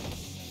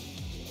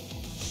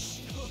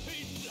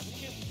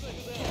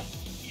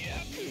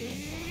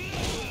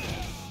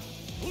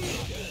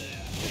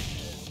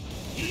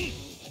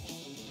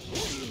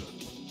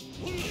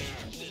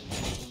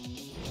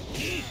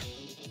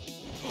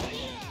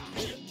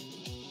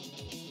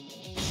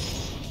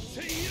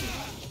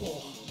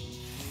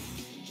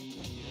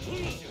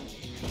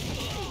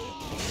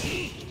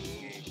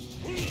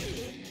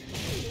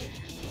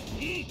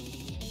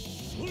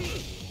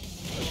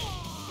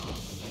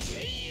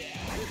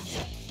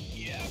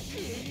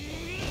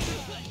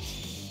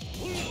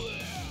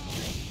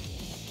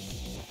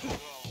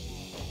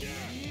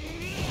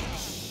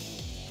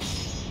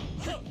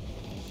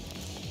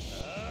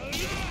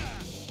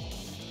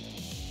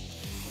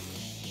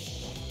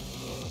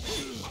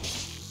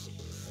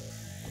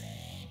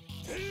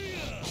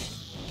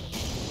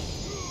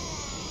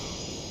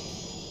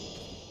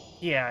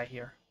 Yeah, I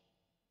hear.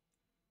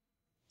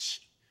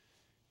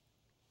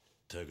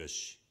 たか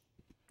し。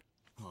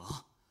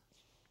あ？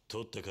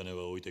取った金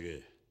は置いて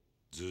け。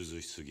ずうず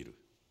うしすぎる。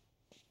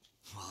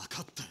わ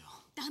かったよ。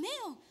ダメよ。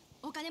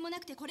お金もな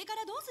くてこれか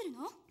らどうする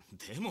の？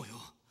でもよ、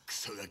ク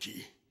ソガ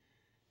キ。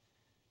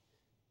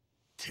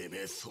てめ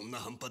えそんな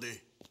半端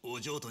でお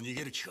嬢と逃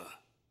げる気か。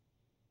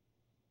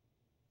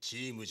チ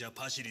ームじゃ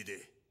パシリ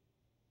で、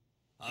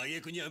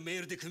挙句にはメ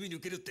ールで組抜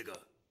けるってか。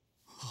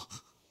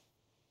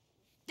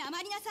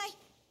黙りなさい。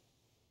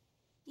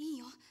いい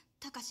よ、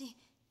たかし、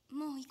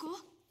もう行こ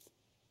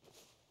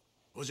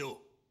う。お嬢、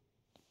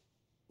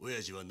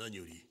親父は何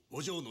より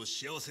お嬢の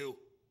幸せを。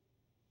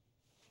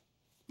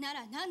な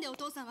らなんでお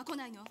父さんは来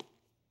ないの？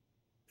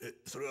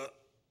それは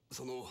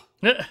その。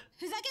ふざけな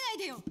い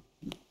でよ。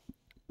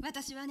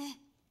私はね、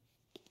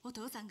お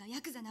父さんがヤ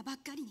クザなばっ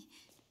かりに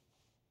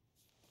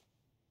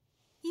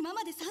今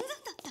まで散々だ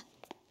った。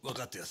分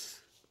かってや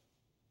す。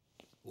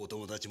お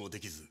友達もで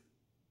きず、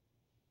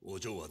お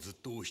嬢はずっ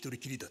とお一人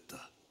きりだっ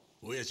た。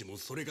親父も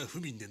それが不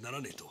憫でな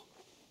らねえと。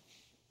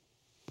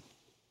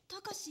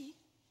たかし、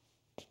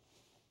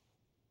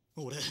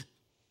俺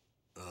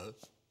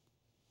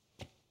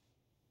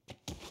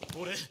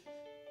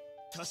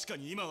確か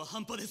に今は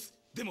半端です。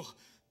でも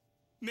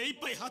目いっ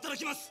ぱい働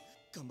きます。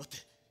頑張って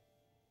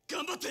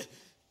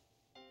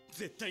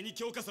絶対に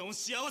京香さんを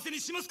幸せに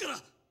しますから。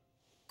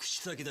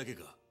口先だけ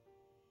か。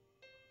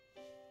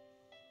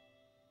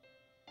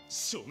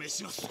証明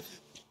します。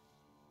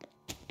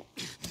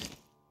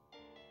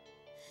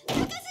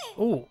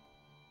おお。よ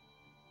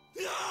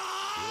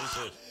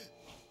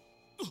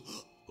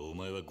せ。お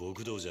前は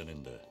極道じゃねえ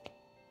んだ。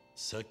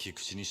さっき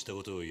口にした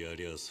ことをや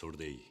りゃそれ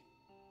でいい。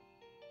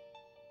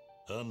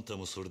あんた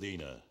もそれでいい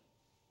な。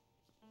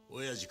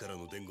親父から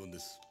の伝言で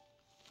す。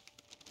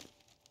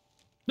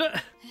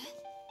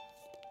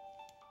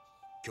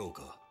京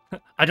香、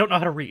I don't know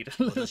how to read.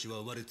 私は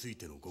生まれつい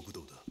ての極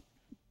道だ。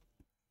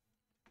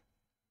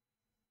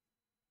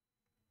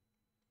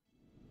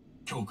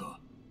京香、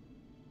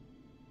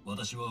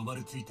私は生ま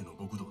れついての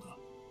極道だ。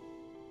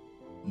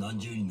何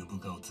十人の部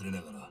下を連れ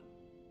ながら、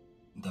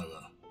だ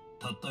が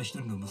たった一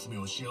人の娘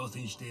を幸せ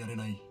にしてやれ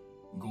ない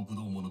極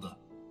道者だ。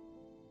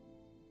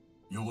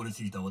汚れ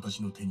すぎた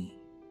私の手に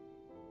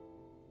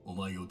お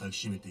前を抱き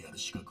しめてやる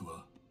資格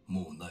は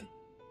もうない。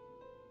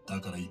だ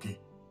から行け。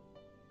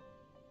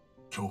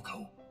京香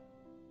を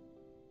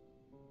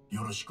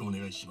よろしくお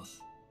願いしま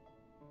す。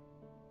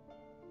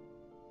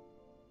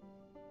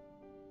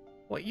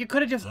Well, you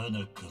could have just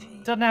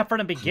done that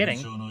from the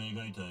beginning. の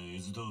描いた絵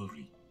図通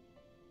りっ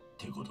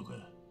てことか。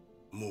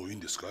もういいん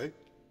ですかい？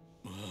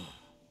まあ、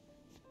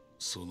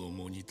その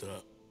モニタ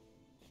ー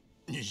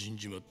にじん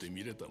じまって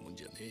見れたもん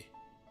じゃねえ。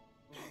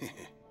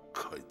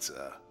こいつ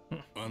は。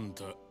あん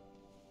た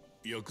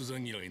ヤクザ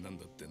嫌いなん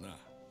だってな。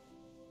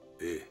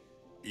え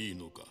え。いい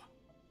のか。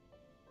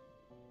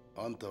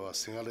あんたは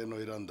せがれの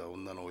選んだ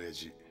女の親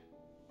父。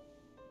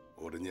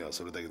俺には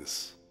それだけで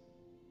す。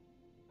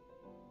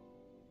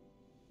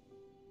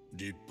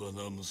立派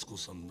な息子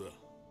さんだ。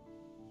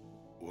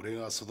俺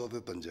が育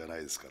てたんじゃな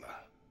いですか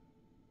ら。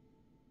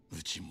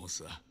うちも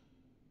さ。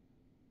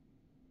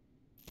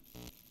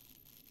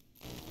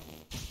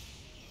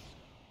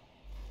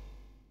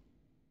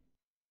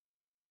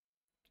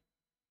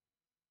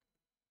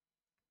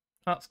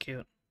Oh, that's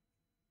cute.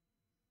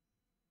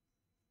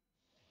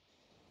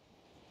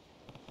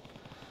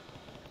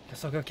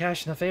 Guess I'll go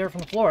cash in the favor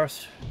from the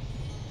florist.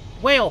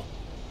 Whale!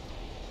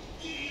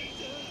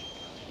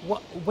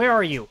 What? Where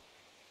are you?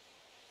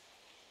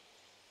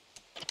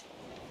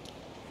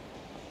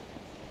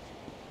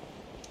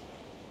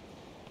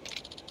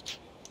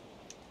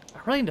 I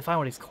really need to find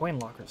what these coin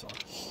lockers are.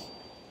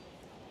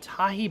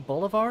 Taffe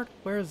Boulevard?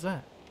 Where is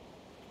that?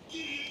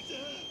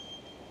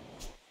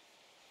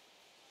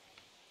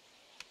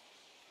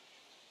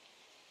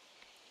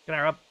 Good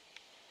night, Rob.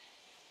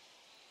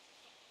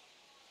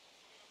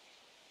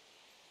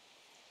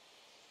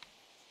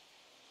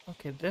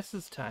 Okay, this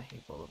is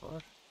Taffe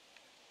Boulevard.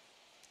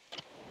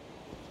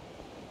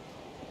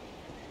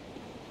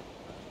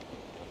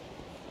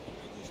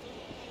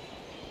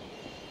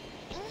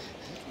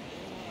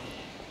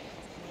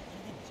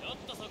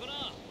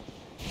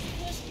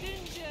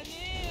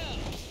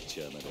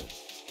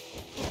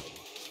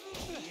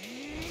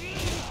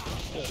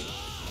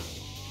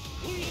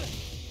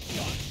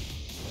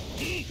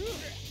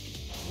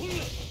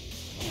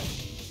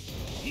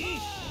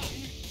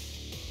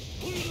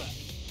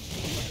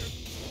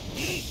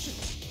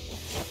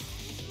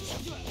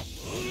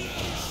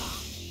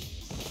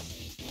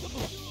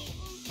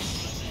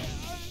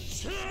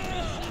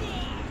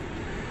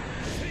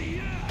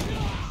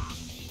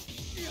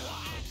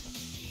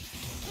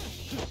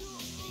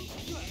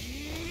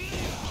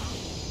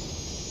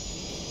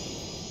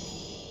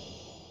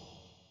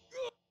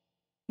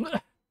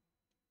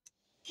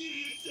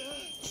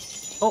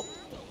 Oh!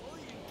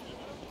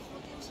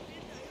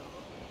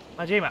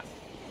 Majima.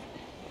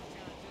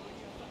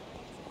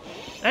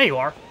 There you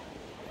are.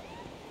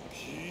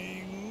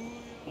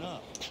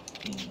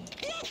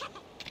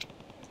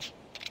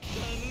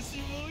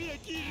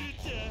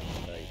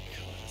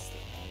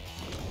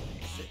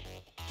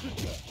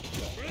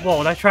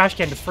 Whoa, that trash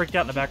can just freaked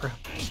out in the background.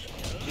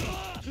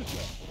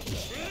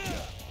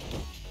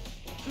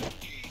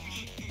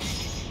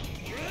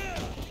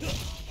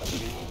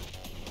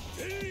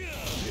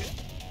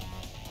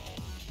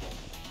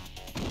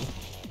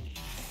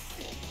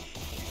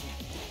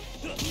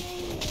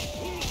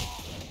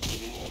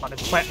 On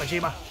his plant,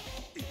 Majima.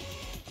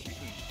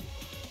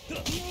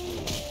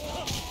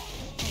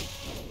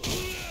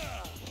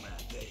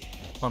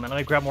 Hold on, man, let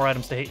me grab more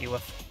items to hit you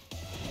with.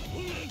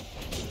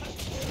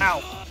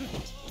 Ow!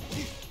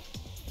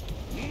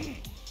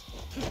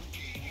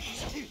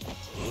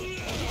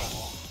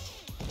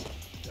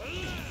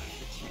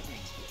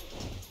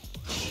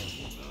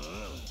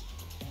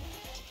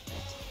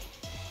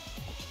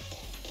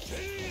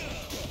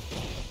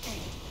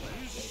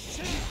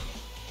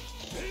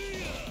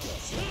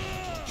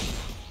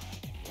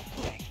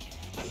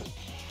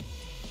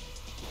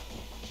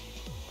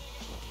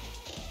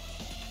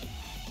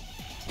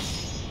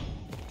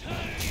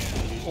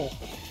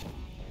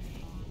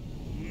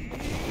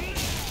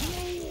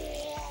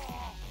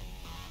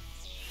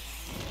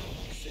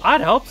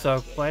 I'd hope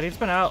so, but he's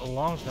been out a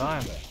long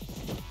time.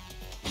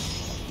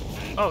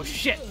 Oh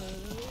shit!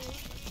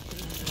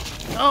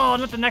 Oh,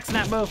 not the next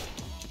snap move.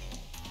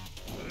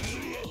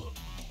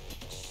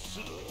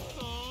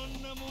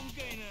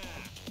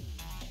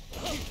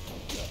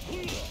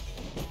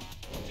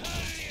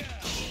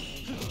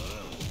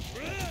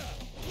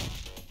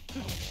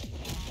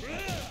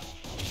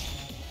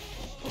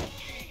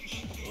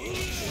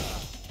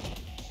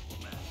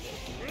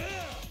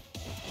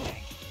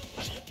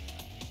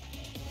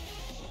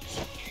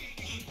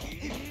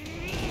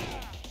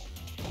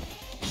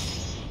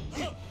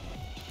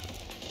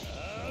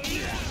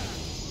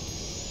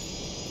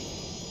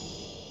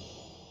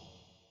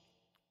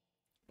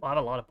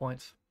 A lot of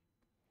points.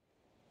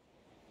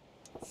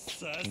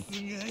 さす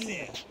が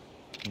や。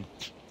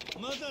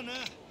まだな、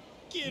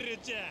キル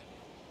ちゃん。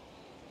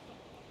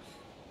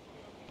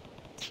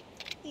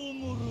お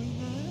もろい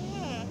な。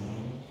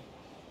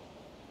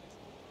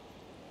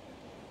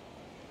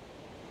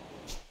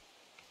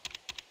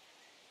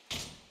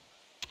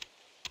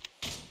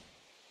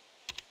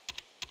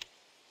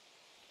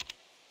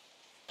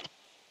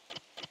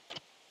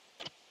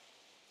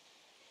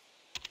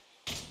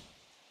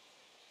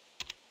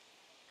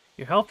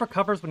Your health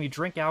recovers when you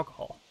drink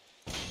alcohol.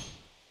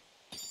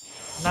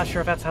 I'm not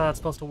sure if that's how that's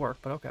supposed to work,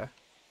 but okay.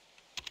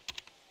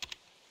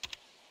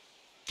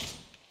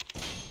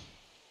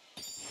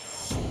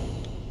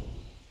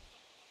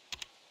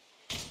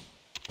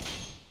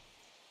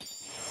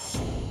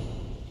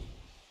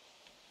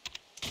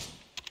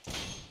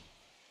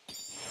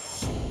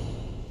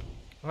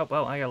 Oh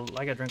well, I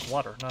gotta drink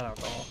water, not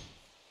alcohol.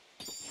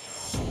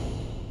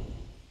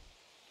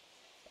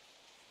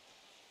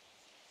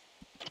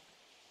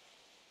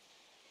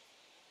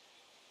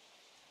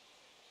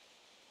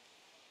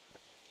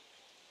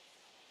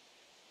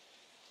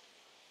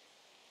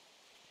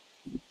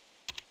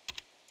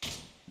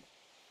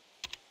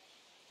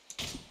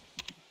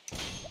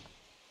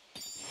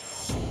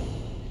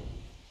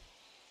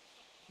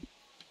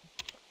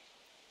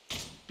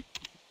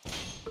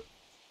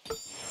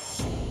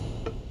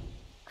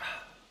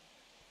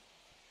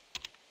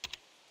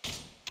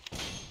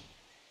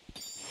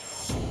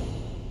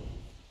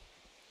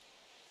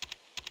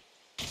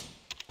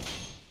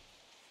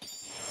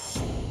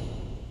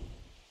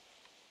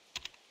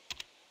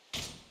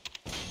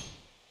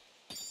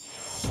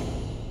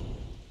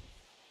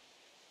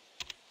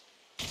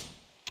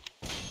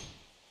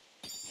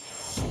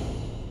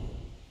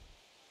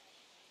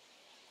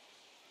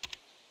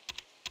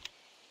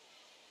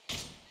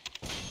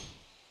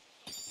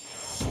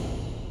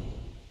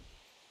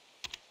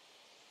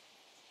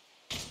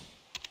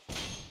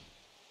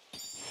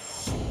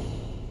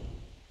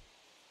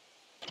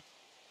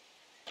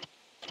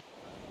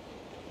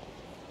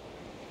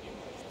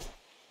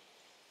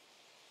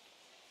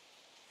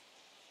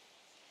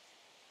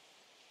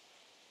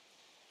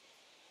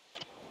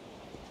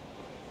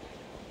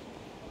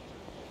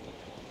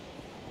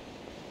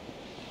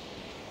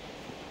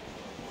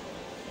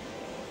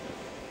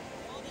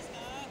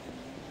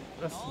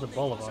 This is the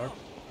boulevard.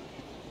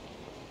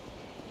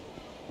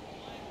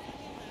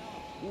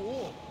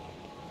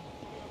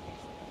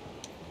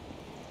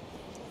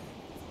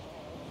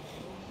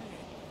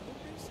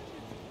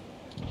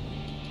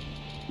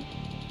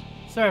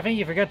 Sir, I think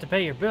you forgot to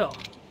pay your bill.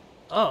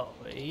 Oh,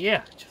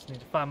 yeah, just need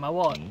to find my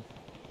wallet.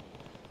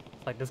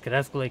 It's like this could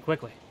escalate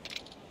quickly.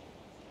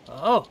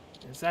 Oh,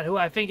 is that who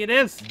I think it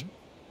is?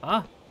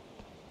 Huh?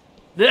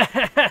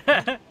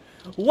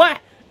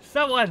 What?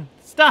 Someone,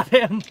 stop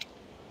him!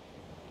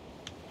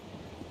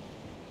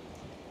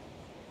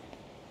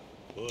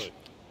 What?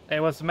 Hey,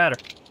 what's the matter?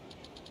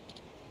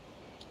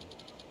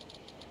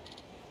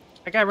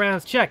 That guy ran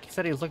his check. He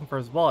said he was looking for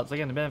his wallet, so I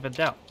gave him the benefit of the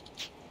doubt.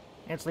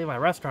 I had to leave my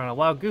restaurant on a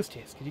wild goose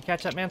chase. Could you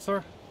catch that man,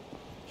 sir?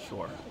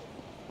 Sure.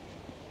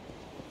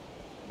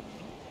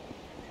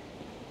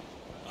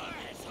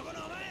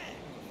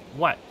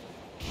 What?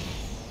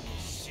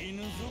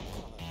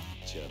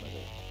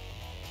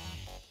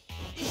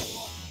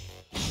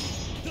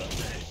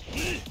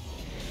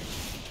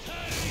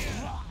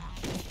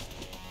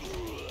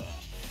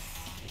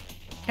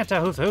 Can't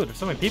tell who's who. There's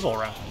so many people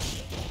around.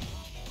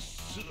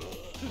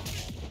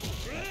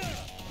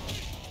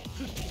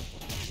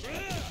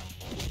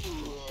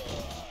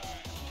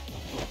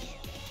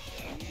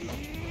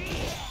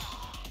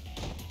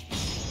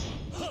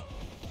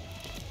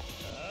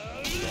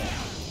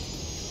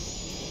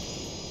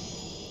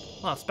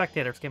 A lot of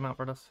spectators came out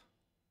for this.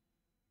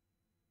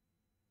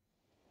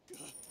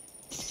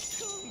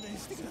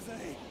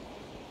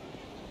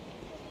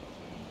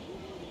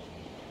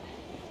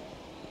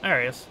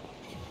 There he is.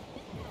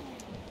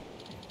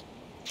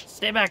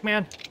 Stay back,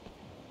 man.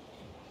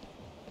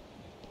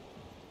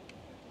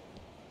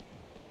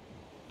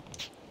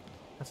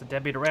 That's a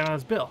deadbeat that ran on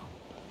his bill.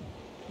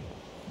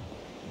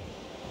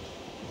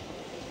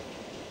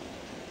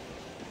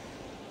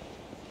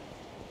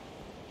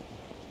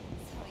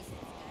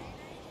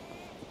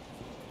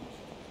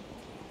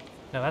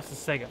 No, that's the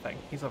Sega thing.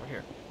 He's over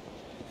here.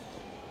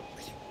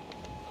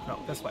 No,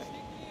 this way.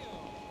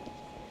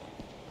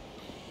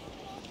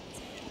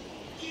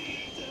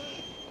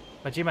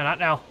 Majima, not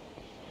now.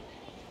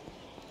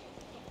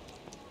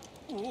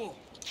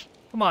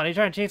 Come on, are you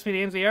trying to chase me to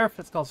the ends of the earth?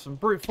 It's called some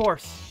brute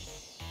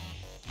force.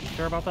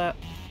 Sure about that?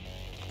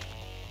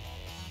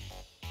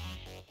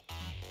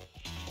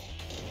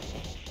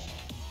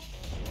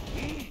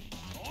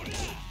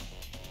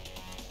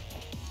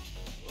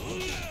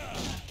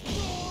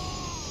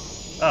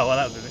 Oh, well,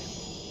 that was easy.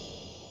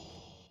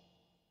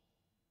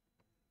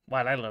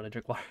 Why did I let it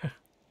drink water?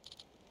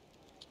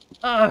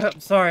 I'm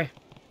sorry.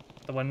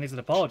 The one needs an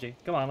apology.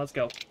 Come on, let's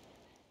go.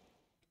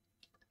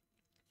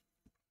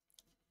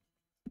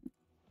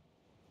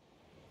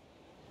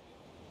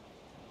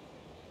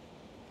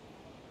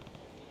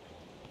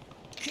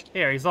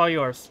 Here, he's all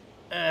yours.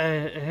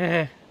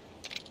 Thanks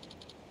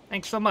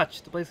so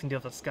much. The police can deal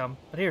with the scum.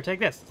 But here, take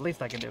this. It's the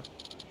least I can do.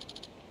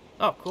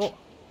 Oh, cool.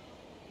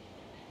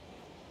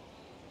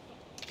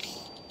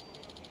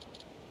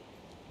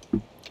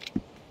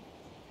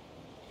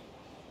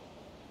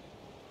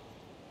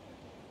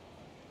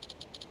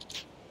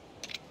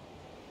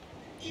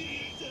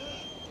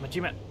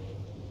 Majima.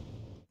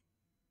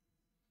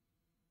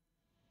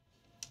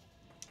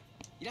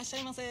 いらっしゃ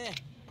いませ。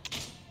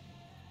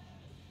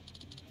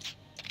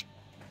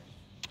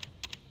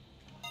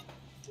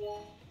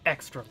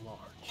 Extra large.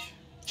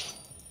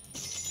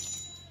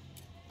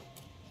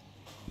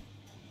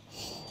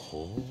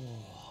 Oh.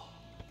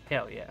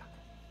 Hell yeah.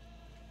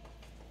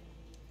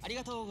 あり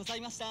がとうござ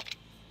いました。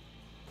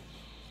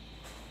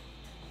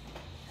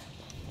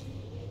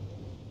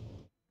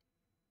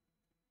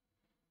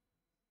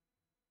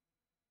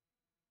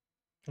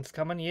 It's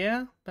coming,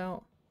 yeah?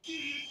 About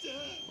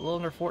a little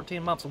under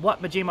 14 months.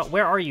 What, Majima?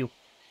 Where are you?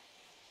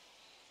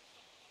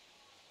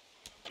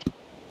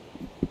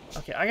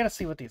 Okay, I gotta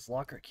see what these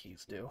locker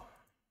keys do.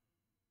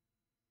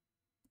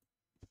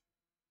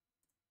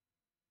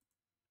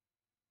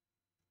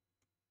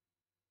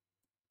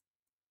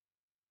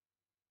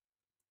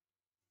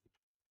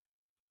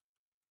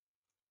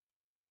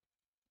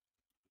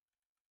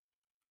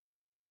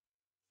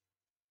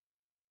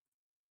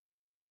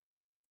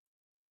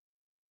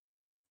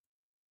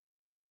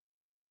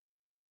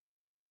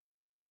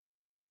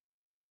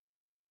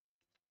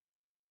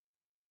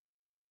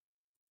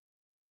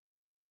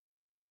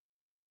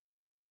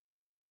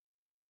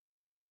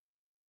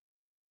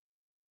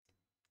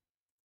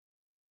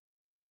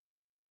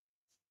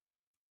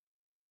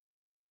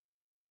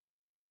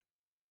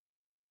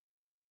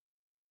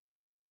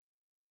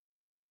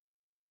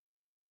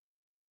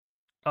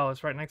 Oh,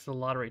 it's right next to the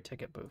lottery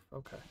ticket booth.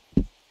 Okay.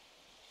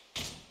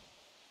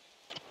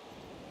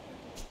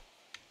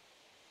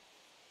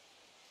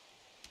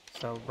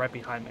 So, right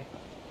behind me.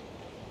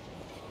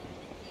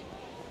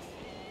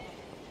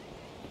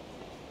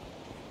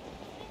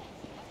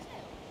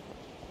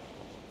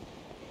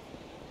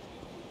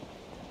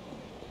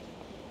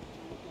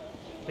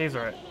 These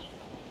are it.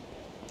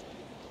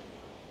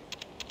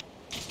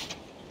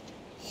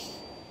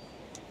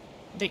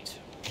 Neat.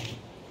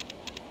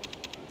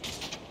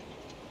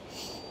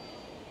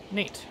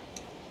 Neat.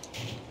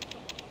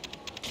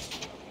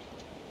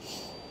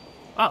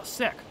 Oh,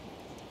 sick.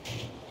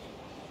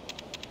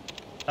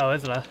 Oh,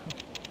 is it a...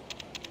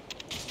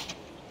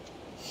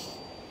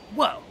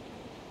 Whoa.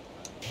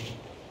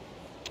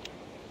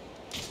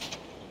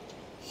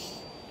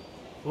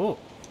 Ooh.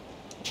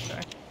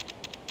 Okay.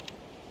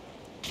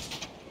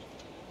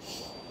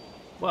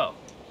 Whoa.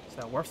 Is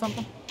that worth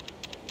something?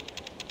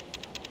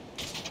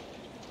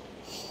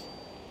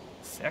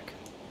 Sick.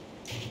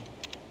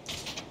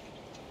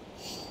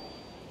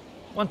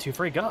 1, 2,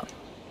 3, go. Okay,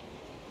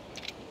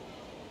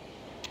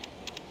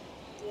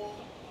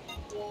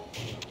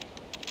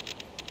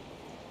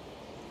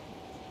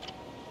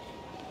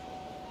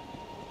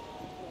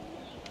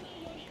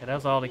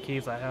 that's all the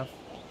keys I have.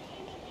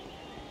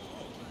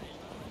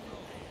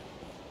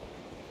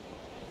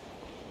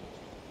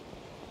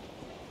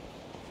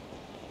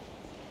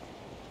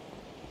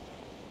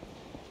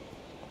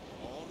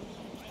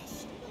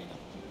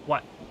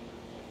 What?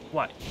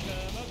 What?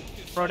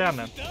 Throw it down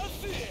then.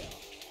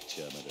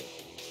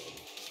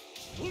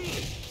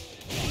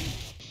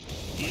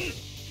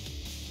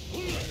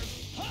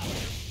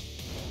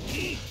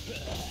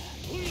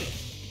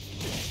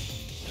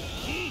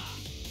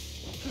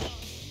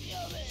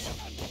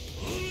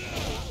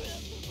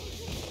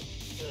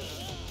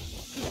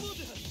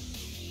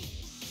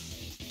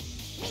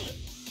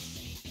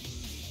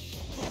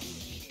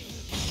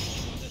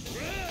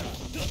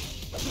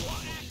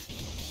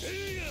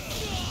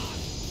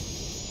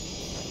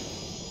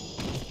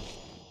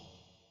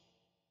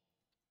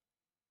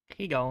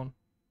 He gone.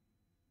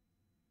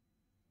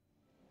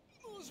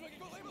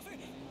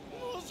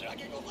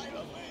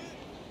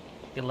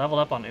 You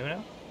leveled up on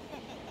Uno?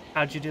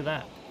 How'd you do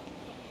that?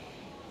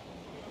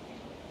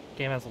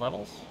 Game has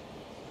levels?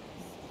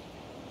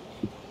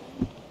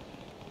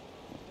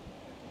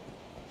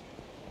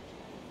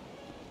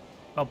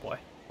 Oh boy.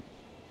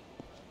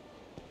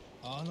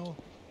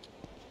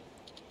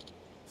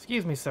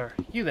 Excuse me, sir.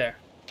 You there.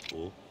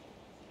 Oh.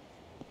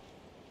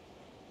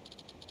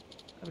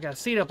 I've got a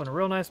seat up in a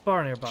real nice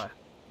bar nearby.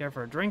 Care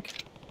for a drink?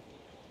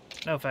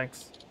 No,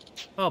 thanks.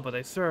 Oh, but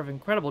they serve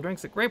incredible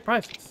drinks at great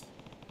prices.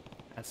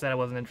 I said I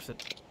wasn't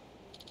interested.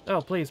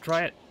 Oh, please,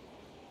 try it.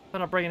 If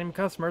I'm not bringing in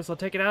customers, they'll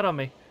take it out on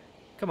me.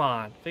 Come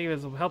on, think of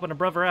it as helping a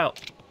brother out.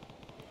 If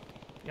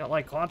you don't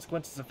like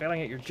consequences of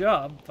failing at your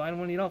job, find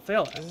one you don't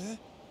fail at.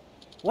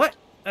 What?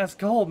 That's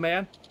cold,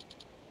 man.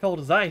 Cold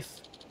as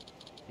ice.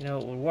 You know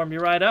what would warm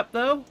you right up,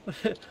 though?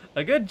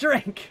 A good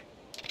drink.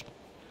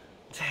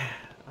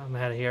 I'm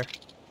out of here.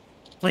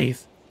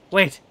 Please.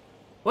 Wait.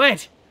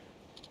 Wait.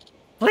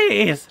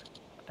 Please.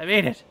 I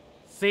made it.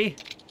 See?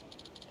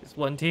 Just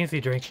one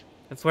teensy drink.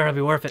 I swear it'll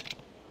be worth it.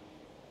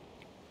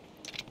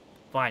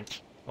 Fine.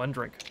 One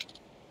drink.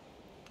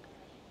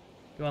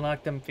 You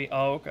unlock them feet.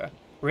 Oh, okay.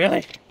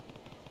 Really?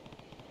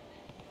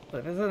 But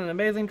if this is an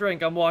amazing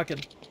drink, I'm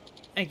walking.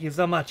 Thank you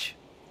so much.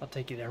 I'll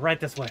take you there right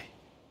this way.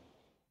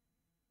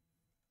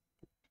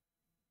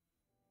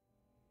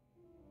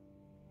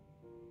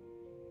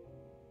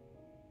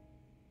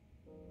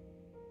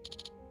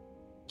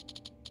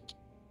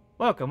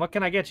 Welcome. What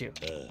can I get you?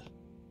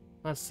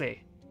 Let's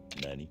see.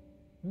 Nani?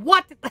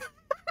 What?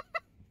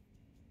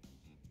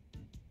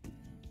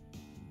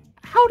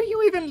 How do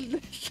you even...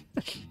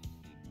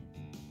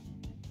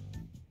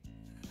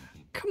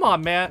 Come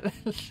on, man.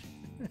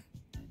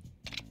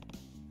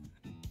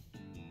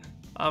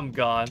 I'm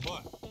gone.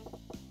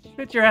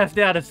 Sit your ass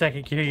down a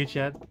second,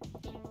 Kiryu-chan.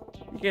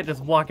 You can't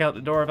just walk out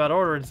the door without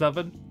ordering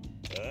something.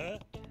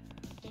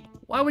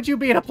 Why would you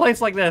be in a place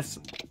like this?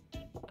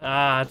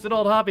 Ah, it's an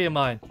old hobby of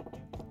mine.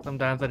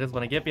 Sometimes I just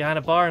want to get behind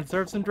a bar and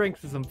serve some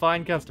drinks to some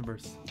fine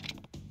customers.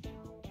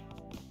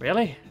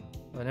 Really?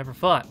 I never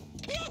thought.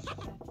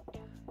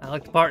 I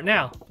like the part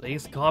now. They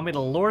used to call me the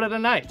Lord of the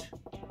Night.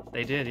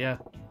 They did, yeah.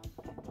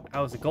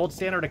 I was the gold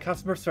standard of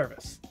customer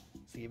service.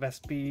 So you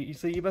must be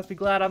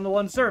glad I'm the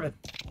one serving.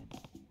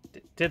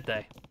 Did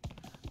they?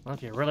 Well,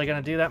 if you're really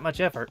gonna do that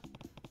much effort,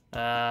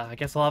 I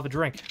guess I'll have a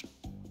drink.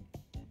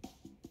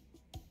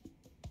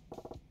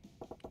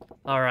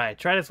 Alright,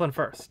 try this one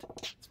first.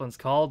 This one's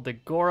called the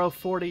Goro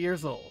 40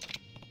 Years Old.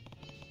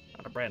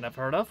 Not a brand I've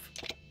heard of.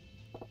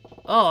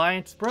 Oh, I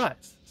ain't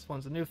surprised. This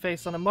one's a new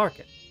face on the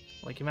market.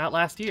 Only came out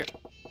last year.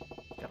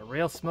 Got a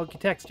real smoky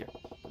texture,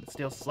 but it's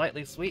still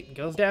slightly sweet and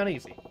goes down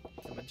easy.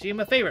 It's a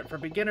Majima favorite for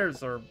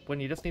beginners or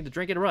when you just need to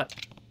drink it and run.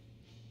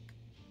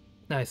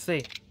 I see.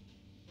 It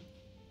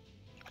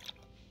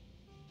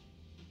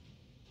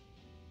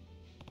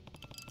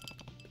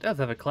does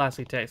have a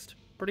classy taste.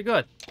 Pretty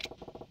good.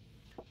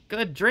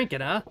 Good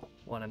drinking, huh?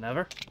 One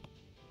another.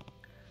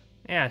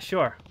 Yeah,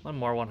 sure. One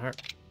more won't hurt.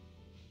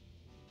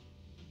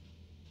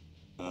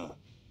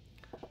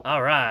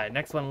 Alright,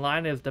 next one in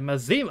line is the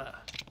Mazima.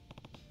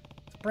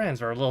 These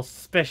brands are a little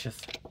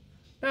suspicious.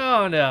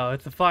 Oh no,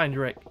 it's a fine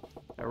drink.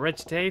 A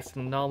rich taste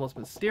and an almost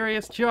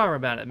mysterious charm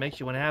about it makes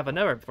you want to have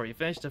another before you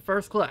finish the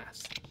first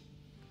glass.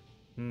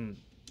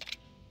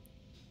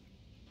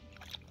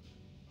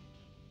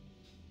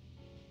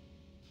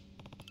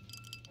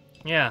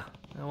 Yeah,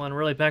 that one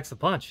really packs a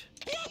punch.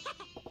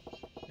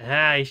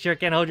 Ah, you sure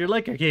can't hold your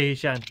liquor,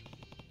 Kiryu-chan.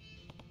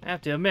 I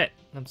have to admit,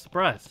 I'm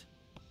surprised.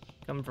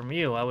 Coming from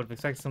you, I would have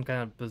expected some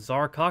kind of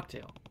bizarre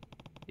cocktail.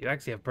 You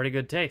actually have pretty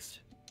good taste.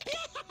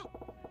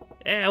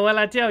 Yeah, well,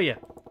 I tell you,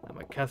 I'm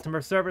a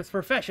customer service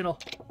professional.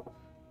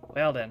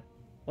 Well then,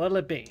 what'll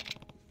it be?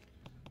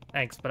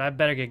 Thanks, but I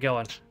better get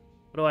going.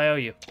 What do I owe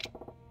you?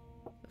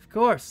 Of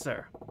course,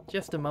 sir.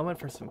 Just a moment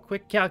for some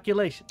quick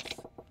calculations.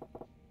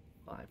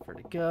 5 for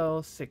the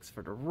go, 6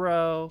 for the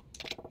row.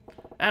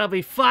 That'll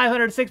be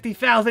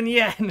 560,000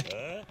 yen!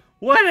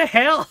 What the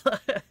hell?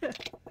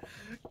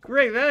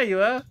 Great value,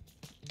 huh?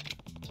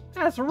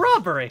 That's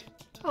robbery!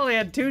 I only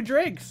had 2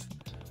 drinks.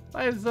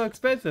 Why is it so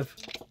expensive?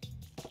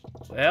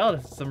 Well,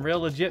 this is some real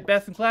legit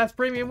best-in-class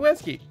premium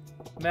whiskey.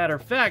 Matter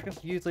of fact,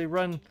 this usually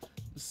run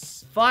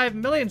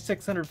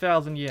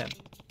 5,600,000 yen.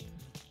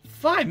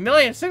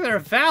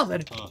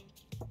 5,600,000?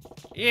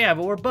 Yeah,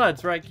 but we're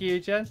buds, right,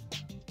 Kiryu-chan?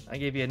 I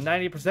gave you a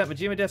 90%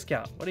 Majima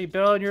discount. What are you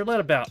blowing your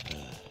lid about?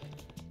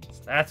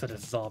 So that's what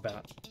this is all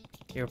about.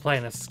 You were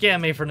playing to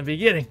scam me from the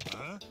beginning.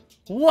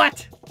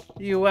 What?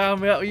 You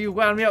wound me up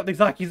with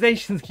these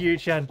accusations,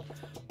 Kiryu-chan.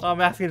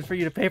 I'm asking for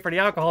you to pay for the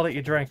alcohol that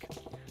you drank.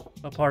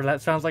 What part of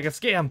that sounds like a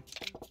scam?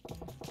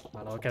 I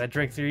don't know what kind of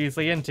drinks you're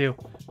usually into.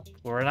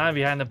 When I'm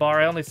behind the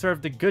bar, I only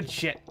serve the good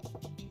shit.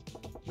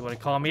 You want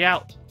to call me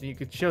out? Then you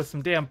could show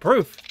some damn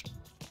proof.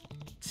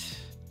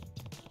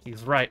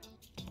 He's right.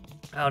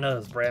 I don't know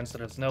this brand, so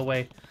there's no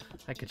way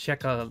I could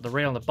check the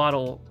rate on the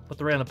bottle, what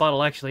the rate on the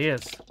bottle actually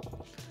is.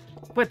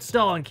 Quit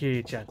stalling,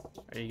 Kiryu-chan.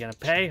 Are you gonna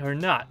pay or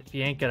not? If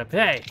you ain't gonna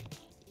pay,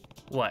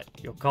 what?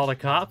 You'll call the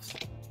cops?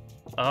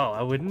 Oh,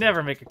 I would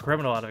never make a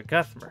criminal out of a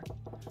customer,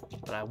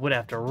 but I would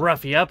have to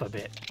rough you up a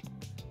bit.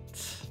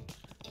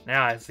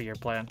 Now I see your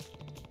plan.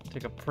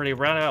 Took a pretty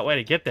roundabout way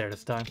to get there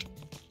this time.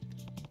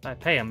 If I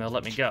pay him, they'll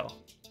let me go.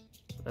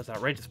 But those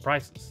outrageous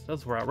prices.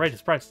 Those were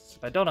outrageous prices.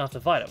 If I don't have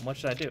to fight him, what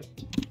should I do?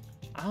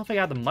 I don't think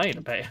I have the money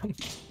to pay him.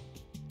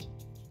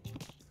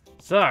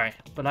 Sorry,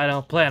 but I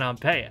don't plan on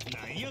paying.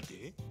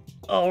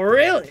 Oh,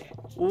 really?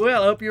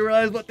 Well, I hope you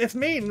realize what this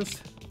means.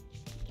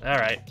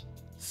 Alright.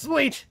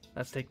 Sweet!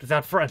 Let's take this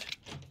out front.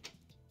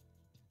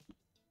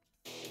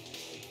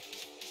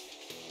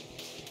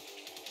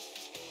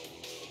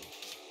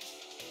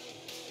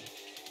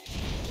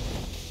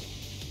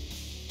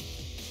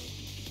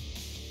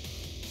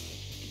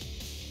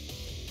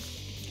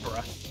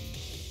 Bruh.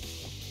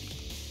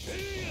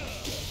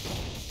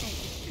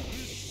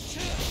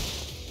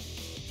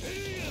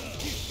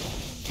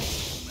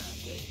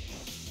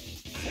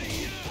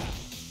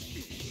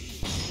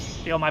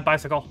 Steal my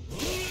bicycle.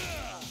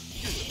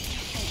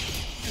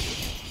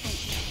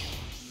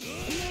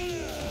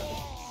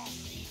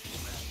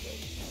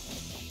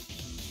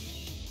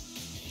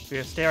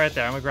 Yeah, stay right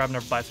there. I'm gonna grab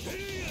another bicycle.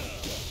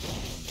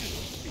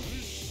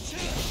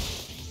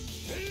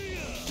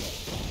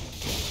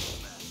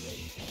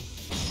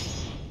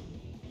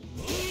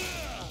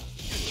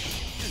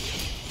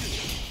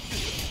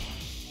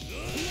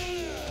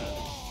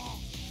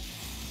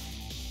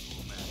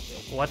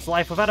 What's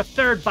life without a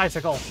third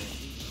bicycle?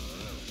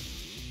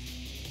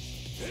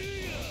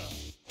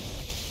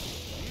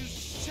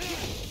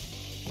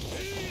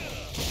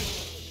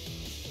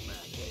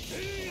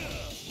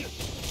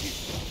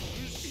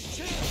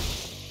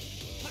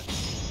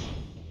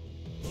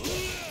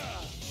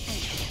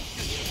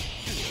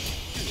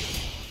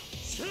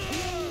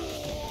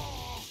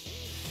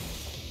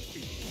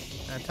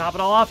 And top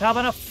it all off, how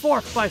about a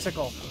fourth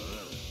bicycle?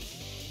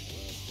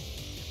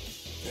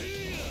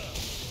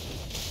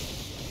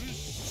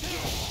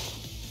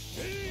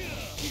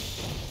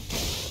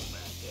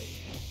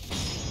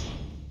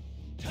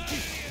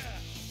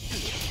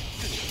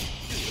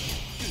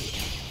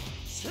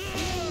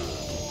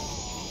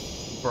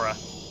 Bruh.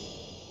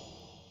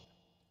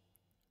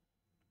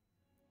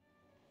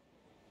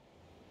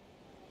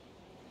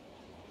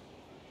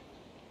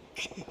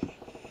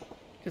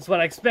 Just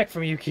what I expect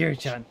from you,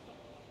 Kiri-chan.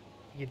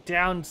 You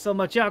downed so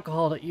much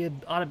alcohol that you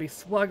ought to be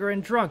swagger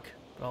and drunk.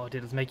 But all it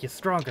did was make you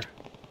stronger.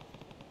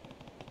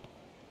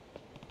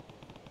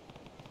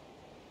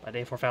 By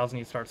day 4000,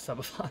 you start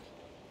subathon.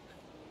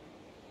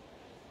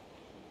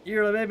 You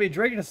really made me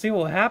drink to see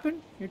what would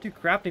happen? You're too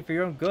crafty for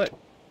your own good.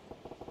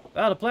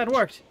 Well, the plan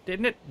worked,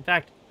 didn't it? In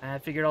fact, I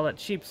figured all that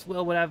cheap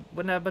swill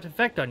wouldn't have much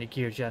effect on you,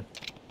 Kiri-chan.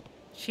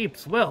 Cheap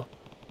swill?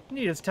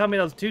 You just tell me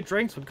those 2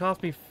 drinks would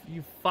cost me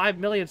you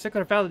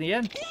 5,600,000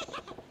 yen?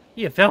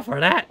 You fell for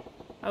that.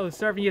 I was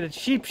serving you the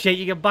cheap shit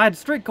you can buy in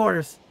street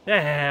corners.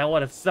 Yeah,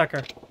 what a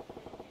sucker.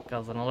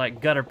 Guzzling all that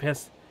gutter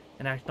piss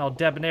and acting all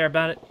debonair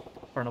about it.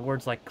 Or in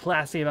words like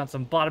classy about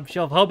some bottom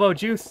shelf hobo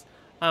juice.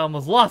 I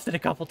almost lost it a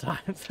couple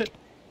times. At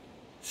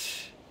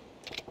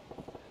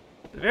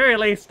the very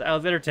least, I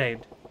was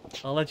entertained.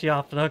 I'll let you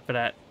off the hook for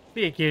that.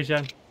 See you,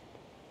 Kyujin.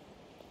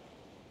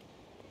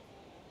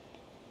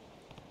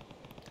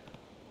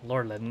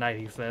 Lord of the night,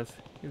 he says.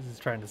 He's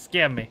just trying to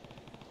scam me.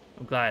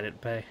 I'm glad I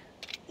didn't pay.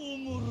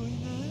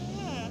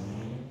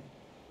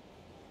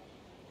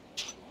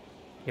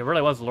 He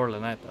really was the Lord of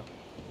the Night, though.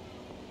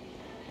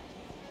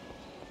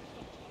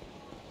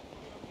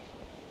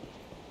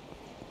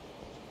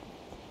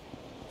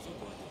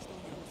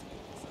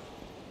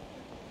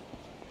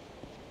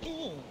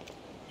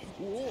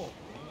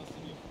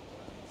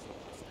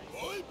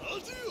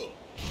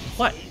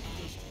 What?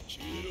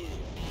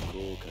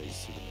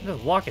 I'm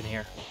just walking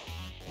here.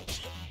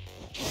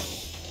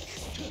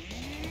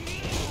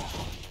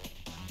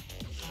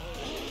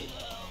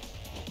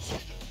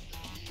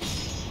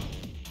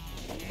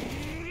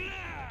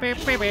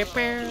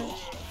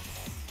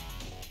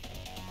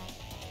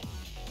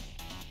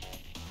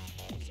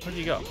 Where'd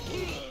you go?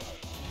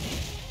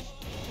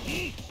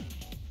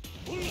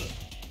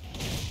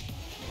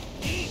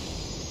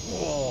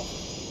 Whoa.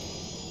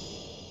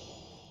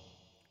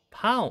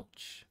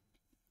 Pouch.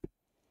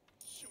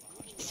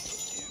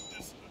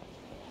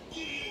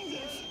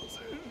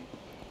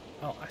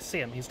 Oh, I see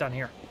him. He's down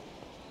here.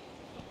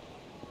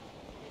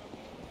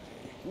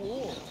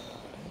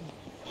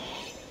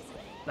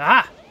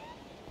 Ah!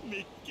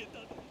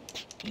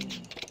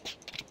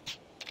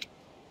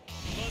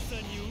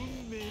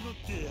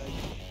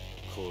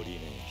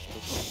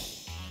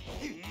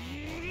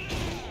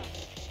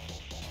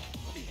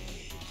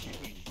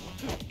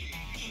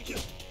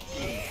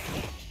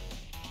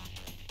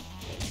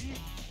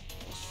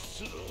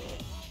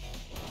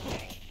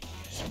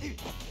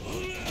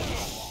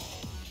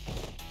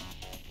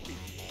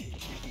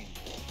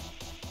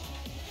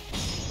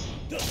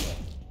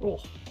 Oh.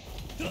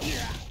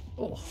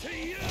 Oh.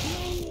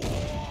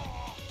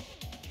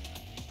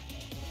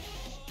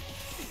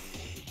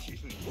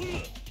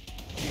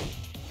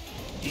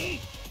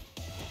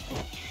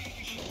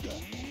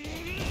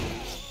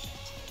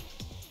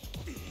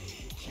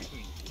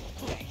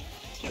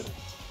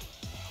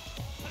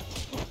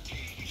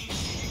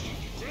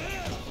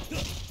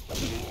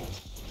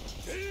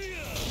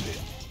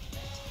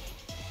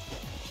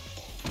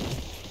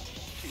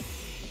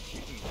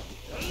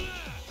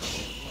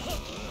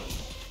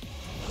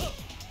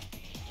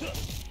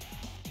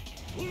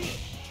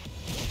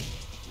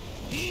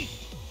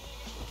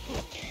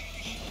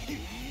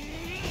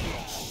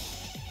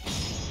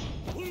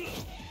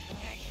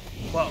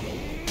 Whoa.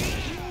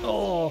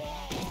 Oh.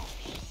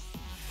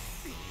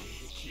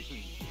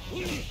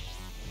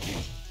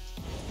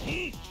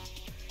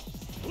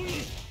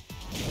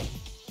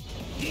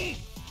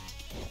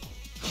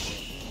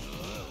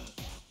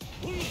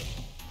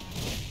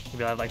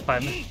 Maybe I have like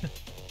 5 minutes.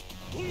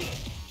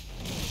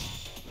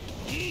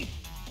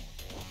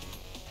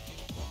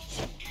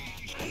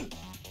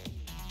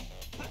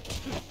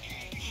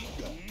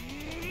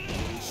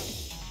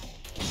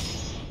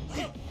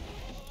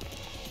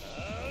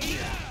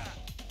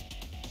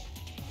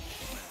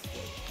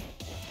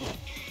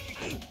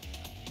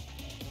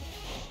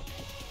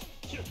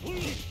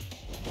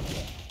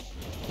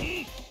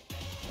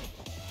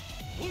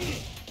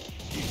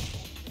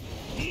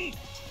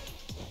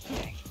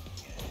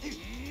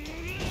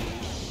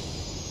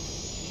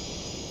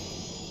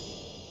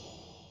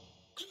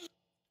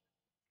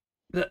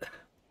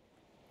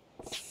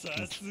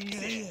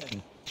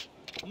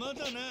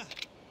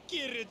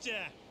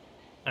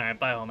 Alright,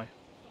 bye, homie.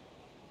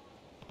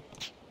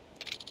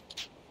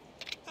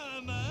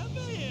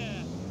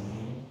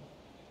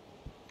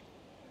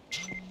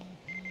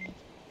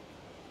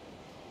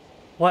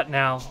 What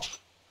now?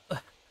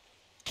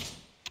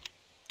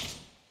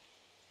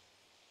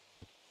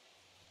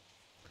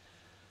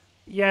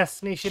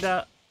 Yes,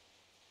 Nishida.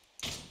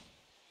 Do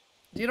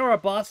you know where our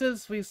boss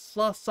is? We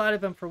lost sight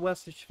of him for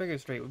West Figure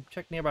Street. We've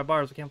checked nearby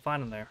bars. We can't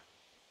find him there.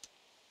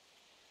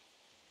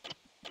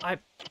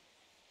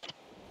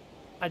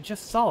 I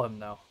just saw him,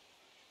 though.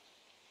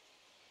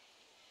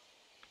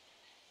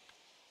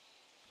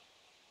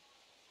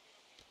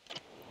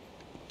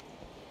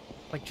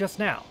 Like, just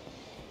now.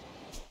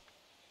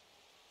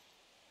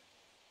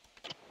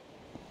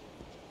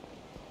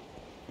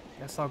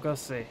 Guess I'll go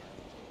see.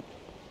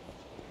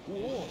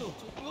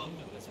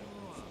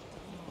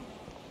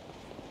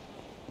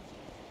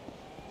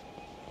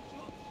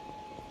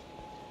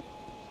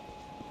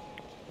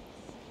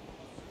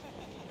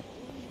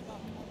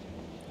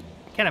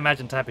 Can't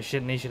imagine the type of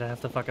shit Nishida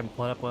have to fucking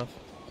put up with.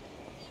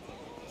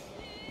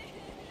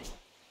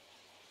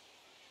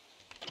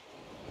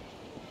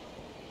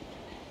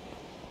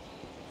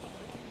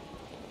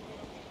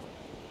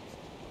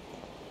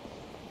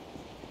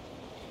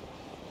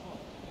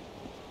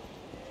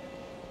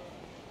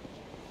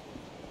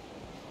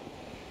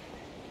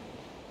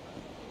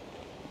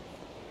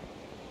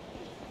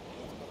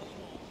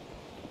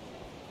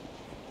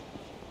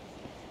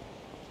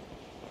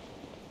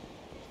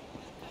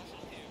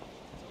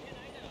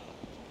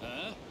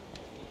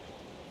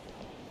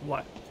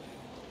 What?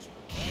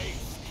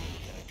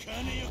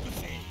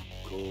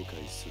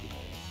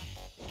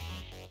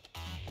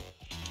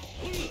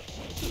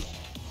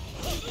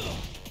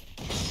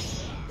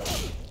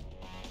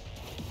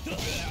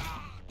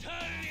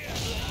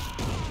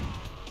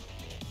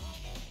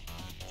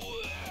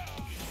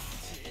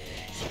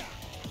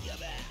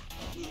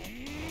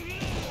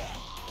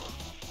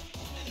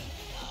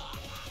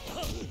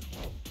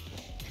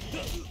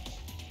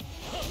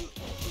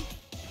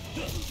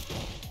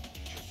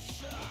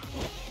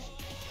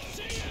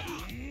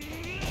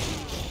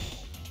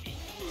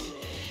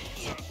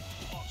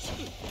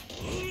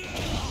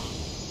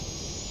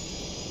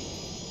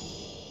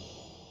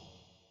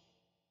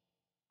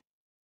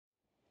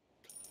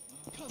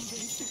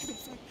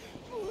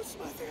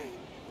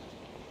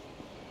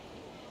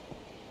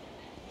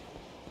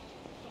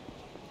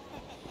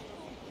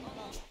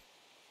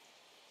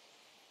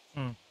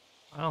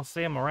 I don't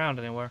see him around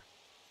anywhere.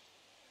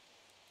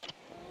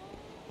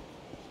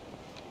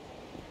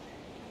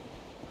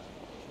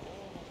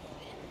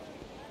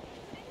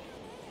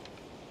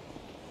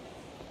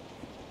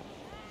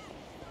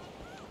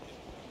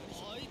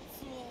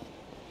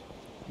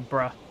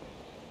 Bruh.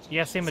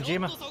 Yeah, see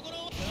Majima?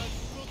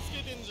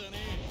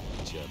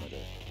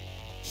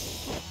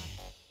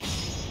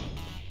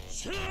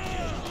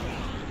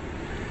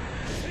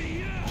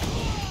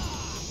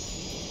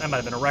 That might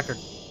have been a record.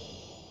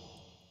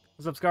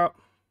 What's up, Scarlet?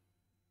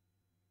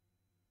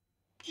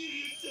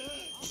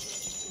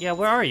 Yeah,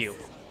 where are you?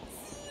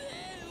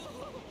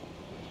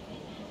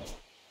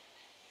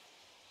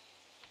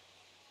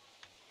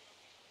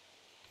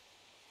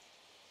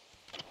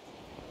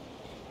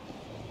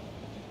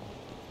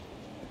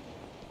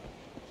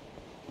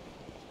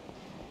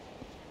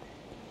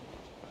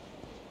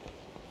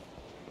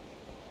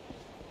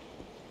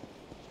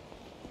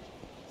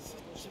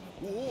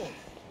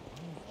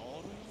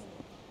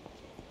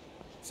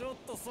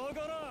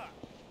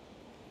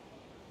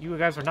 You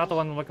guys are not the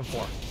one I'm looking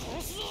for.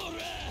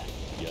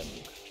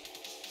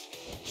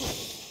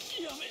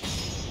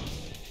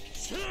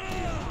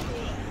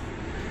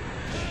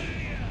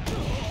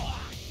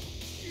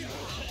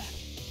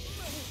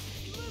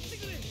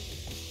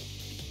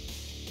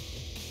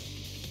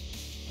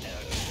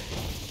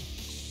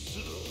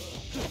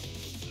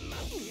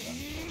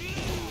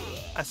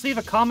 I see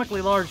a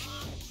comically large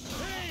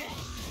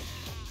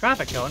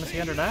traffic cone. Is he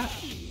under that?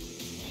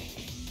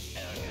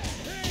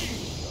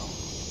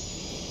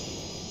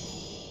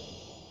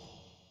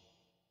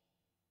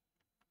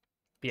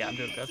 Yeah, I'm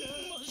doing good.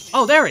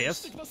 Oh, there he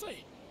is.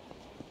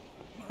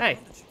 Hey.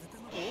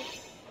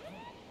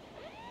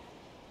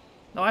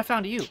 No, I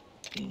found you.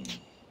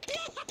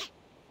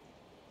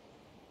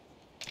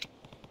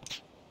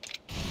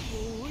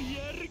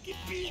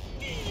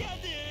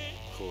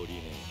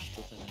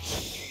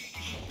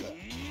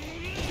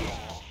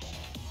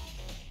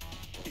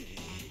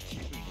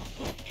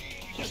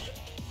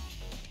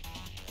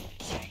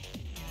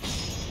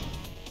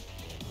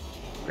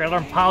 Gotta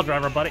learn pile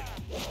driver, buddy.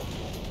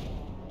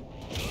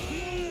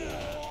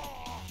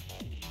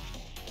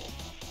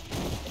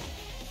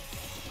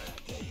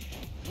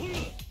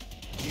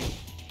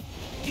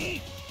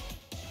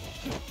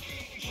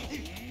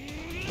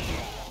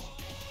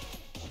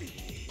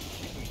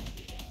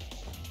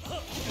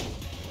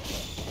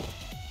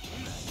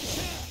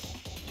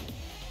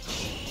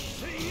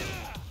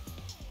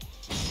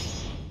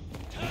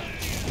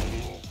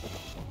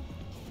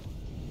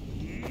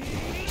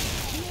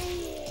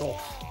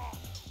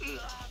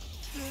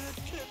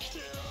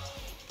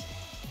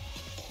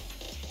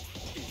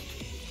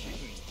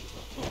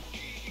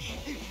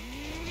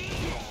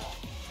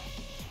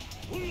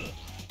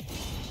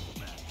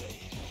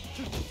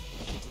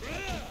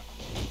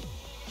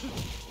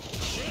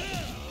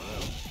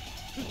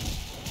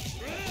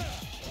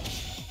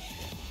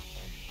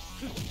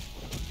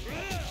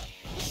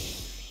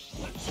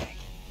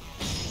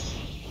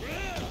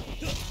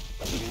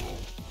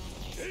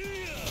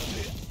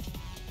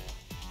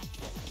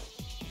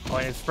 Oh,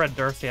 it's Fred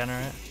Durst on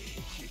it.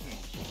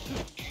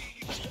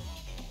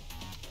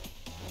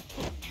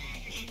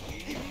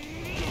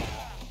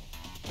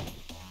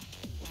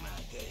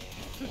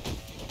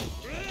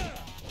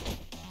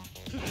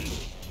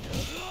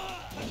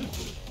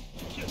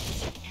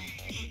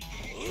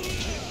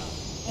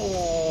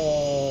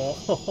 Oh.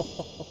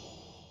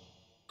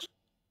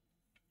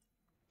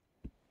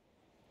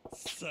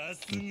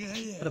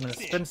 Put him in a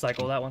spin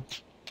cycle, that one.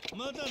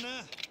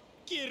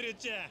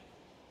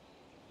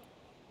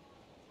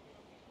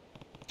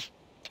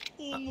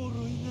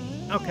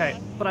 Okay,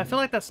 but I feel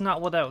like that's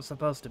not what that was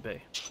supposed to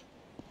be.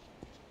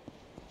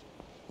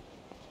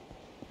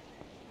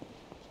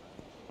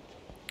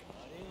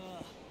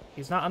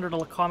 He's not under the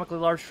comically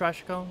large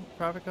traffic cone?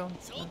 Traffic cone?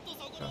 No?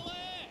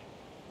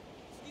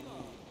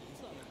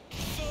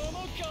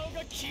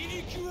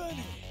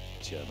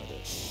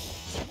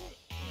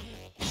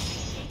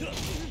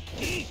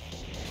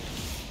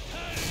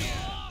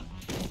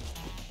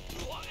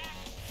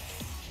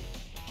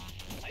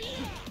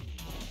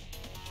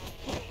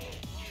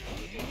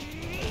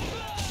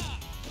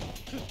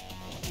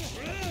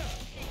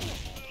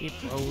 Keep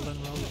rolling.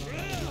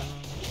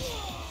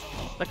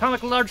 The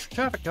comically large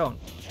traffic cone.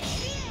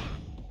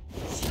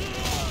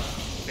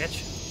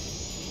 Bitch.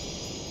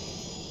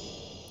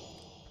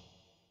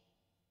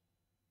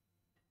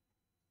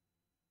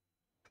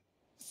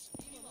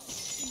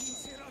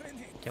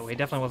 Yeah, well, he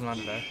definitely wasn't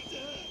under there.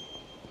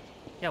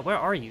 Yeah, where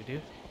are you,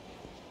 dude?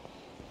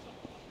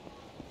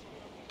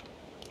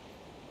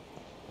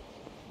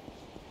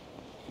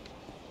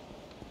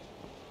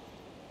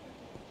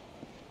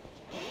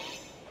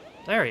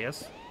 There he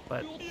is,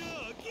 but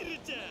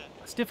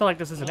I still feel like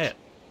this isn't it.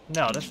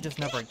 No, this is just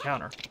never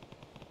encounter.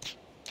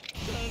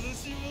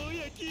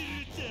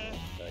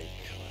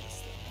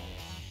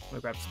 Let me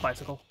grab this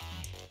bicycle.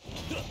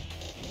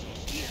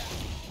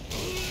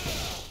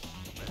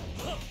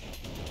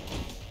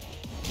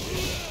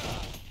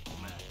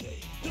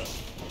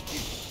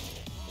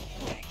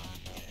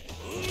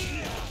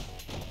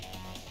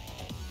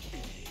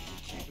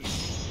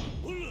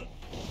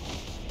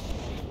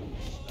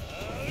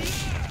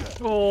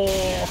 Oh.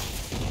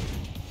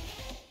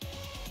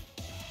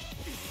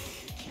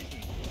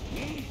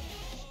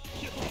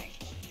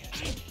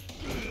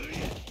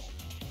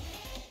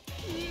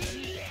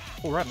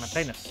 Oh, right, my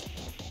penis.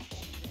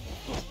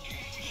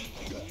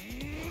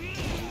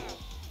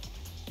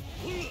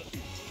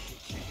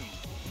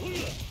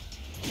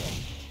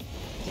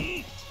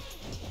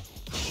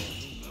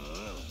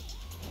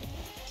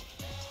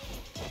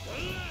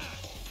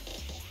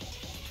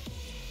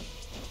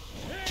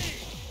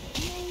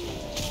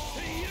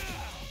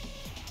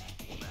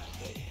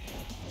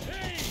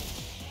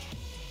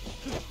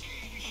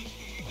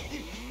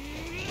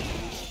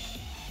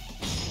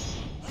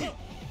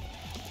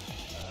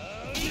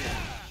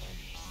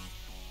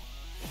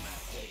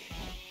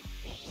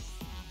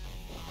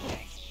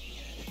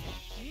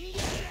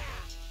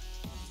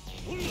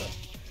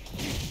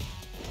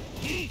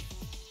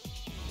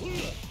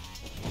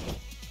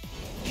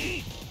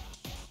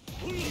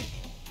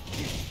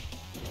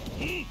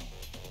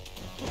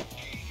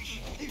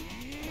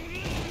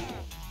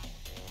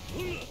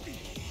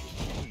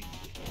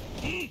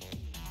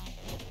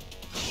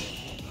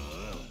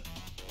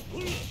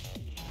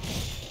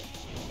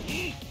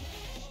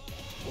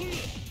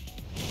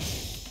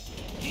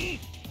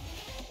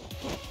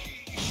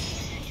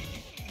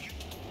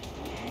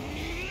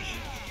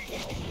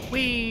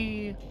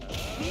 Whee!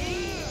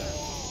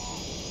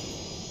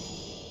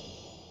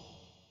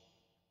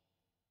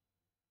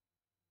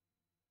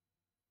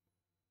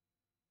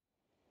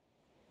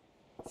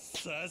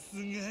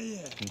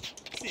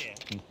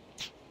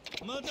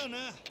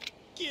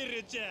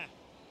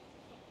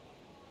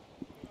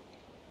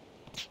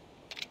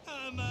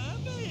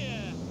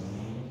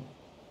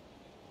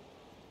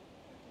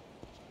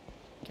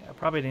 Okay, I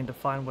probably need to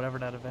find whatever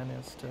that event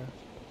is to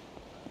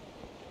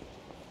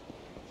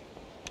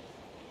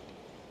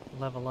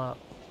level up.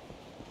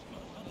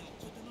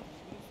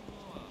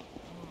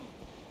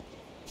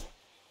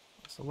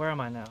 So where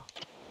am I now?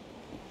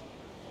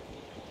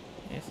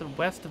 It's the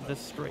west of this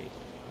strait.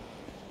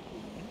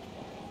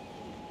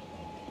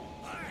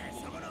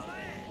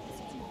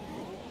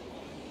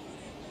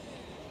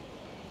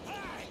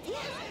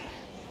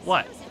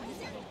 What?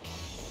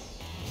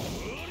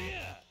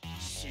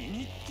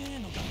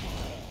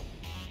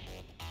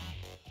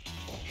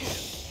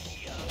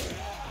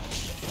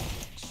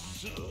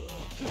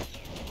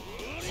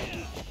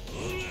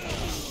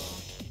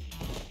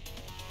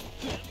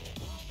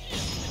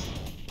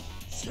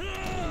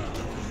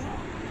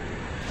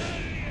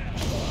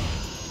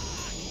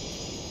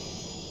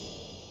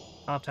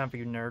 I don't have time for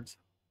you nerds.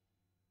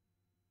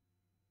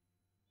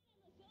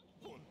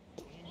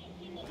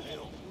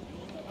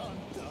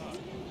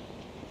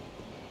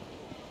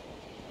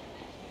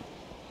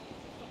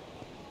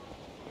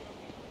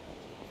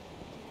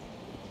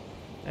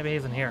 Maybe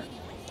he's in here.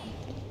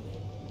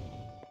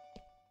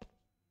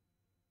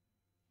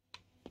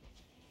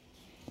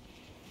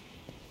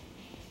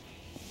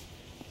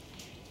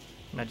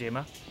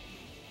 Majima.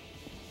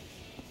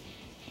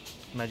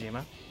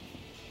 Majima.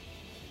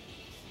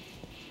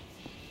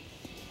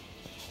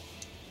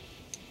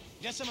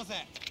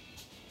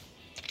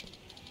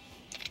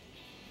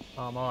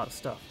 Oh, I'm all out of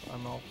stuff.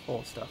 I'm all full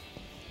of stuff.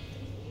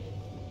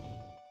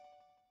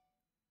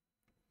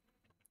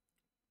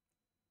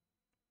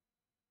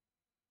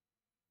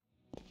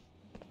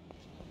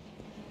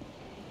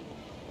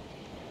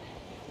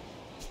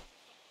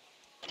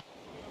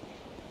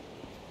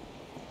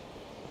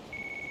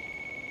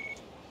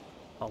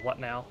 Oh, what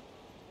now?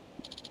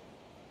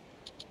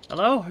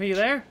 Hello? Are you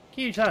there?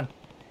 Kiryu-chan.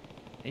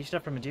 Need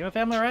stuff from Majima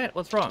family, right?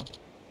 What's wrong?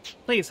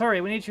 Please,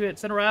 hurry. We need you at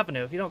Center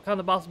Avenue. If you don't come,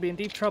 the boss will be in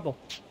deep trouble.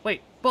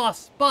 Wait,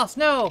 boss! Boss,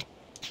 no!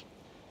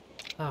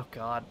 Oh,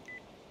 God.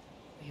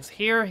 He's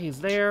here. He's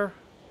there.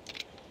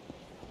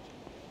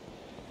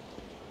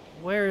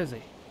 Where is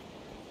he?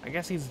 I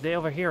guess he's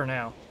over here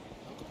now.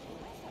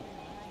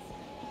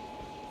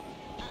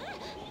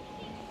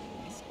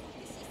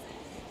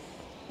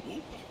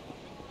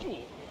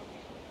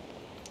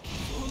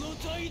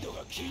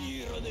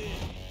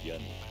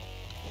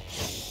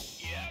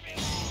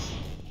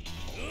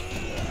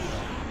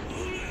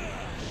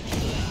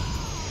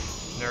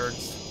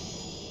 Nerds.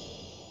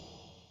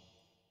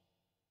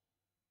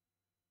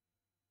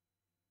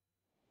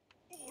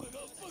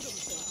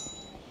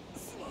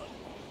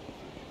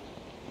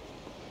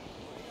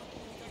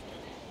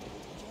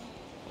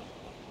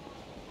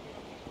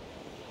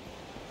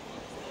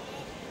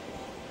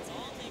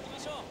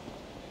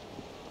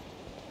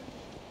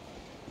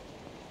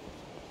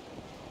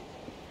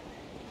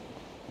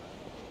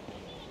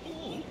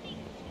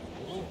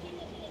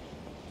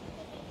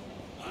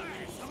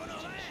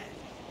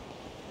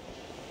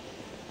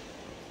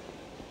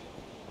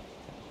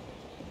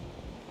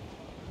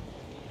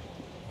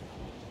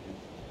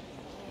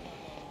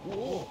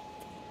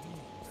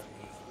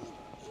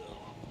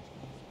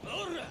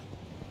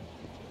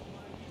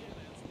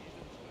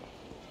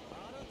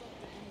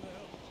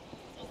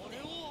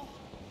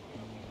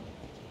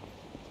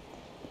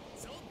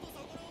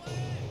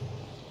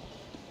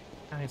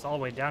 And he's all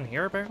the way down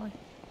here, apparently.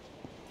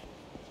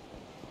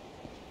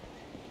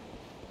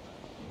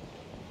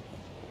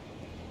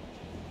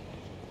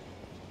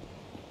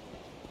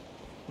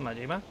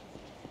 Majima?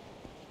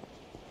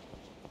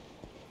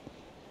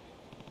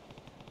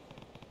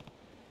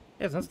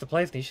 Yeah, that's the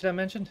place Nishida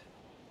mentioned.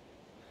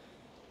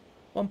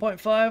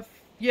 1.5?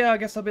 Yeah, I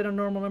guess I'll be at a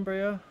normal number,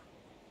 yeah.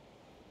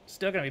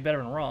 Still gonna be better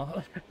than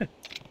Raw.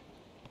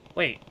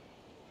 Wait,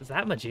 is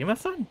that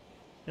Majima-san?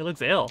 He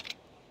looks ill.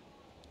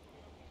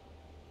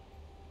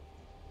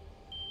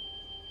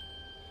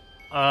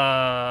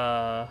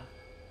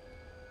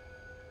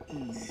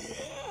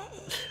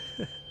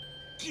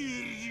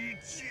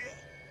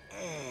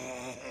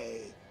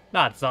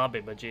 Not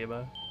zombie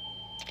Majima.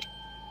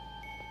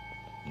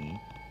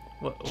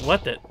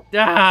 What the?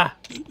 Ah!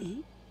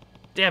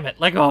 Damn it,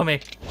 let go of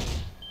me.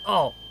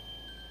 Oh.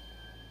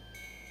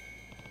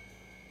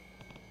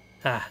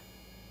 What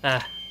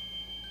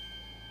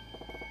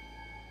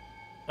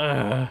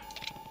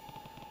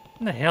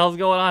the hell's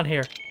going on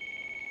here?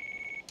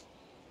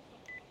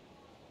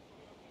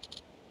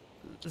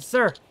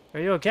 Sir, are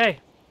you okay?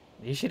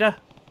 Nishida?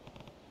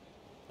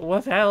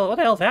 What the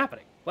hell's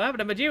happening? What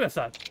happened to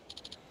Majima-san?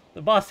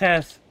 The boss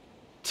has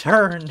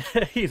turned.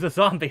 He's a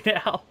zombie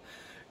now.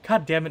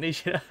 God damn it,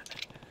 Nishida.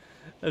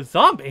 A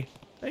zombie?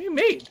 What do you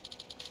mean?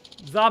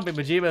 Zombie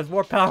Majima is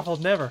more powerful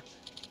than ever.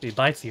 If he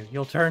bites you,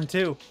 you'll turn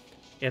too.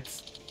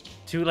 It's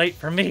too late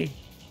for me.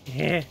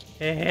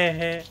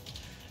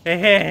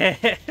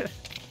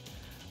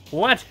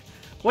 What?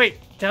 Wait,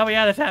 tell me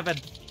how this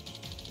happened.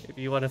 If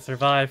you want to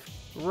survive,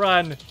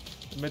 run.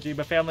 The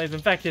Majima family is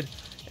infected,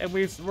 and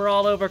we're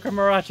all over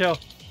Kamurocho.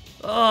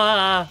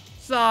 Ah,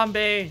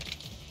 zombie.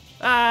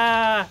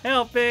 Ah,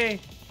 help me.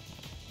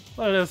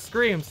 What are those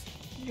screams?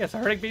 You guys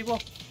hurting people?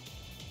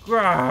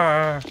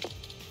 Grrr.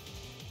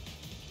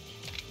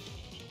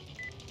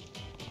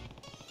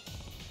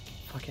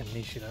 Fucking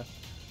Nishida.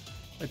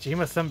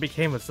 Majima-san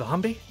became a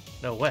zombie?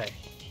 No way.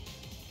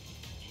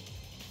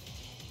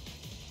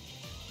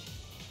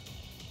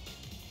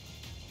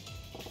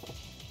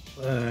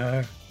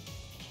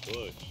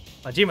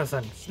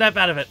 Majima-san, snap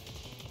out of it.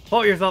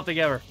 Pull yourself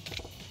together.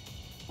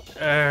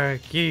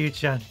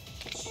 Kiryu-chan.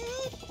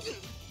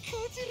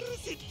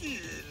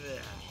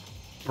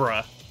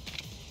 Bruh.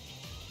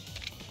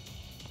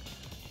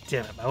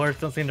 Damn it, my words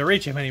don't seem to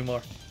reach him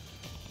anymore.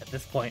 At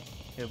this point,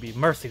 it would be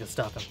mercy to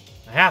stop him.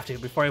 I have to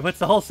before he puts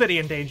the whole city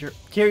in danger.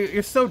 Kiryu,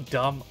 you're so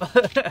dumb.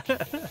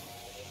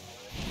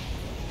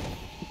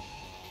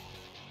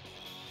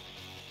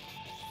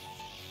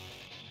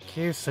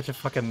 Kiryu's such a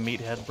fucking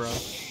meathead, bro.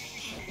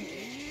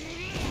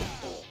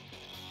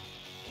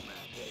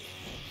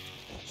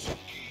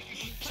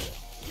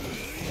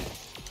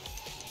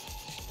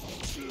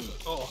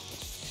 Oh.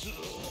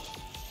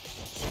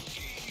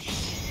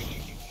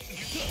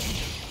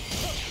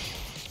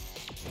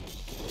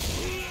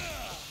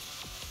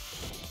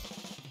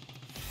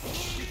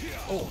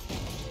 Oh.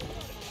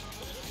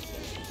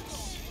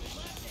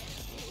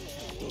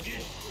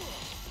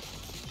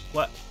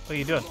 What? What are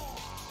you doing?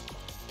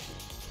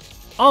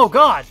 Oh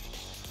god!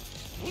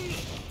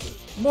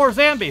 More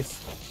zombies!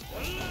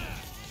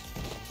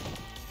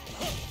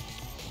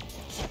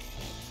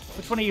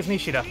 Which one of you is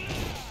Nishida?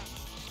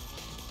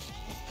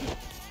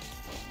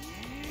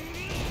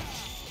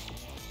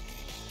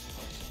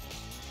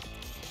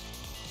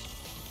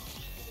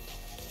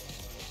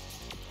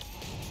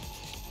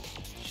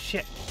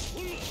 Shit.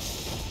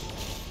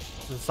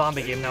 It's a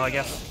zombie game now, I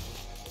guess.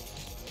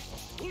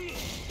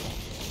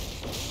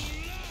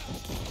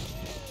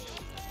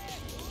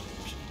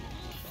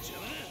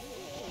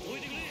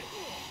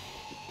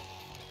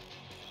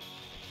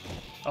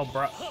 Oh,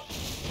 bro.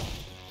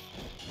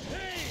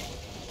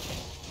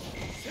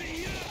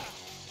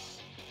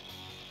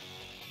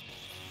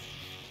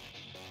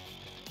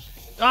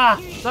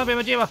 Ah! Zombie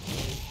Majima!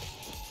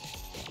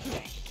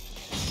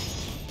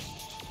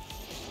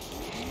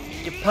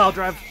 You pile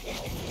drive!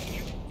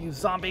 You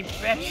zombie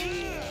bitch!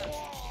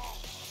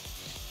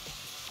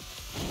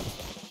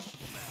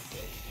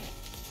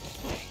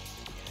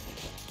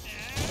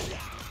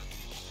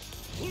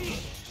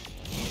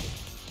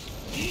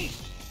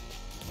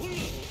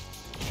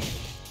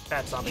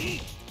 Bad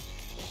zombie.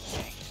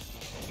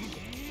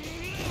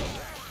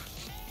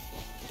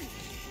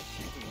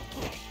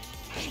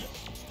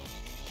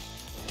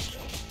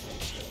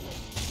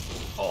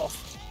 Oh.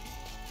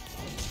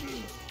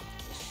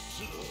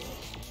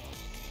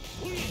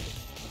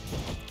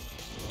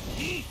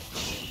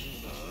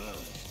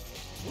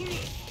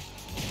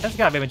 That's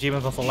gotta be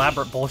Majima's most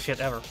elaborate bullshit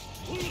ever.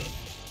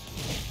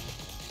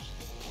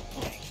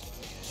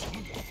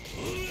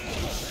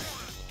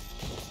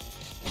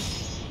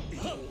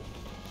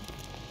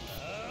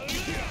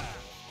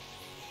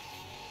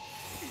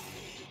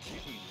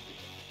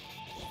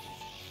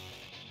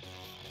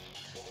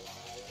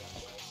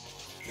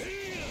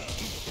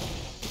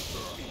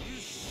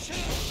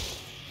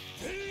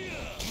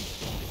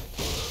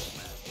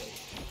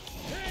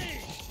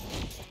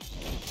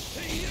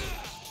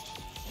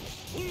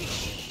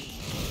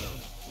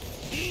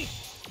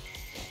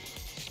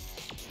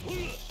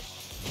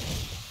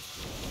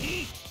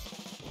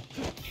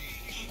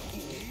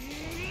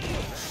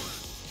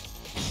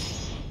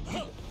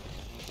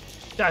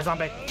 Die,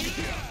 zombie!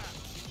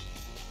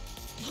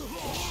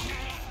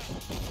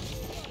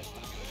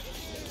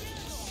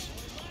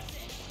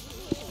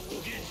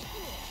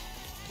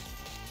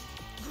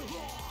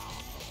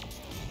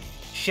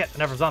 Shit,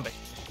 another zombie.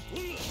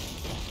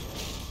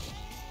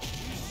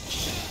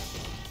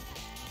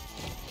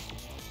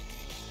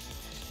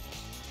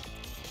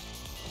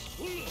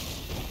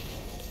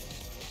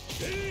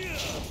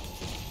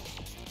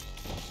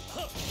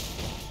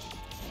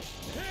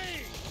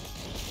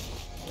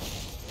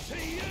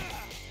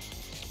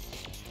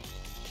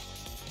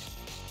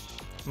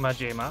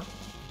 Majima.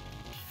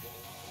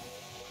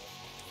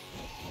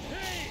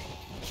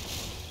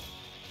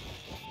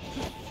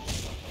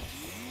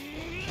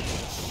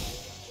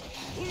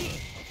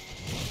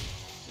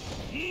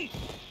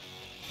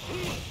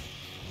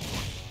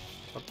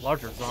 A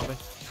larger zombie.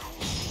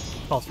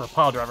 Calls for a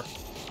pile driver.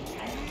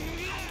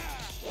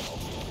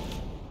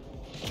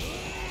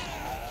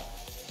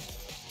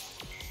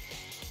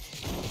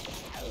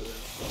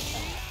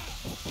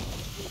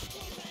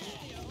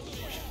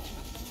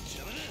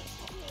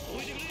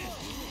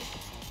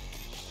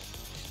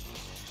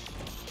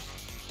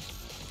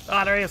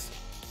 Ah, there he is.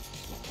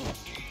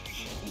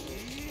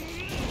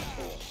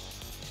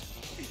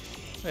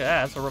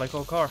 Yeah, that's a really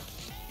cool car.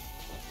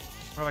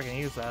 I wonder if I can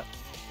use that.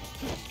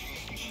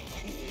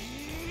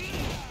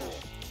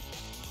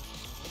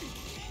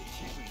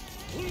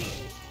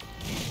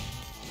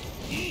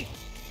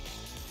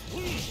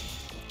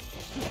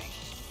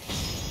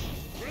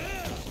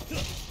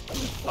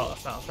 Oh,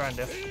 that's not what I was trying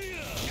to do.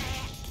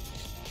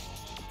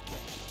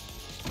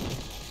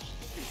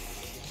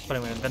 Put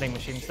him in a vending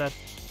machine instead.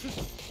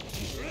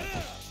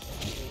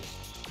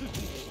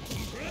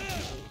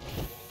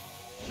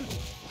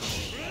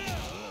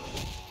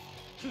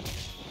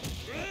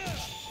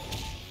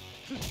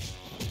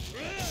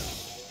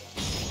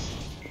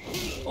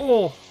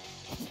 Oh!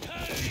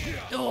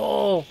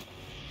 Oh!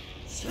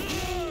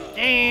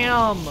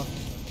 Damn!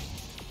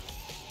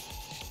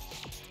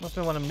 Must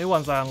be one of them new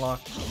ones I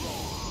unlocked.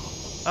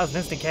 That was an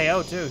instant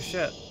KO too,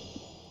 shit.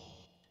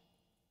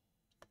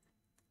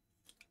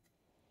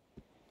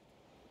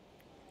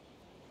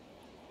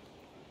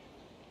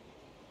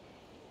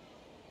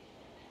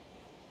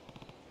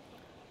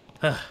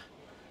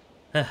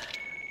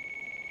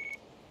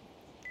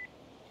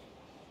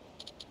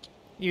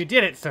 You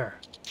did it, sir.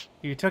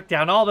 You took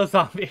down all the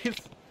zombies.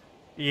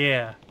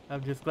 Yeah,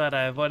 I'm just glad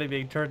I avoided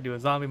being turned into a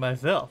zombie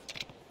myself.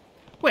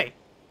 Wait,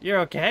 you're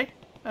okay?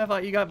 I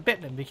thought you got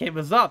bitten and became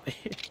a zombie.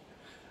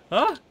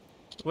 Huh?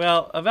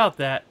 Well, about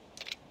that.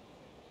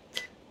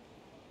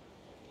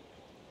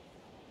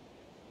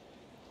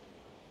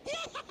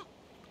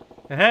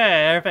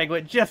 Hey, everything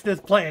went just as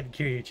planned,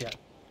 Kiryu-chan.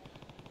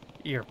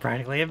 You're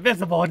practically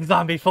invisible in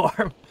zombie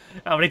form.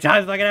 How many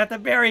times am I gonna have to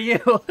bury you?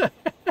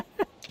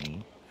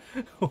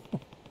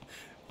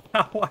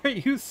 Why are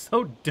you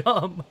so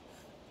dumb?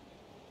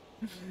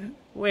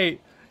 Wait,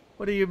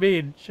 what do you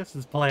mean, just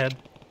as planned?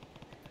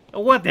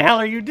 What the hell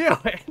are you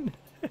doing?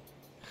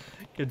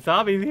 Can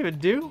zombies even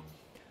do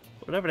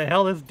whatever the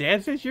hell this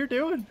dance is you're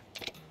doing?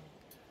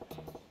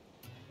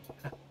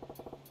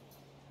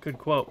 Good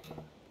quote.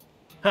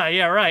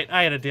 Yeah, right,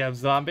 I ain't a damn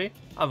zombie.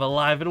 I'm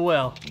alive and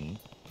well.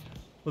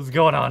 What's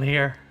going on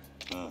here?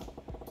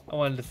 I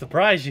wanted to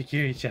surprise you,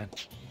 Kiryu-chan.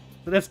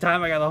 So this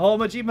time I got the whole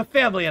Majima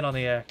family in on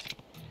the act.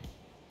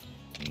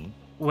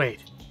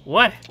 Wait,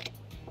 what?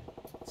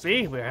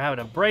 See, we were having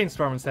a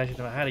brainstorming session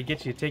about how to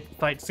get you to take the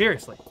fight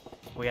seriously.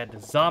 We had the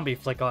zombie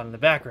flick on in the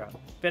background.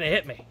 Finna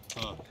hit me.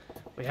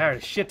 We hired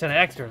a shit ton of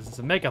extras and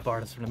some makeup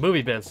artists from the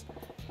movie biz.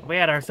 We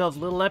had ourselves a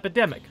little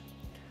epidemic.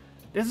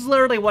 This is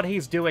literally what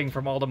he's doing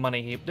from all the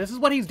money this is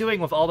what he's doing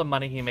with all the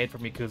money he made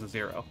from Yakuza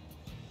 0.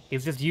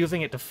 He's just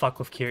using it to fuck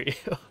with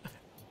Kiryu.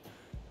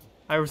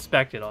 I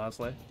respect it,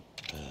 honestly.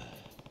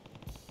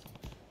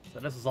 So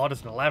this is all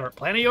just an elaborate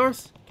plan of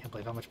yours? Can't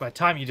believe how much of my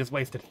time you just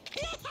wasted.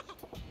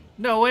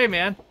 No way,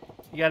 man.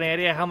 You got any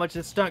idea how much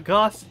this stunt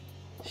costs?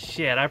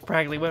 Shit, I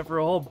practically went for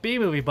a whole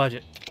B-movie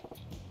budget.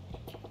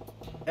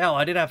 Hell,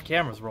 I did have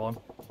cameras rolling.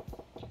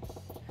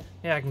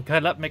 Yeah, I can cut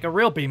it up and make a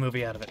real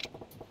B-movie out of it.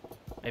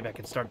 Maybe I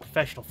can start a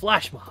professional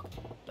flash mob.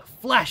 The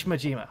Flash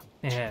Majima.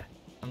 Yeah,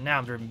 now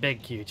I'm dreaming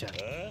big, Kiryu-chan.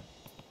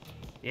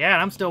 Yeah,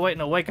 and I'm still waiting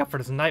to wake up for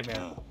this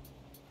nightmare.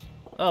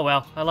 Oh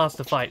well, I lost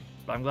the fight,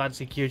 but I'm glad to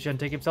see Kiryu-chan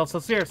take himself so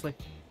seriously.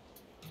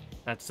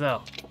 That's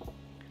so.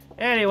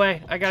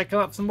 Anyway, I gotta come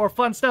up with some more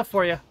fun stuff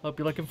for you. Hope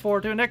you're looking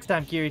forward to it next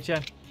time,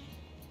 Kiryu-chan.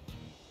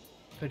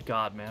 Good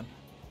God, man.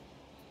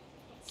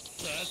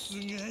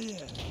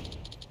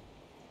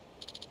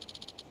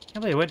 Can't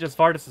believe he went just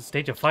far as to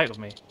stage a fight with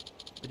me.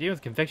 But Yu's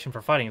conviction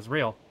for fighting is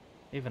real.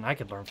 Even I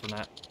could learn from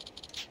that.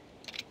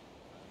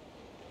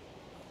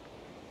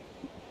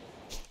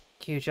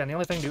 Kiryu-chan, the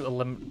only thing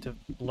to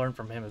learn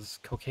from him is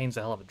cocaine's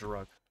a hell of a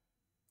drug.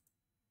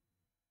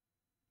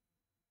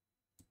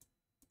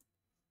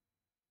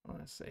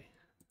 Let's see.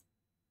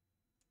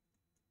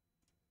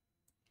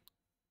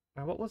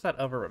 Now, what was that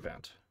other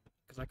event?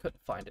 Because I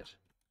couldn't find it.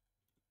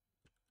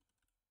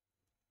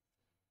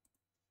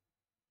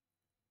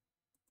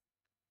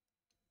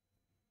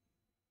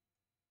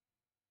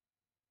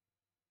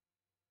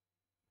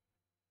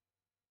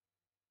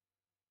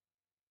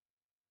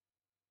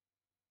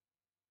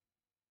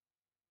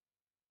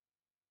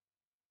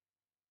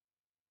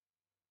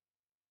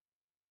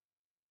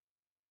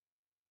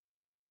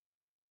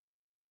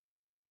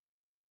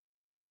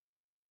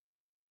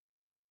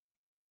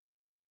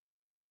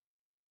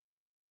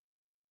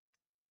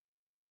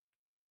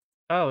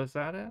 Oh, is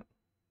that it?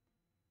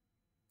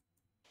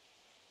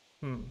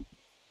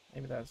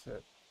 Maybe that's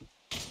it.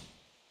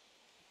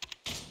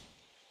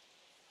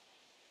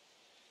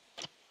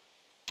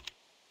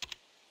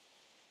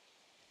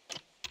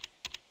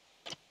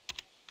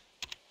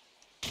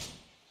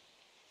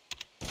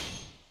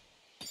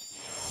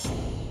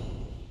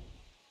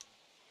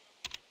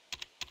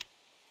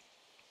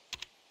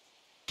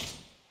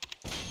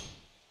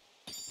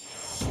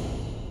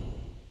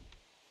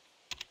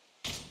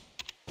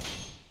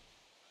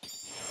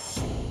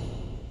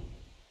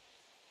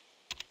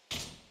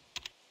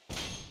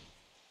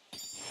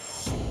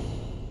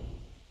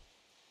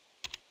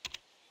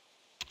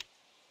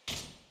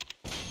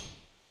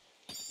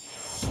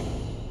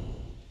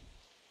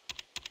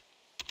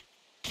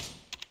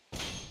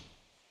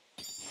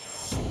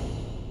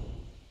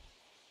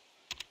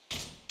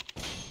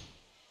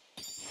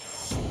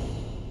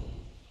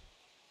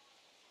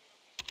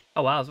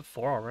 Oh wow, is it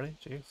 4 already?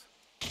 Jeez.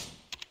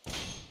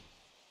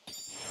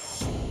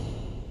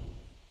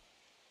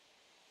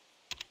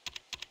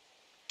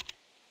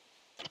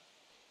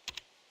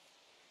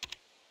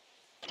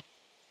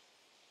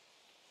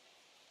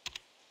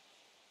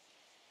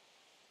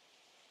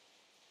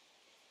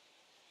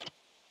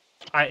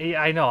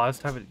 I know, I was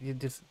talking about, you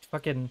just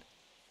fucking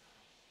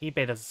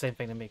eBay does the same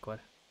thing to me, Quid.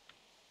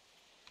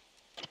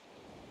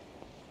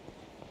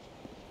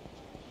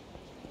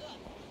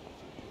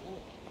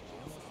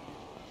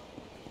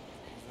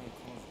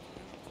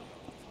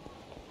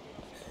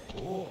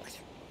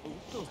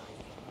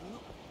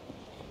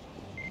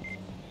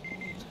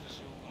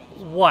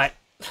 What?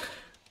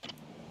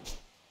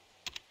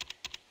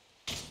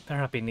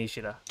 Better not be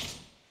Nishida.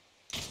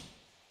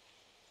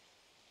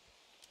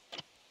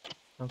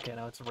 Okay,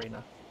 now it's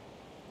Arena.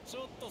 ち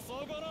ょっとそ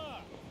こ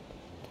ら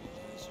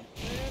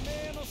てめ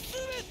えの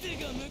全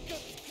てがムカつ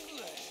く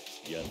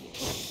ぜ。やんの。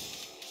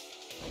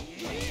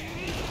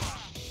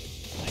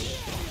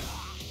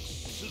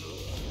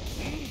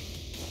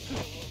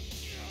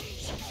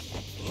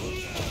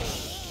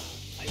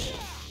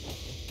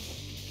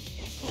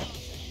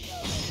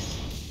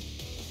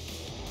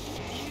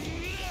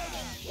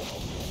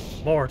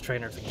More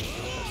trainers against us.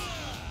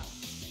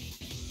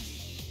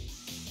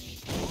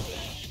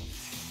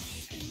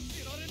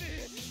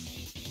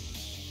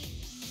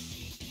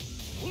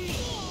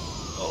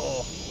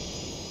 Oh.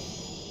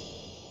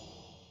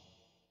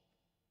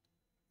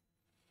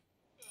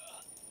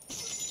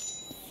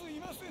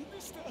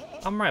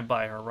 I'm right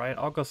by her, right?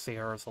 I'll go see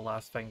her as the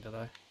last thing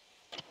today.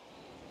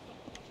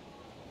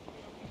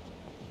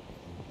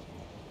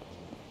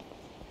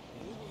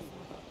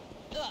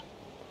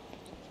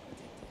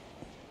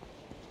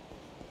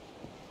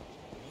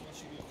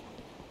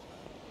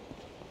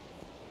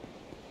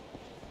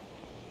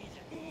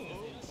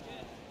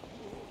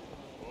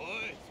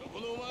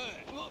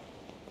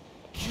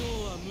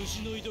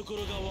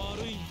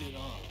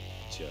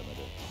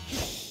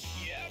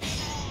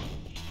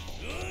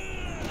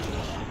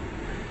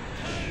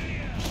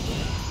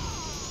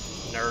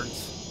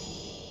 Nerds.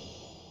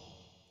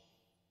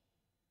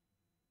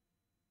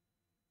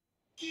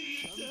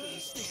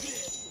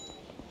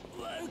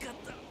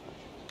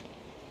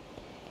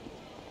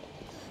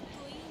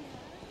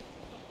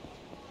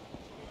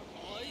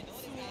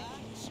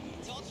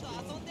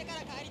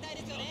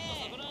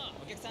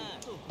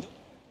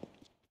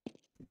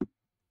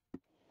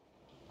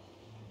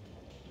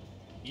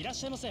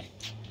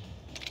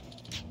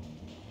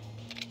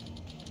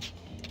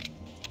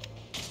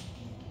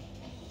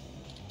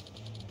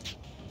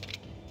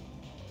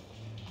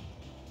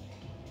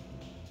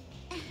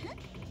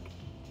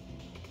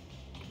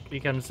 You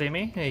come to see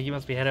me? Hey, you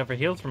must be head over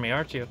heels for me,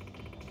 aren't you?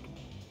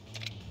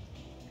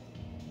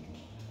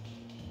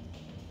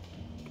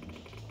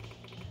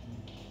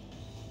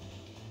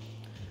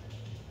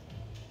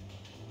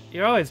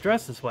 You're always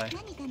dressed this way.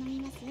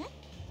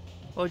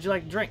 What would you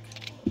like to drink?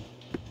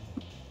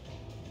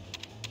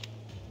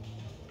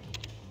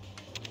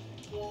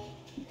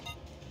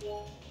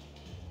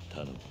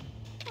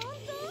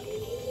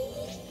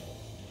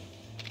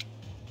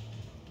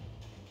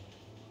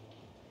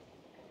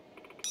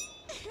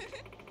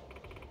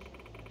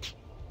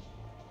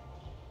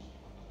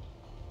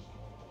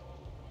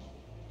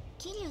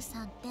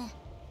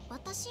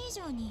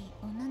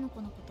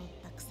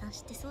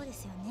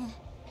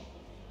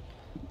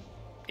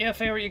 Yeah,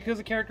 favorite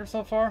Yakuza character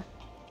so far?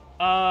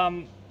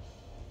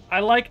 I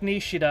like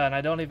Nishida, and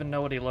I don't even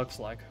know what he looks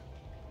like.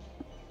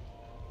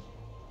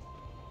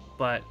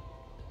 But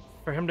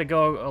for him to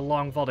go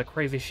along with all the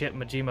crazy shit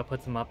Majima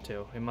puts him up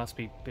to, he must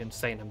be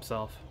insane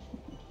himself.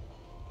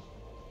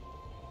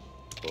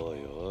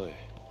 Oi, oi.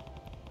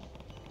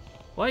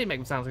 Well, you make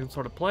him sound like some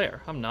sort of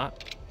player. I'm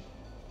not.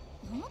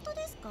 Hmm?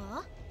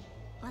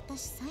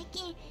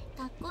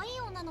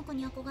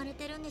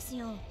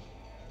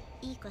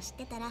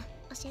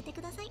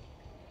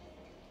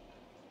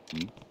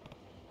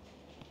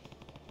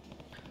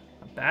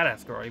 A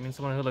badass girl? You mean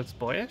someone who looks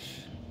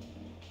boyish?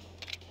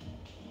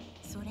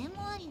 それ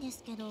もありで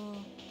すけど、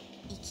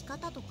生き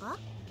方とか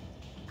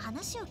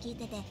話を聞い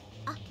てて、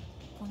あ、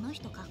この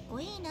人かっこ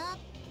いいなっ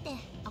て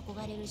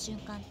憧れる瞬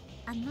間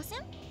ありません？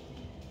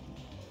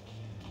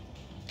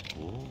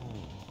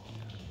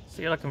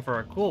 So you're looking for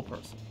a cool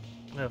person.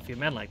 I know a few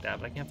men like that,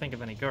 but I can't think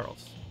of any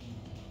girls.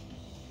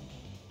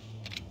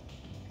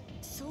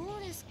 そ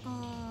うですか。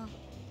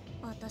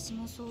私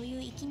もそうい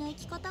う粋な生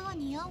き方が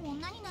似合う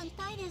女になり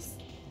たいです。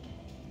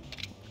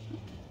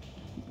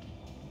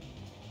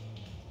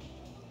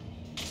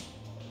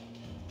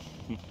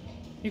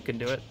You can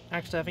do it.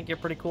 Actually, I think you're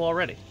pretty cool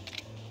already.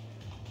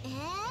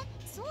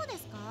 そうで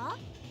すか?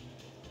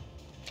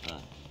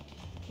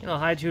 You know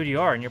how who you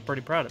are, and you're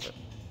pretty proud of it.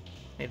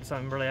 Maybe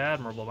something really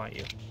admirable about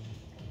you.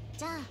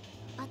 じゃあ、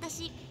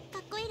私か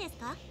っこいいです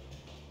か?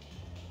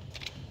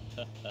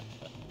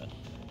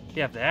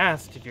 You have to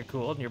ask if you're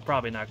cool, and you're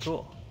probably not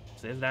cool.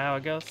 So is that how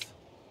it goes?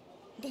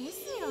 で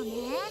すよ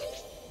ね。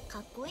か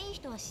っこいい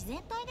人は自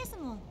然体です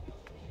もん。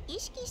意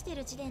識して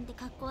る時点で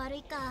かっこ悪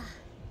いか。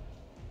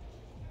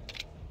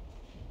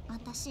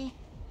私、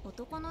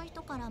男の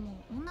人から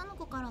も女の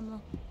子から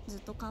もずっ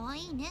と可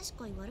愛いねし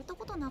か言われた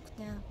ことなく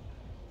て。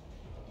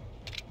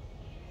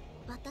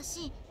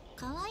私、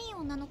可愛い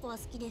女の子は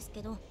好きです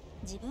けど、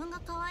自分が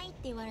可愛いって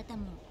言われて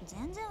も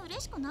全然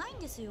嬉しくないん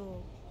です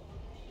よ。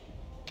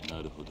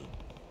なるほど。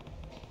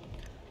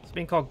So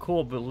being called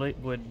cool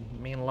would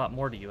mean a lot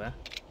more to you, eh?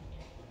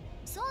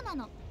 そうな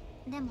の。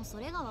でもそ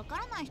れがわか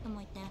らない人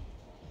もいて、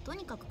と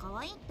にかく可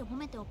愛いって褒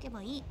めておけ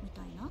ばいいみ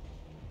たいな。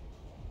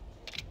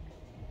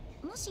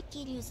もし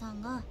桐生さ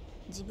んが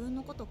自分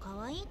のこと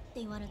可愛いっ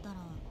て言われたら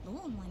ど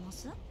う思いま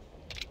す？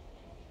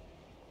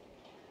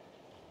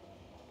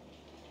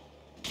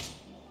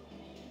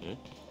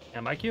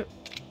 Am I cute?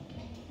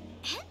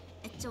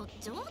 冗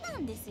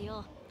談です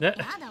よ。えや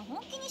だ、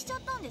本気にしちゃ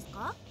ったんです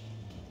か？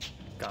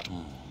 God.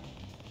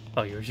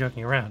 Oh, you were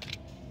joking around.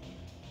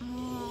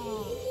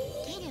 もう、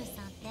桐生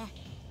さんって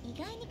意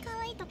外に可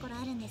愛いところ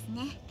あるんです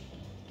ね。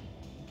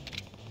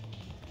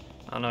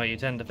I don't know what you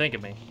tend to think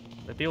of me,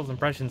 but people's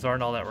impressions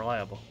aren't all that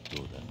reliable.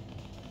 Just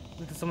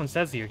because someone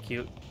says you're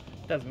cute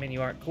doesn't mean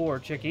you aren't cool or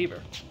chick either.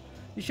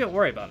 You shouldn't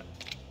worry about it.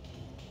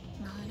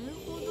 なる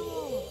ほ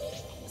ど。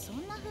そ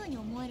んな風に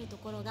思えると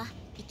ころが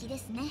粋で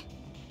すね。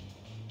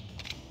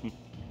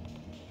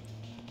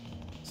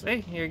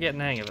See, you're getting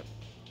the hang of it.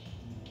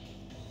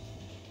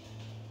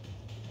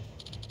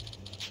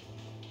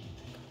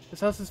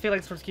 This hostess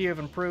feelings for Ski have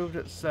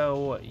improved,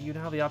 so you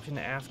now have the option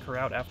to ask her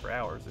out after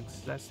hours. If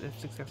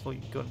successful, you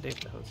can go on a date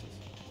with the hostess.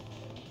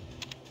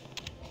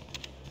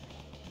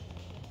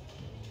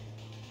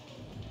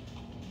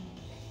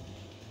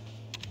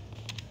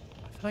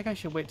 I feel like I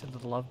should wait till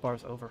the love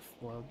bars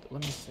overflow.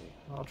 Let me see.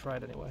 I'll try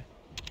it anyway.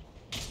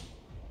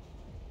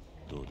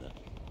 Do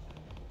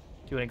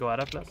you want to go out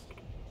after this?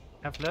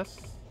 After this?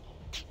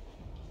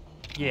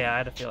 Yeah, I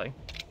had a feeling.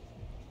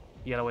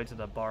 You gotta wait till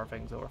the bar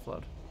things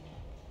overflowed.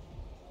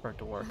 For it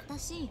to work.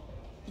 私、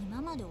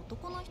今まで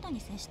男の人に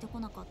接してこ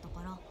なかった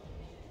から、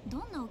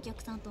どんなお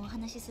客さんとお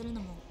話しするの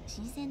も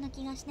新鮮な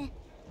気がして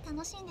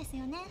楽しいんです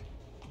よね。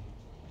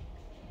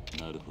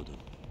なるほど。You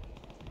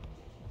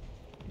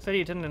said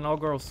you attended an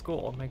all-girls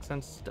school. Makes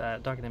sense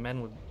talking to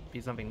men would be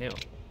something new.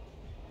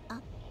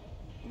 あ、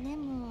で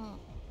も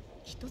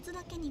一つ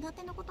だけ苦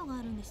手なことが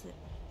あるんです。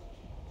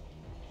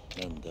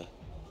なんだ？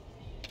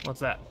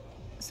 What's that?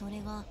 そ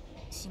れが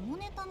下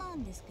ネタな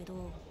んですけど、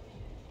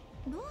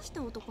どうして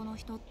男の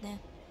人って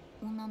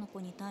女の子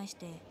に対し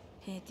て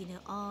平気で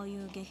ああい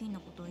う下品な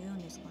ことを言う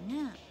んですか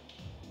ね。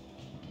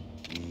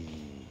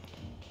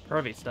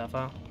Pervy stuff,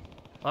 huh?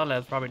 A lot of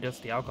that's probably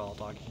just the alcohol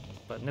talking.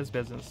 But in this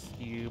business,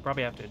 you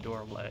probably have to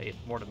endure it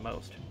more than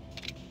most.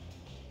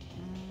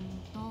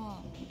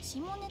 下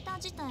ネタ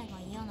自体が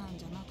嫌なん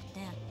じゃなくて、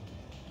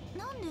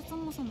なんでそ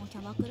もそもキ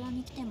ャバクラ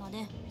に来てま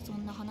でそ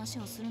んな話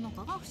をするの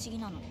かが不思議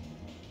なの。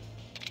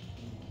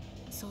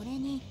それ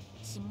に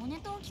下ネ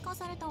タを聞か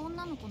された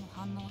女の子の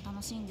反応を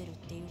楽しんでるっ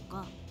ていう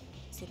か、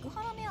セク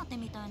ハラ目当て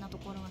みたいなと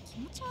ころが気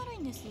持ち悪い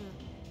んです。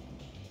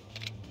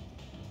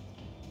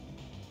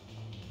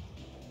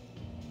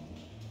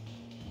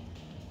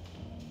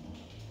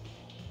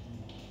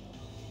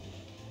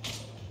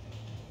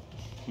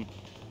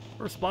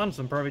Respond to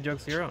some pervy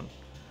jokes of your own.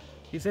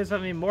 You say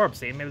something more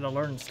obscene, maybe they'll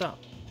learn and stop.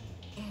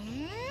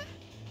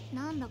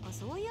 なんだか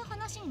そういう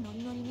話にノ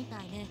リノリみた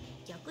いで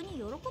逆に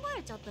喜ば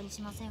れちゃったり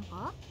しません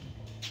か？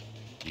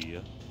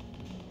 Yeah.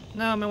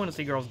 No, I want to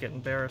see girls get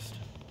embarrassed.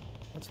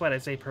 That's why they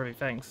say pervy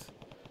things.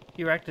 If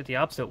you act it the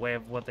opposite way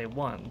of what they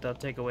want, they'll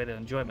take away the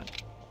enjoyment.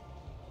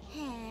 へ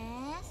え、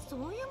そ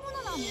ういうも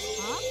のなんで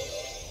すか？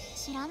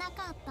知らな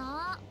かっ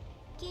た。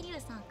桐生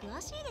さん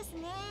詳しいです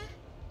ね。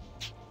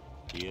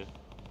Yeah.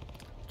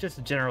 Just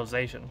a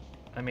generalization.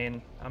 I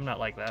mean, I'm not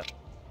like that.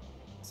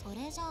 そ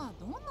れじゃあ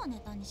どんな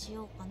ネタにし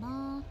ようか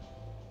な。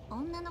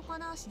女の子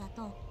同士だ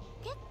と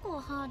結構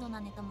ハードな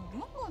ネタもボ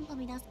ンボン飛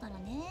び出すから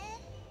ね。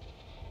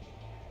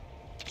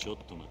ちょっ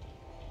と待て。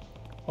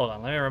 Hold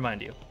on, let me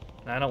remind you.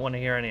 I don't want to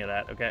hear any of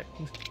that, okay?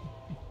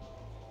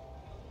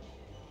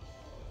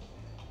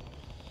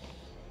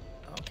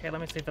 Okay, let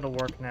me see if it'll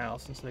work now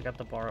since we got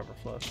the bar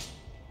overflowed.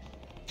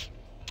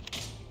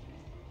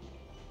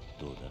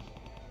 どうだ?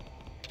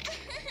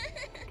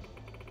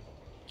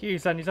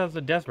 Kiryu-san, you sound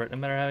so desperate. No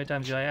matter how many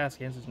times you ask,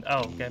 he answers,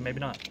 oh, okay, maybe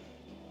not.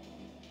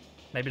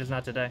 Maybe it's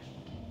not today.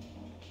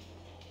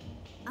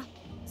 あ、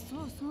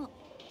そうそう。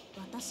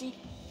私、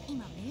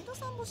今メイド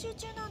さん募集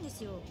中なんで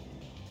すよ。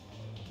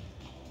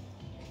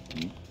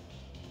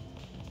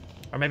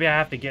Or maybe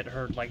I have to get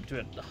her, like, to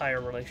a higher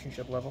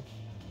relationship level.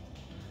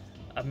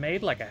 A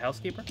maid, like a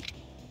housekeeper?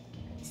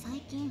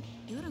 最近、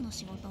夜の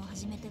仕事を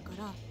始めてか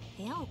ら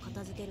部屋を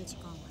片付ける時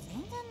間が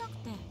全然なく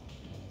て。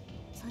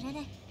それ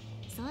で、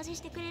掃除し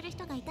てくれる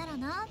人がいたら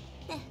なっ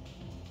て。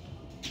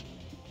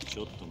ち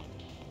ょっと待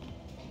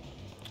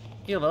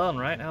て。 You live alone,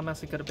 right? How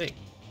messy could it be?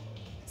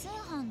 通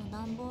販の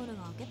段ボール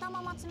が開けた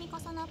まま積み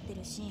重なって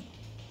るし、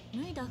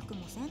脱いだ服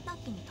も洗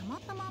濯機に溜ま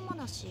ったまんま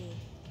だし。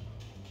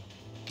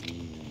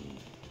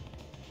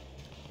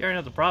You already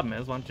know what the problem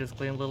is. Why don't you just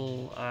clean a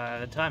little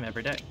at a time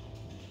every day?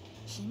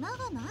 暇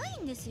がな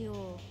いんです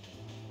よ。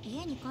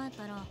家に帰っ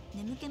たら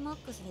眠気マッ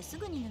クスです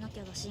ぐに寝なき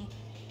ゃだし、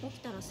起き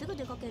たらすぐ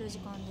出かける時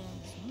間で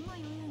そんな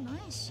余裕な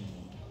いし。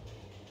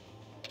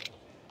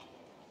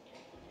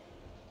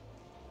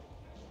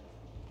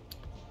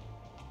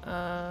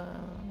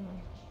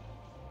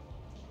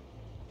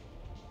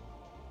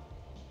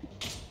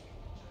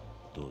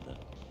どうだ?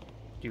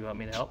 Do you want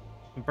me to help?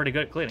 I'm pretty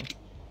good at cleaning.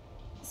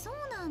 そう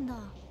なんだ。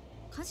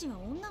家事は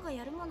女が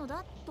やるもの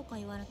だとか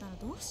言われたら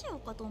どうしよ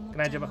うかと思っち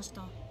ゃいまし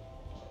た。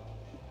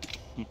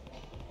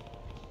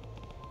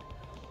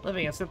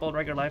Living a simple and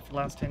regular life for the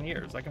last 10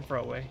 years. I can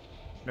throw away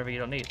whatever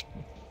you don't need.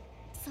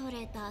 そ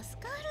れ助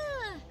か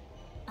る。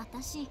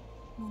私、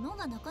物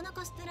がなかな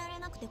か捨てられ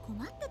なくて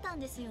困ってたん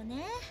ですよ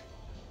ね。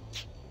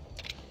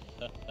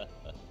 You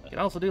can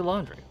also do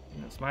laundry.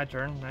 When it's my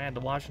turn, I had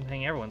to wash and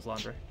hang everyone's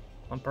laundry.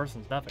 One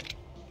person's nothing.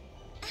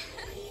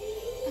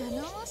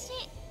 頼もし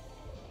い。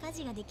家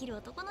事ができる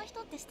男の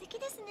人って素敵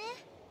ですね。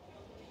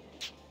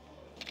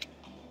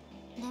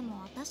で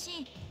も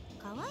私、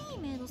可愛い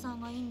メイドさ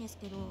んがいいんです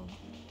けど、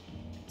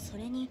そ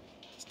れに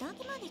下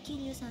着まで桐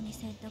生さんに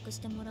洗濯し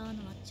てもらう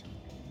のはちょっ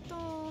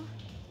と。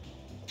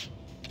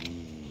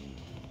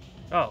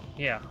Oh,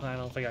 yeah, I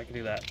don't think I can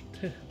do that.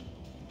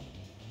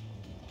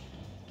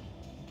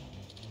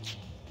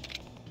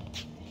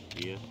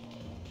 Yeah.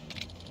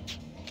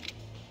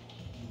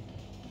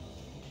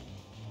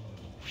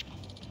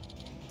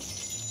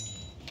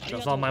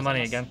 That's all my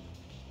money again.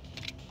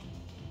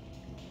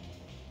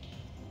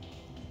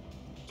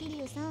 桐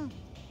生さん。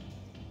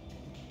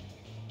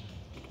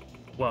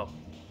 Whoa.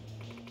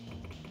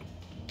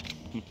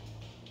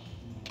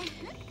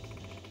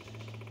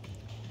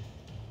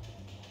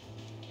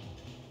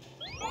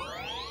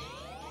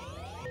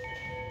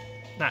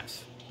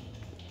 Nice.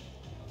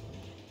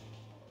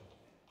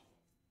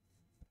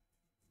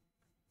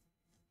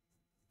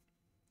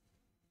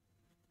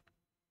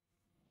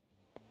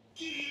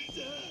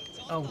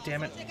 Oh,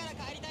 damn it.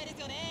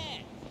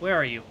 Where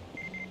are you?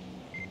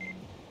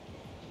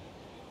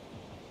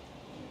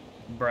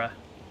 Bruh.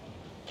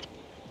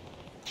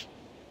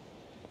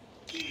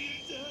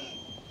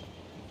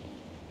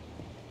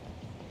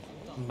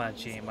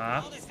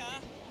 Majima.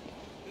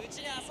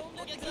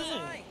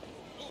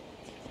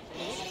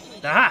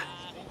 Aha!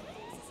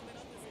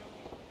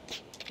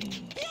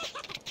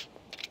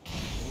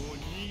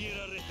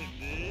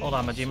 Hold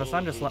on,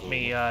 Majima-san, just let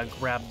me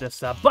grab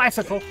this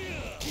bicycle.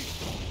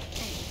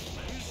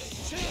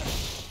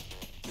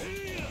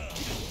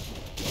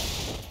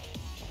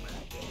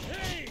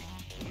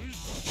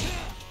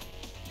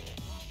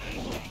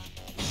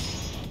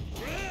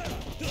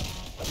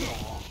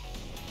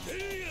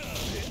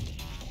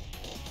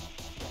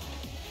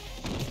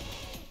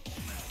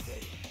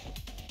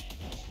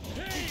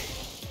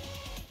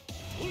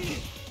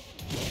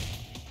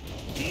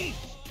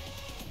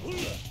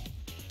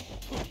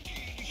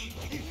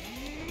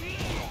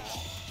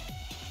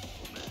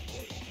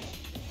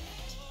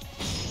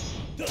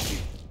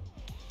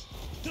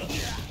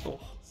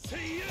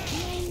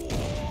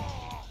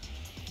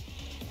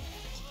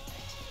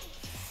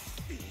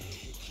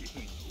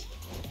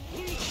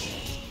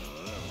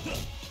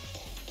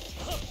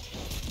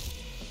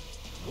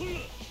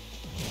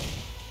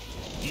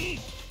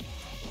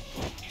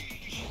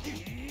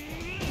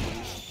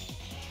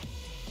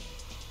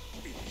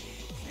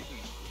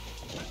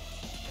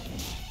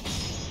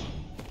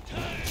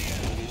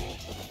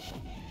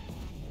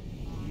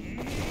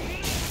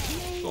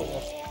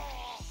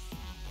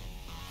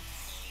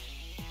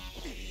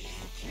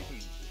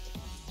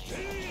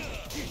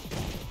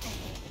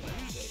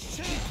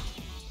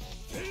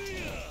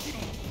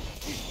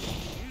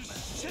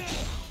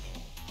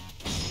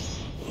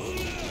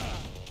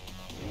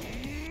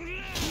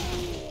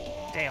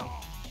 Damn.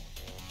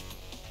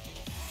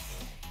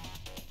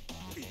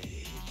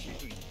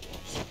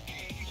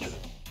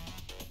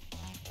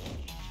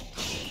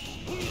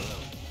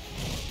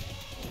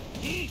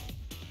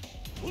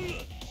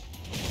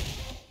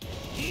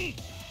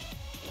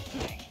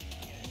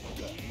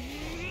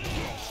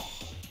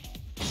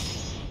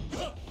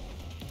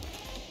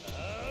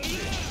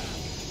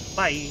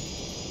 Bye.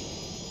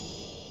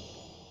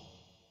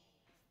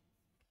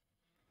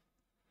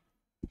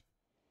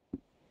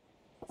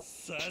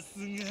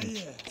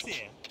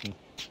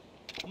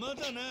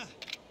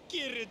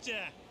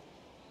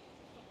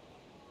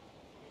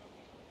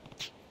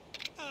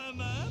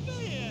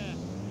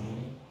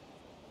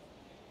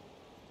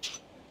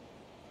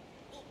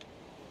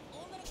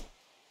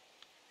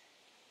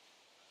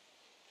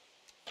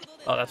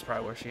 Oh, that's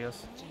probably where she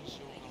is.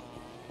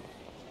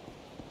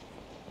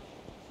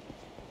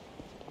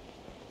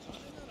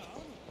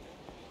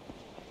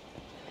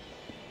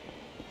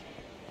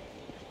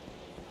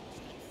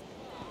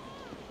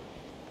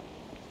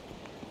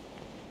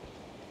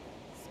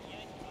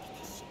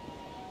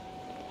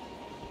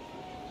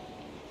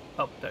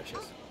 Oh, there she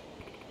is.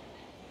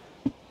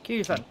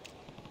 Kiryu-san.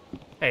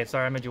 Hey,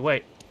 sorry I made you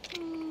wait.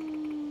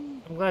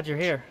 I'm glad you're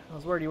here. I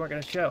was worried you weren't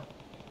going to show.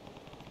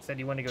 Said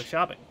you wanted to go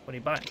shopping. What are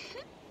you buying?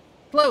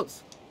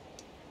 Clothes!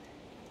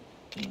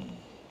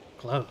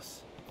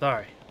 Clothes.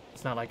 Sorry.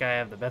 It's not like I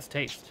have the best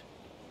taste.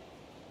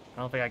 I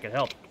don't think I could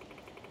help.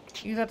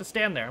 You just have to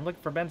stand there. I'm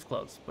looking for men's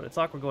clothes, but it's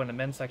awkward going to the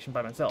men's section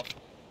by myself.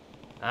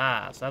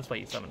 Ah, so that's why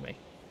you summoned me.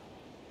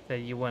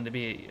 You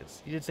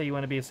did say you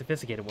wanted to be a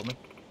sophisticated woman.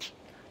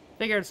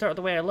 Figured I'd start with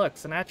the way I look,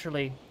 so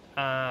naturally,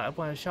 I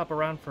want to shop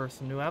around for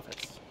some new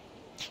outfits.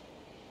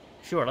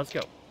 Sure, let's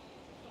go.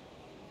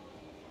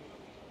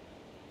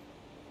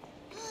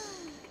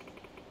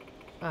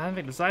 I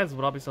haven't decided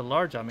what I'll be so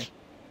large on me.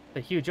 It's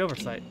a huge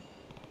oversight.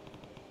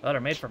 Well,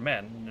 they're made for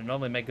men. They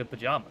normally make good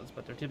pajamas,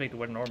 but they're too big to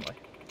wear normally.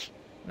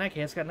 In that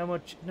case, I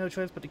got no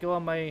choice but to go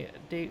on my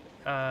date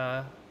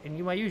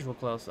in my usual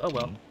clothes. Oh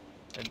well.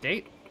 A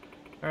date?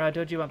 Remember I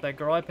told you about that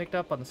girl I picked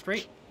up on the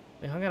street?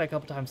 We hung out a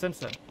couple times since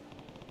then.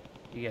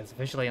 You guys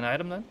officially an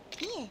item then?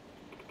 Yeah.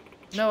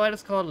 No, I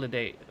just called it a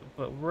date,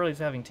 but we're really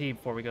just having tea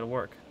before we go to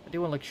work. I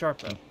do want to look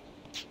sharp though.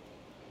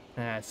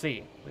 I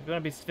see. If you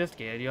want to be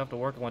sophisticated, you have to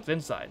work on what's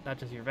inside, not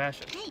just your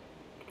fashion. Hey.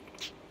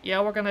 Yeah,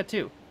 I'll work on that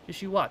too.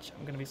 Just you watch.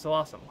 I'm gonna be so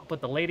awesome. I'll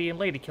put the lady in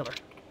Lady Killer.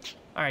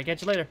 Alright,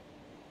 catch you later.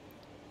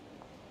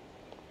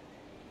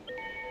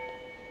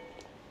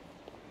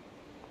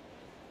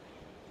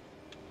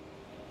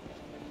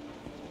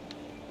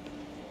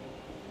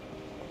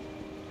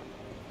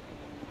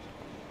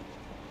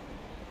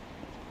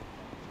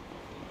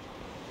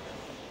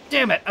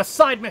 Damn it! A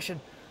side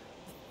mission!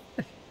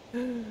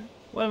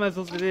 What am I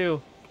supposed to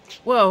do?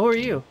 Whoa, who are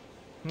you?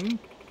 Hmm?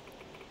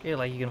 Yeah,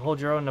 like you can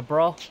hold your own in a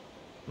brawl?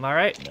 Am I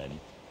right?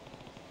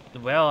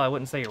 Well, I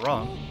wouldn't say you're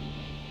wrong.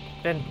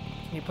 Ben,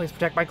 can you please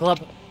protect my club?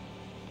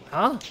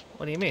 Huh?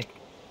 What do you mean?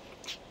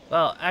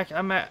 Well,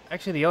 I'm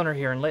actually the owner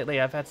here, and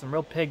lately I've had some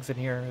real pigs in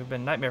here who've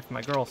been a nightmare for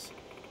my girls.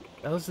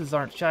 The hostesses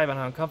aren't shy about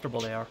how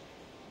uncomfortable they are.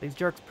 These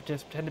jerks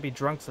just pretend to be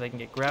drunk so they can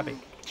get grabby.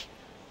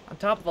 On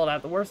top of all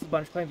that, the worst of the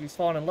bunch claims he's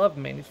fallen in love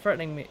with me, and he's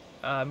threatening me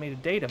to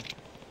date him.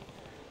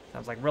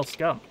 Sounds like real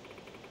scum.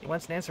 He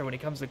wants an answer when he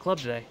comes to the club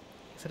today.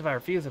 He said if I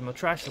refuse him, he'll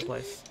trash the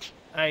place.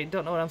 I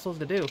don't know what I'm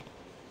supposed to do.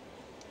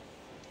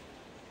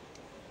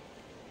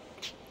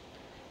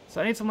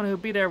 So I need someone who'll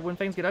be there when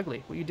things get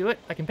ugly. Will you do it?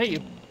 I can pay you.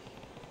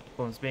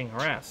 Woman's being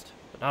harassed,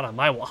 but not on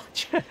my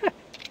watch.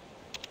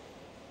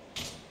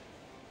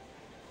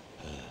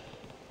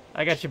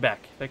 I got your back.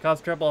 If it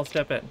causes trouble, I'll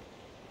step in.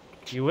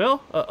 You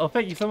will? Oh,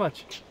 thank you so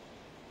much.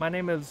 My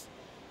name is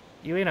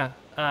Yuina.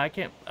 I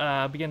can't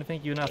begin to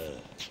thank you enough.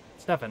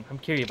 It's nothing. I'm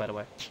Kiryu, by the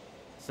way.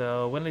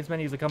 So when do these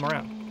menus will come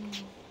around?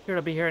 Here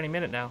to be here any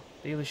minute now.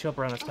 They usually show up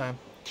around this time.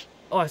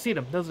 Oh, I see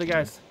them. Those are the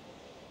guys.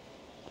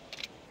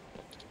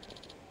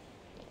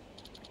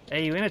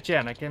 Hey,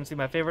 Yuina-chan. I came to see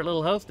my favorite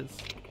little hostess.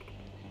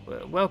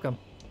 Welcome.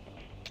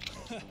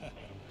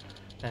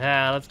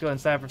 Let's go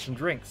inside for some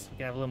drinks. We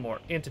can have a little more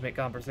intimate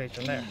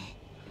conversation there.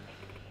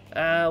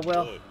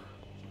 Well...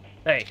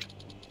 Hey,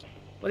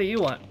 what do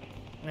you want?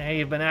 Hey,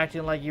 you've been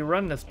acting like you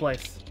run this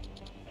place.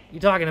 You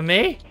talking to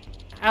me?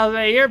 How's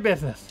that your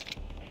business?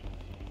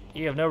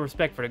 You have no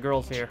respect for the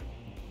girls here.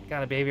 That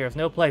kind of behavior has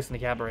no place in the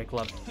cabaret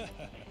club.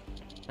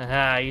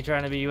 You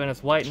trying to be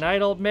Yuina's white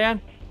knight, old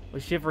man? Well,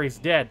 Shivery's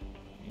dead.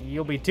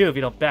 You'll be too if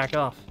you don't back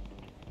off.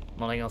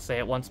 I'm only gonna say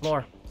it once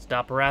more.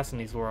 Stop harassing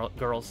these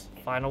girls.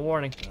 Final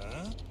warning.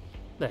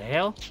 The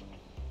hell?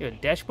 You a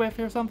dash whiff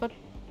or something?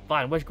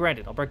 Fine, wish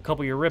granted. I'll break a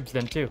couple of your ribs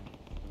then too.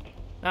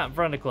 Not in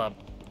front of the club.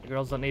 The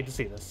girls don't need to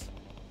see this.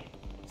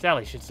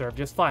 Sally should serve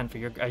just fine for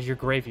your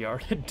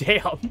graveyard.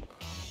 Damn.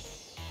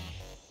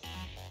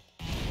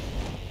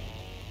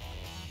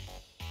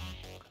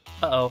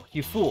 Uh-oh,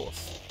 you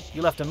fools.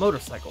 You left a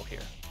motorcycle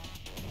here.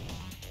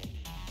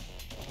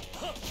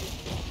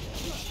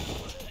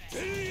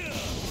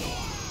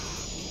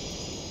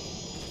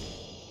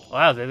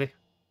 Wow, Zizzy.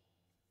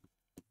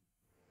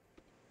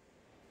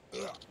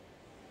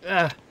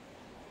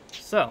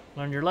 So,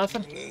 learned your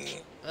lesson?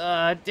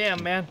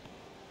 Damn, man.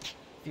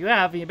 If you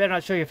have, you better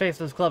not show your face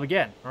to this club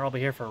again, or I'll be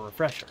here for a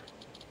refresher.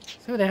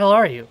 So who the hell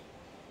are you?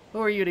 Who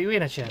are you to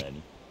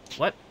Yuina-chan?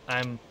 What?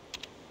 I'm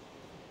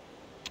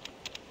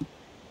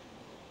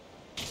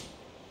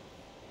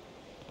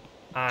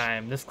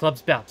this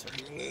club's bouncer.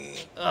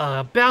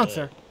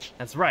 Bouncer?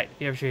 That's right.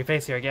 If you ever show your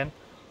face here again,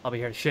 I'll be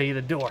here to show you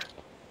the door.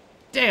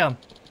 Damn!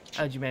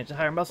 How'd you manage to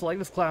hire muscle like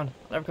this clown?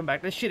 I'll never come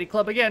back to this shitty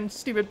club again,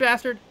 stupid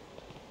bastard!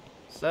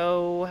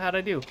 So, how'd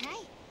I do?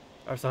 Hi.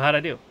 Or so how'd I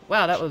do?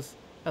 Wow,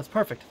 that's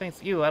perfect. Thanks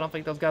to you, I don't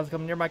think those guys will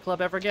come near my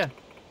club ever again.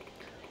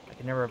 I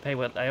can never repay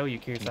what I owe you,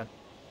 Kiryu-san.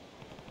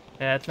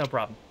 Yeah, it's no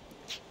problem.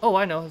 Oh,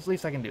 I know. It's the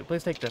least I can do.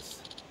 Please take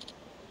this.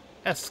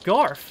 A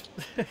scarf?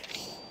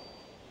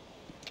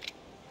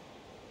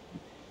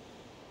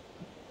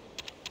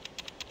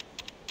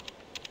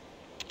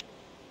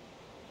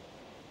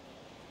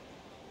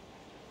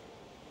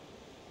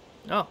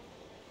 Oh,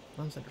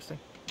 that's interesting.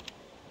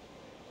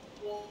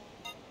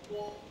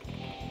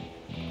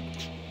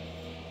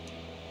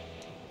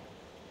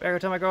 Better go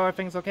tell my girl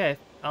everything's okay.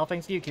 All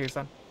thanks to you,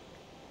 Kiryu-san.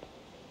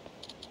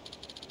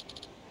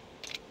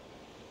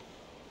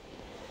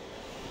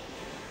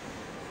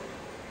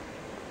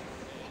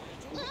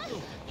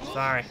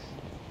 Sorry.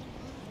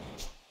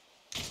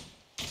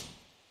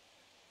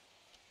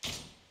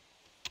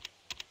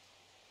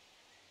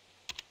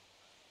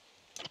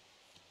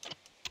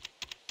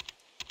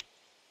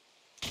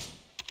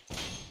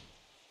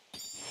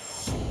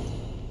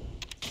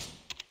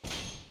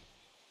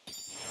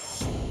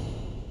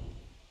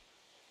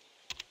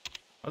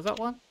 Was that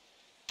one?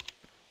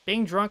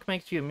 Being drunk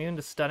makes you immune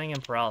to stunning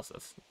and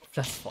paralysis.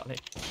 That's funny.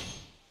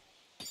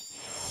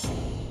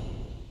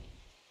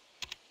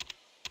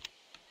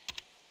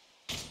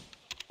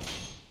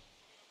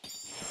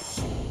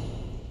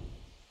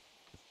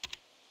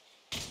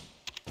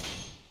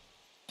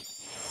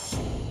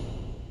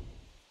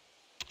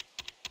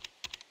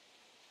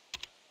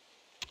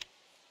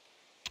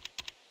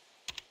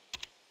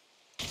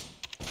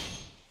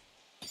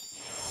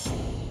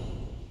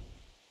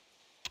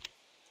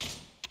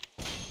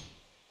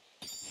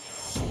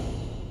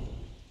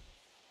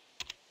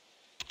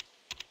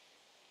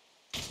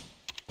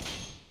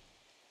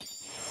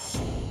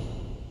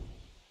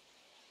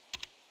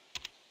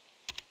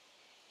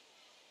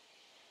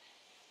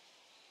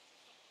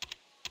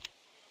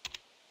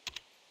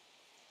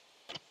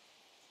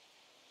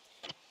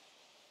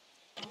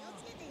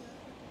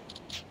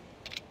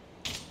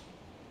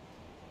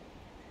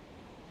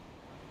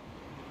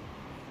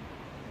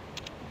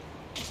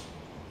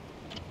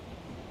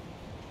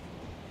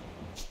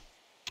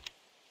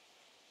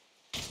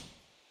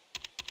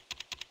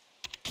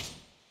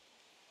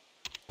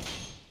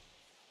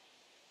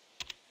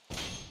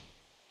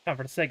 Not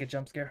for the sake of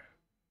jump scare.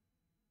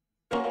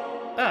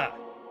 Ah!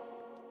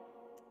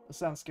 This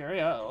sounds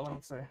scary. Uh-oh, let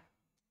me see.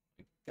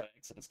 Gotta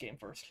exit this game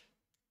first.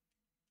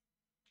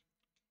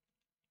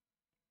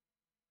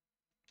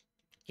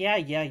 Yeah.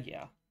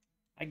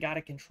 I got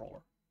a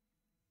controller.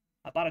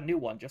 I bought a new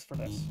one just for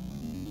this.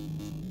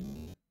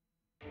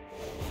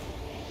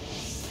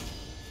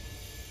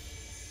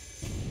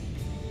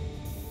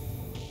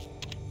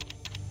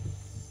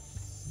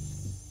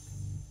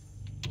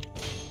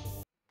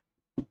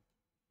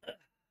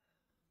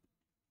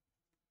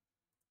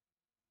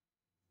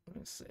 Let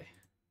me see.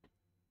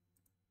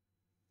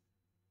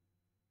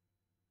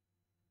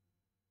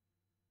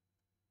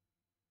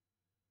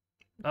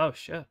 Oh,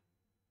 shit.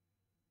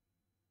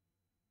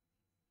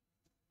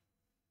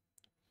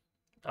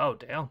 Oh,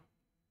 damn.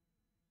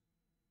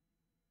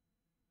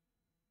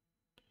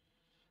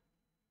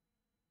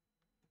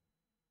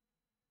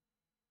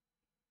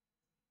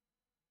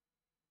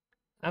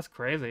 That's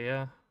crazy,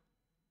 yeah.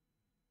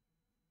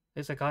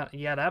 It's a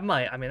yeah, that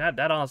might, I mean,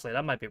 that honestly,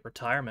 that might be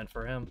retirement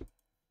for him.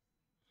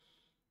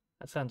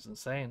 That sounds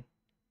insane.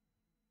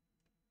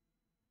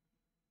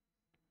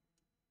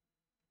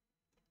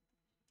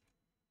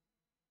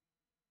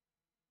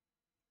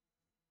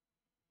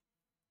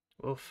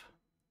 Oof.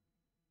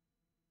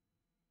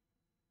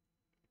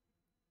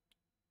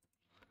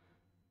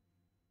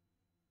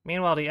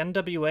 Meanwhile, the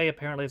NWA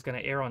apparently is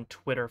going to air on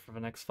Twitter for the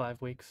next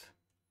 5 weeks.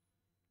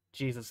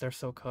 Jesus, they're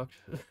so cooked.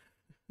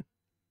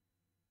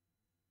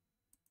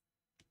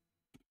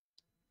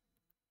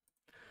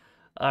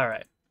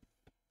 Alright.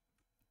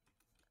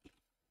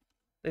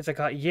 It's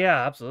a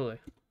yeah, absolutely.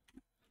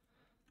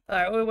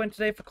 Alright, we went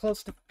today for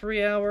close to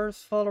 3 hours.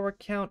 Follower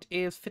count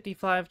is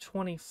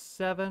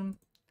 5527.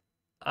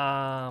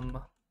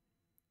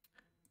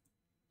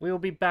 We will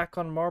be back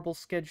on Marble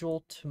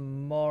schedule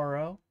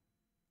tomorrow.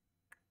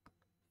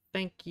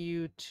 Thank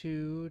you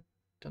to...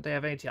 Don't they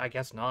have any... I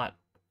guess not.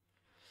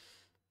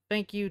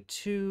 Thank you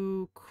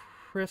to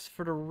Chris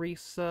for the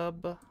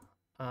resub.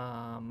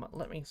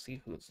 Let me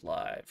see who's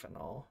live and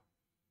I'll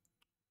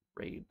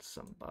raid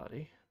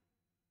somebody.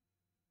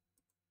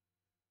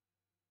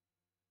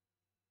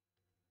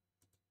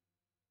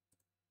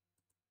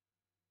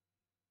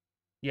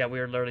 Yeah,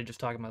 we were literally just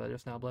talking about that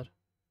just now, Blood.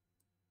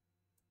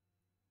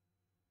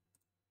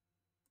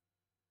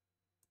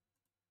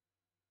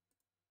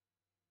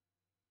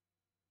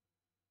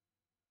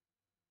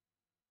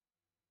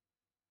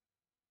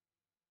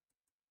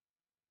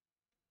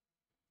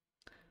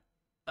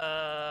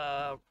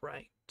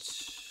 Right.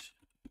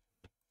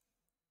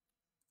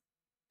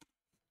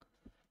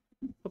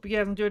 Hope you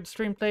guys enjoyed the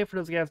stream today. For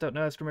those of you guys who don't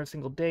know, I stream every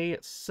single day,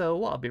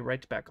 so I'll be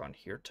right back on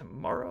here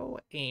tomorrow,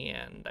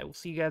 and I will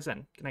see you guys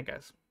then. Good night,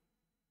 guys.